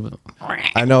decide to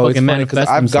I know. It's fucking funny because manifest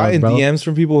I've gotten themselves, bro. DMs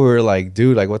from people who are like,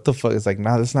 dude, like, what the fuck? It's like,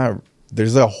 nah, that's not.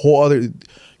 There's a whole other.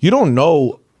 You don't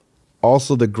know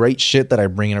also the great shit that I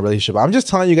bring in a relationship. I'm just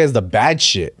telling you guys the bad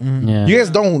shit. Yeah. You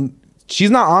guys don't. She's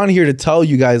not on here to tell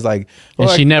you guys like, And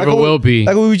she never what will be.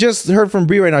 Like what we just heard from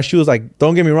Brie right now. She was like,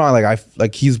 "Don't get me wrong,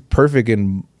 like he's perfect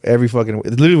in every fucking."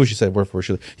 It's literally what she said, word for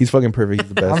word. He's fucking perfect. He's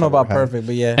the best. I don't know I've about ever had. perfect,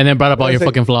 but yeah. and then brought up all your It's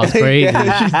like- fucking flaws. Crazy.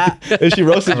 And she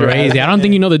roasted your ass. Crazy. I don't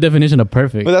think you know the definition of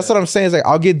perfect. But that's what I'm saying. Is like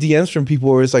I'll get DMs from people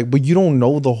where it's like, but you don't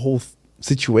know the whole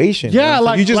situation. Yeah, you know? So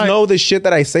like- you just like- know the shit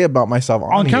that I say about myself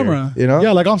on here, camera. You know?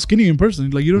 Yeah, like I'm skinny in person.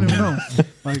 Like you don't even know.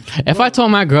 Like If I told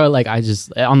my girl, like, I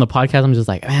just on the podcast, I'm just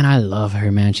like, man, I love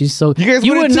her, man. She's so. You guys would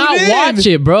wouldn't not tune in. watch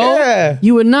it, bro. Yeah.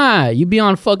 You would not. You'd be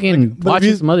on fucking but if watching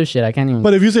you- some other shit. I can't even.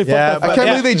 but if you say fuck Yeah, that, I can't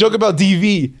believe they joke about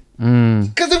DV.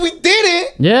 Because if we did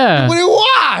it, yeah. we wouldn't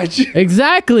watch.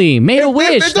 Exactly. Made a wish.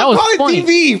 They That don't was call funny. it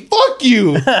DV. Fuck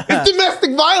you. It's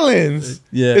domestic violence.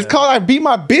 Yeah. It's called I beat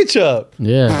my bitch up.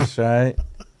 Yeah. That's right.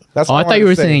 That's Oh, what I thought you were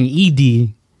wanted to say. saying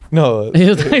ED. No.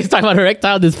 He's talking about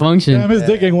erectile dysfunction. damn, his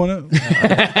dick ain't one.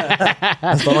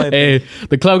 That's the only thing. Hey,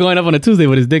 the club going up on a Tuesday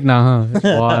with his dick now, huh? That's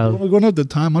wild. We're going up the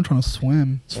time. I'm trying to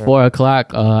swim. It's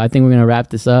 4:00. I think we're gonna wrap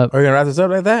this up. Are we gonna wrap this up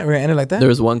like that? We're gonna end it like that? There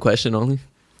was one question only.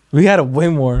 We had a way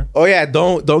more. Oh yeah,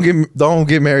 don't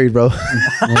get married, bro.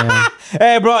 Yeah.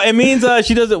 Hey, bro, it means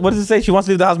she doesn't. What does it say? She wants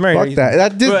to leave the house married. Fuck that.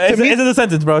 That just, Bro, to, me, it's in the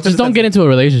sentence, bro. It's Just don't get into a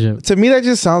relationship. to me, that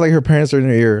just sounds like her parents are in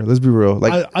her ear. Let's be real.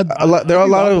 Like there are a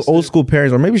lot of old school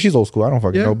parents, or maybe she's old school. I don't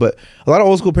fucking Yeah. know. But a lot of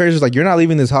old school parents is like, you're not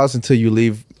leaving this house until you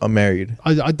leave married.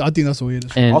 I think that's the way it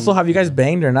is. And Also, have you guys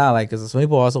banged or not? Like, because some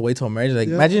people also wait till marriage. Like,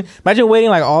 Yeah. imagine waiting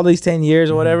like all these 10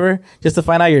 years or whatever just to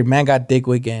find out your man got dick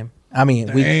week game. I mean,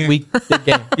 Damn. week dick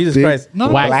game. Jesus Dick. Christ. No,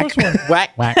 Whack. the first one. Whack.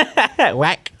 Whack.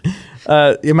 Whack.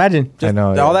 Imagine. Just I know,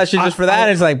 all yeah. that shit just for that.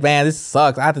 And it's like, man, this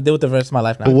sucks. I have to deal with the rest of my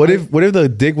life now. But what if the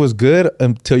dick was good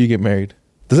until you get married?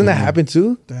 Doesn't that happen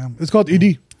too? Damn, it's called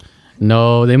ED.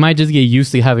 no, they might just get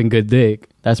used to having good dick.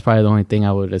 That's probably the only thing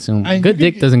I would assume. And Good you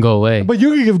dick can- doesn't go away. But you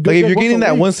can give. Like if you're getting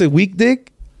that week. once a week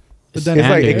dick, But then it's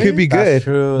like Standard. it could be That's good.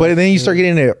 true. But then you start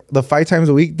getting it the 5 times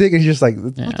a week dick, and you're just like,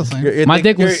 Yeah. Not the same. My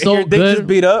dick was so your dick good. just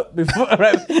beat up before,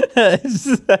 right? It's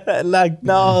just like,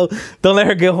 no, don't let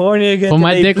her get horny again. But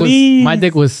my today, dick please.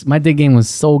 my dick game was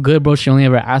so good, bro. She only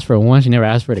ever asked for it once. She never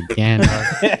asked for it again.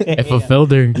 Bro. It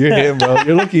fulfilled her. you're him, bro.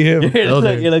 You're lucky him.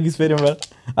 You're lucky spitting, bro.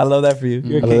 I love that for you.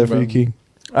 You're a I king, love that for bro. you, King.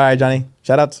 All right, Johnny.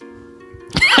 Shout outs.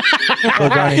 So,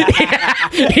 Johnny,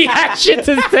 He had shit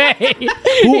to say.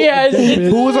 He had shit to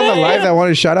who was on the live that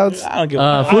wanted shout outs? I don't give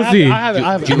a Fuzi. I have it.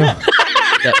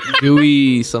 That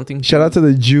Dewey something. Shout out to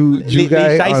the Jew Lee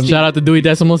guy on Shiesty. Shout out to Dewey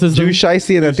Decimal System. Jew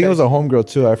Shiesty, and I think it was a homegirl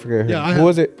too. I forget. Yeah, Who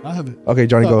was it? I have it. Okay,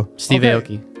 Johnny, go. Steve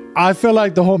Okay. Aoki. I feel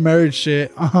like the whole marriage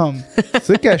shit.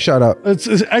 Sick ass shout out. It's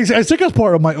I think it's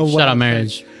part of my. Shout out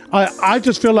marriage. I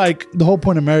just feel like the whole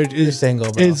point of marriage is You're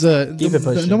single, bro. Is Keep it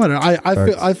pushing. no matter.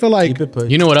 I feel like Keep it pushing.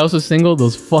 You know what else was single?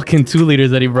 Those fucking 2 liters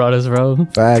that he brought us, bro.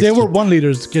 Facts. they were 1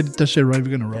 liters. Get that shit right.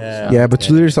 We're gonna roll. Yeah, but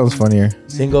 2 liters sounds funnier.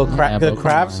 Single Yeah, the but come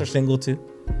crafts on. or single too?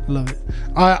 I love it.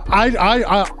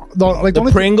 The The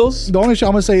only Pringles? the only shit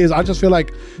I'm gonna say is I just feel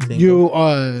like you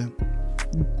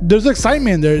there's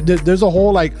excitement there. There's a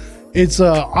whole like it's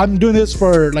I'm doing this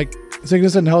for like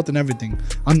sickness and health and everything.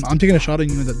 I'm taking a shot at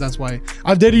you. That's why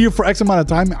I've dated you for X amount of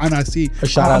time and I see A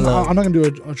shot at love. I'm not gonna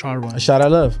do a shot one. A shot I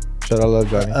love. Shout out, love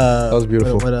Johnny. That was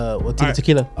beautiful. What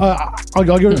tequila? I'll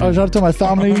give a shout out to my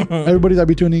family, everybody that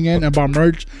be tuning in, and about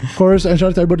merch, of course, and shout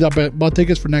out to everybody that bought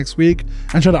tickets for next week,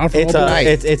 and shout out Alfred It's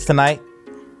Robles. it's tonight.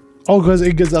 Oh, because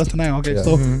it gets out tonight. Okay,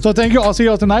 Yeah. so thank you. I'll see you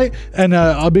all tonight, and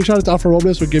a big shout out to Alfred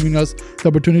Robles for giving us the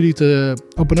opportunity to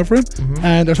open up for him,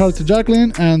 and a shout out to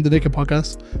Jacqueline and the Naked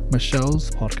Podcast, Michelle's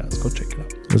podcast. Go check it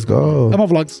out. Let's go. And my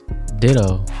vlogs.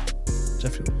 Ditto.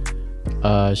 Jeffrey.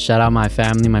 Shout out my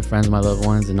family, my friends, my loved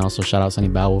ones, and also shout out Sonny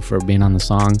Bowell for being on the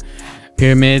song.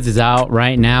 Pyramids is out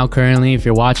right now currently if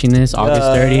you're watching this August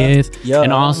 30th. Yeah.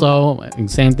 And also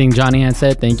same thing Johnny had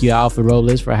said, thank you Alfred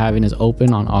Robles for having us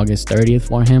open on August 30th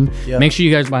for him. Yeah. Make sure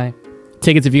you guys buy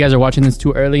tickets if you guys are watching this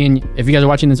too early, and if you guys are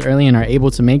watching this early and are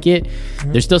able to make it,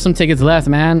 there's still some tickets left,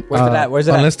 man. Where's it at? Where's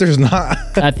it Unless at? there's not.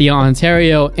 At the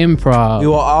Ontario Improv. We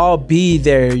will all be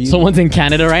there. Someone's in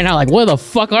Canada right now, like, where the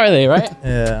fuck are they, right?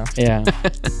 Yeah, Yeah.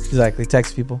 exactly.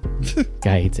 Text people.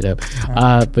 Guy eats it up.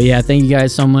 But yeah, thank you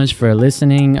guys so much for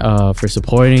listening, for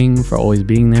supporting, for always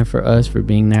being there for us, for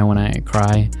being there when I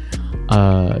cry.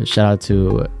 Shout out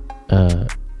to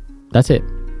that's it.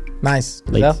 Nice.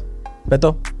 Late. Giselle?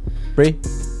 Beto? Bree?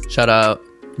 Shout out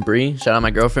Bree. Shout out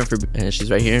my girlfriend for and she's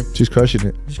right here. She's crushing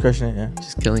it. She's crushing it, yeah.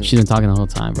 She's killing. She's been talking the whole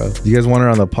time, bro. You guys want her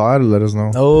on the pod? Let us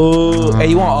know. Oh, hey,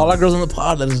 you want all our girls on the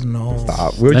pod? Let us know.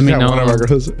 Stop. We'll Let just me have one know. of our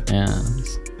girls. Yeah.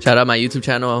 Shout out my YouTube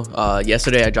channel.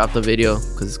 Yesterday I dropped a video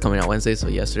because it's coming out Wednesday. So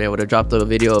yesterday I would have dropped a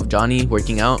video of Johnny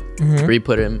working out. Bree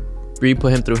put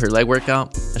him through her leg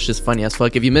workout. That's just funny as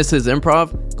fuck. If you missed his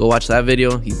improv, go watch that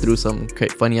video. He threw some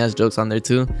funny ass jokes on there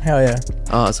too. Hell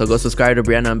yeah. So go subscribe to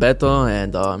Brianna and Beto,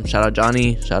 and shout out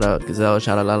Johnny, shout out Gazelle,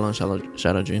 shout out Lalo, and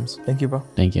shout out Dreams. Thank you, bro.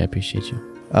 Thank you. I appreciate you.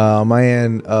 My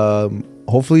end.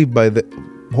 Hopefully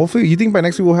you think by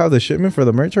next week we'll have the shipment for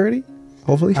the merch already?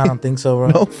 Hopefully. I don't think so, bro.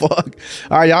 No, fuck.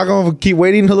 All right, y'all gonna keep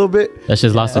waiting a little bit. That's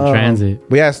just lost in transit.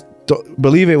 But yes,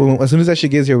 believe it. As soon as that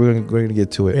shit gets here, we're gonna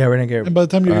get to it. Yeah, we're gonna get. And by the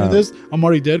time you're hearing this, I'm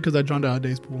already dead because I drowned out at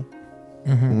Dave's pool.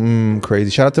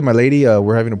 Crazy. Shout out to my lady.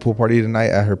 We're having a pool party tonight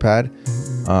at her pad.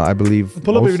 I believe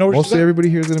Pull up if you know where she's mostly at. everybody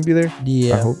here is gonna be there.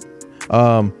 Yeah. I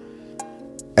hope.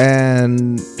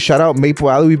 And shout out Maple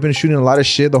Alley. We've been shooting a lot of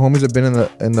shit. The homies have been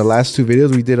in the last 2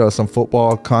 videos. We did some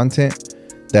football content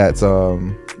that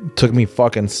took me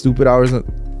fucking stupid hours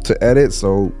to edit.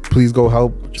 So please go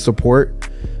help support.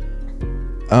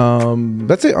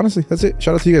 That's it. Honestly, that's it.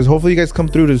 Shout out to you guys. Hopefully you guys come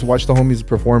through to just watch the homies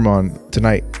perform on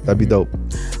tonight. That'd be dope.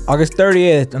 August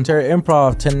 30th, Ontario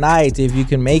Improv tonight. If you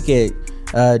can make it,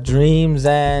 Dreams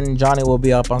and Johnny will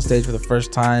be up on stage for the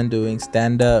first time doing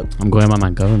stand up. I'm going by my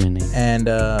government name. And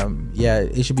yeah,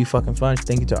 it should be fucking fun.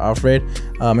 Thank you to Alfred.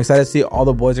 I'm excited to see all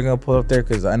the boys are gonna pull up there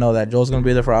because I know that Joel's gonna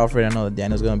be there for Alfred. I know that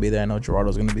Daniel's gonna be there. I know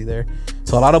Gerardo's gonna be there.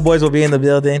 So a lot of boys will be in the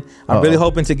building. I'm really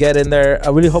hoping to get in there.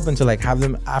 I'm really hoping to like have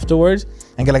them afterwards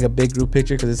and get like a big group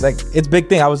picture because it's like it's big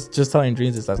thing. I was just telling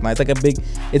Dreams this last night.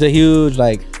 It's a huge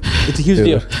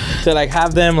deal to like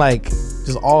have them like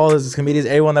just all as comedians,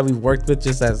 everyone that we've worked with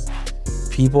just as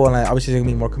people, and like, obviously there's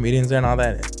gonna be more comedians there and all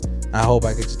that. I hope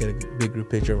I could just get a big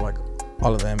group picture of like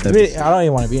all of them. Really, I don't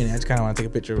even want to be in it. I just kind of want to take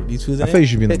a picture of these two. I feel you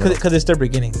should be in the middle because it's their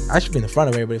beginning. I should be in the front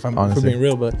of everybody if I'm being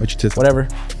real, but whatever.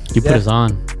 You put us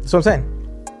on. That's what I'm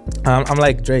saying. I'm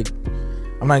like Drake.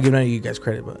 I'm not giving any of you guys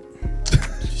credit, but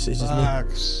it's just me.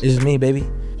 It's just me, baby.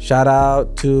 Shout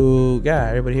out to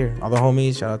everybody here, all the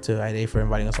homies. Shout out to Ida for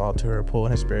inviting us all to her pool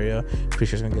in Hesperia. Pretty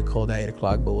sure it's gonna get cold at 8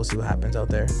 o'clock, but we'll see what happens out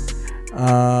there.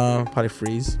 Probably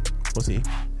freeze. We'll see.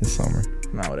 It's summer.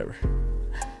 Nah, whatever.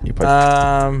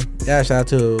 Shout out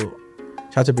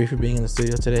to Bree for being in the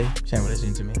studio today. She ain't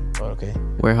listening to me, but okay.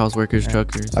 Warehouse workers,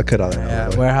 truckers. I cut all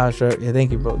that. Yeah, warehouse truck. Yeah,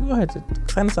 thank you, bro. Go ahead,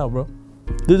 sign us out, bro.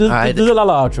 Do the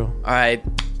Lala outro. All right.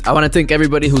 I want to thank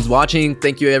everybody who's watching.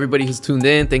 Thank you everybody who's tuned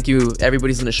in. Thank you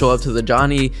everybody's going to show up to the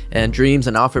Johnny and Dreams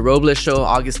and Alfred Robles show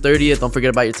August 30th. Don't forget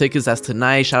about your tickets. That's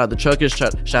tonight. Shout out the truckers.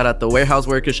 Shout out the warehouse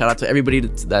workers. Shout out to everybody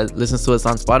that listens to us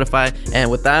on Spotify. And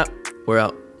with that, we're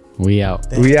out. We out.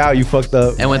 We out. You fucked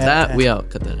up. And with that, we out.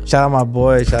 Cut that out. Shout out my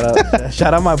boys. Shout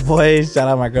out my boys. Shout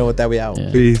out my girl. With that, we out.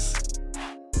 Peace.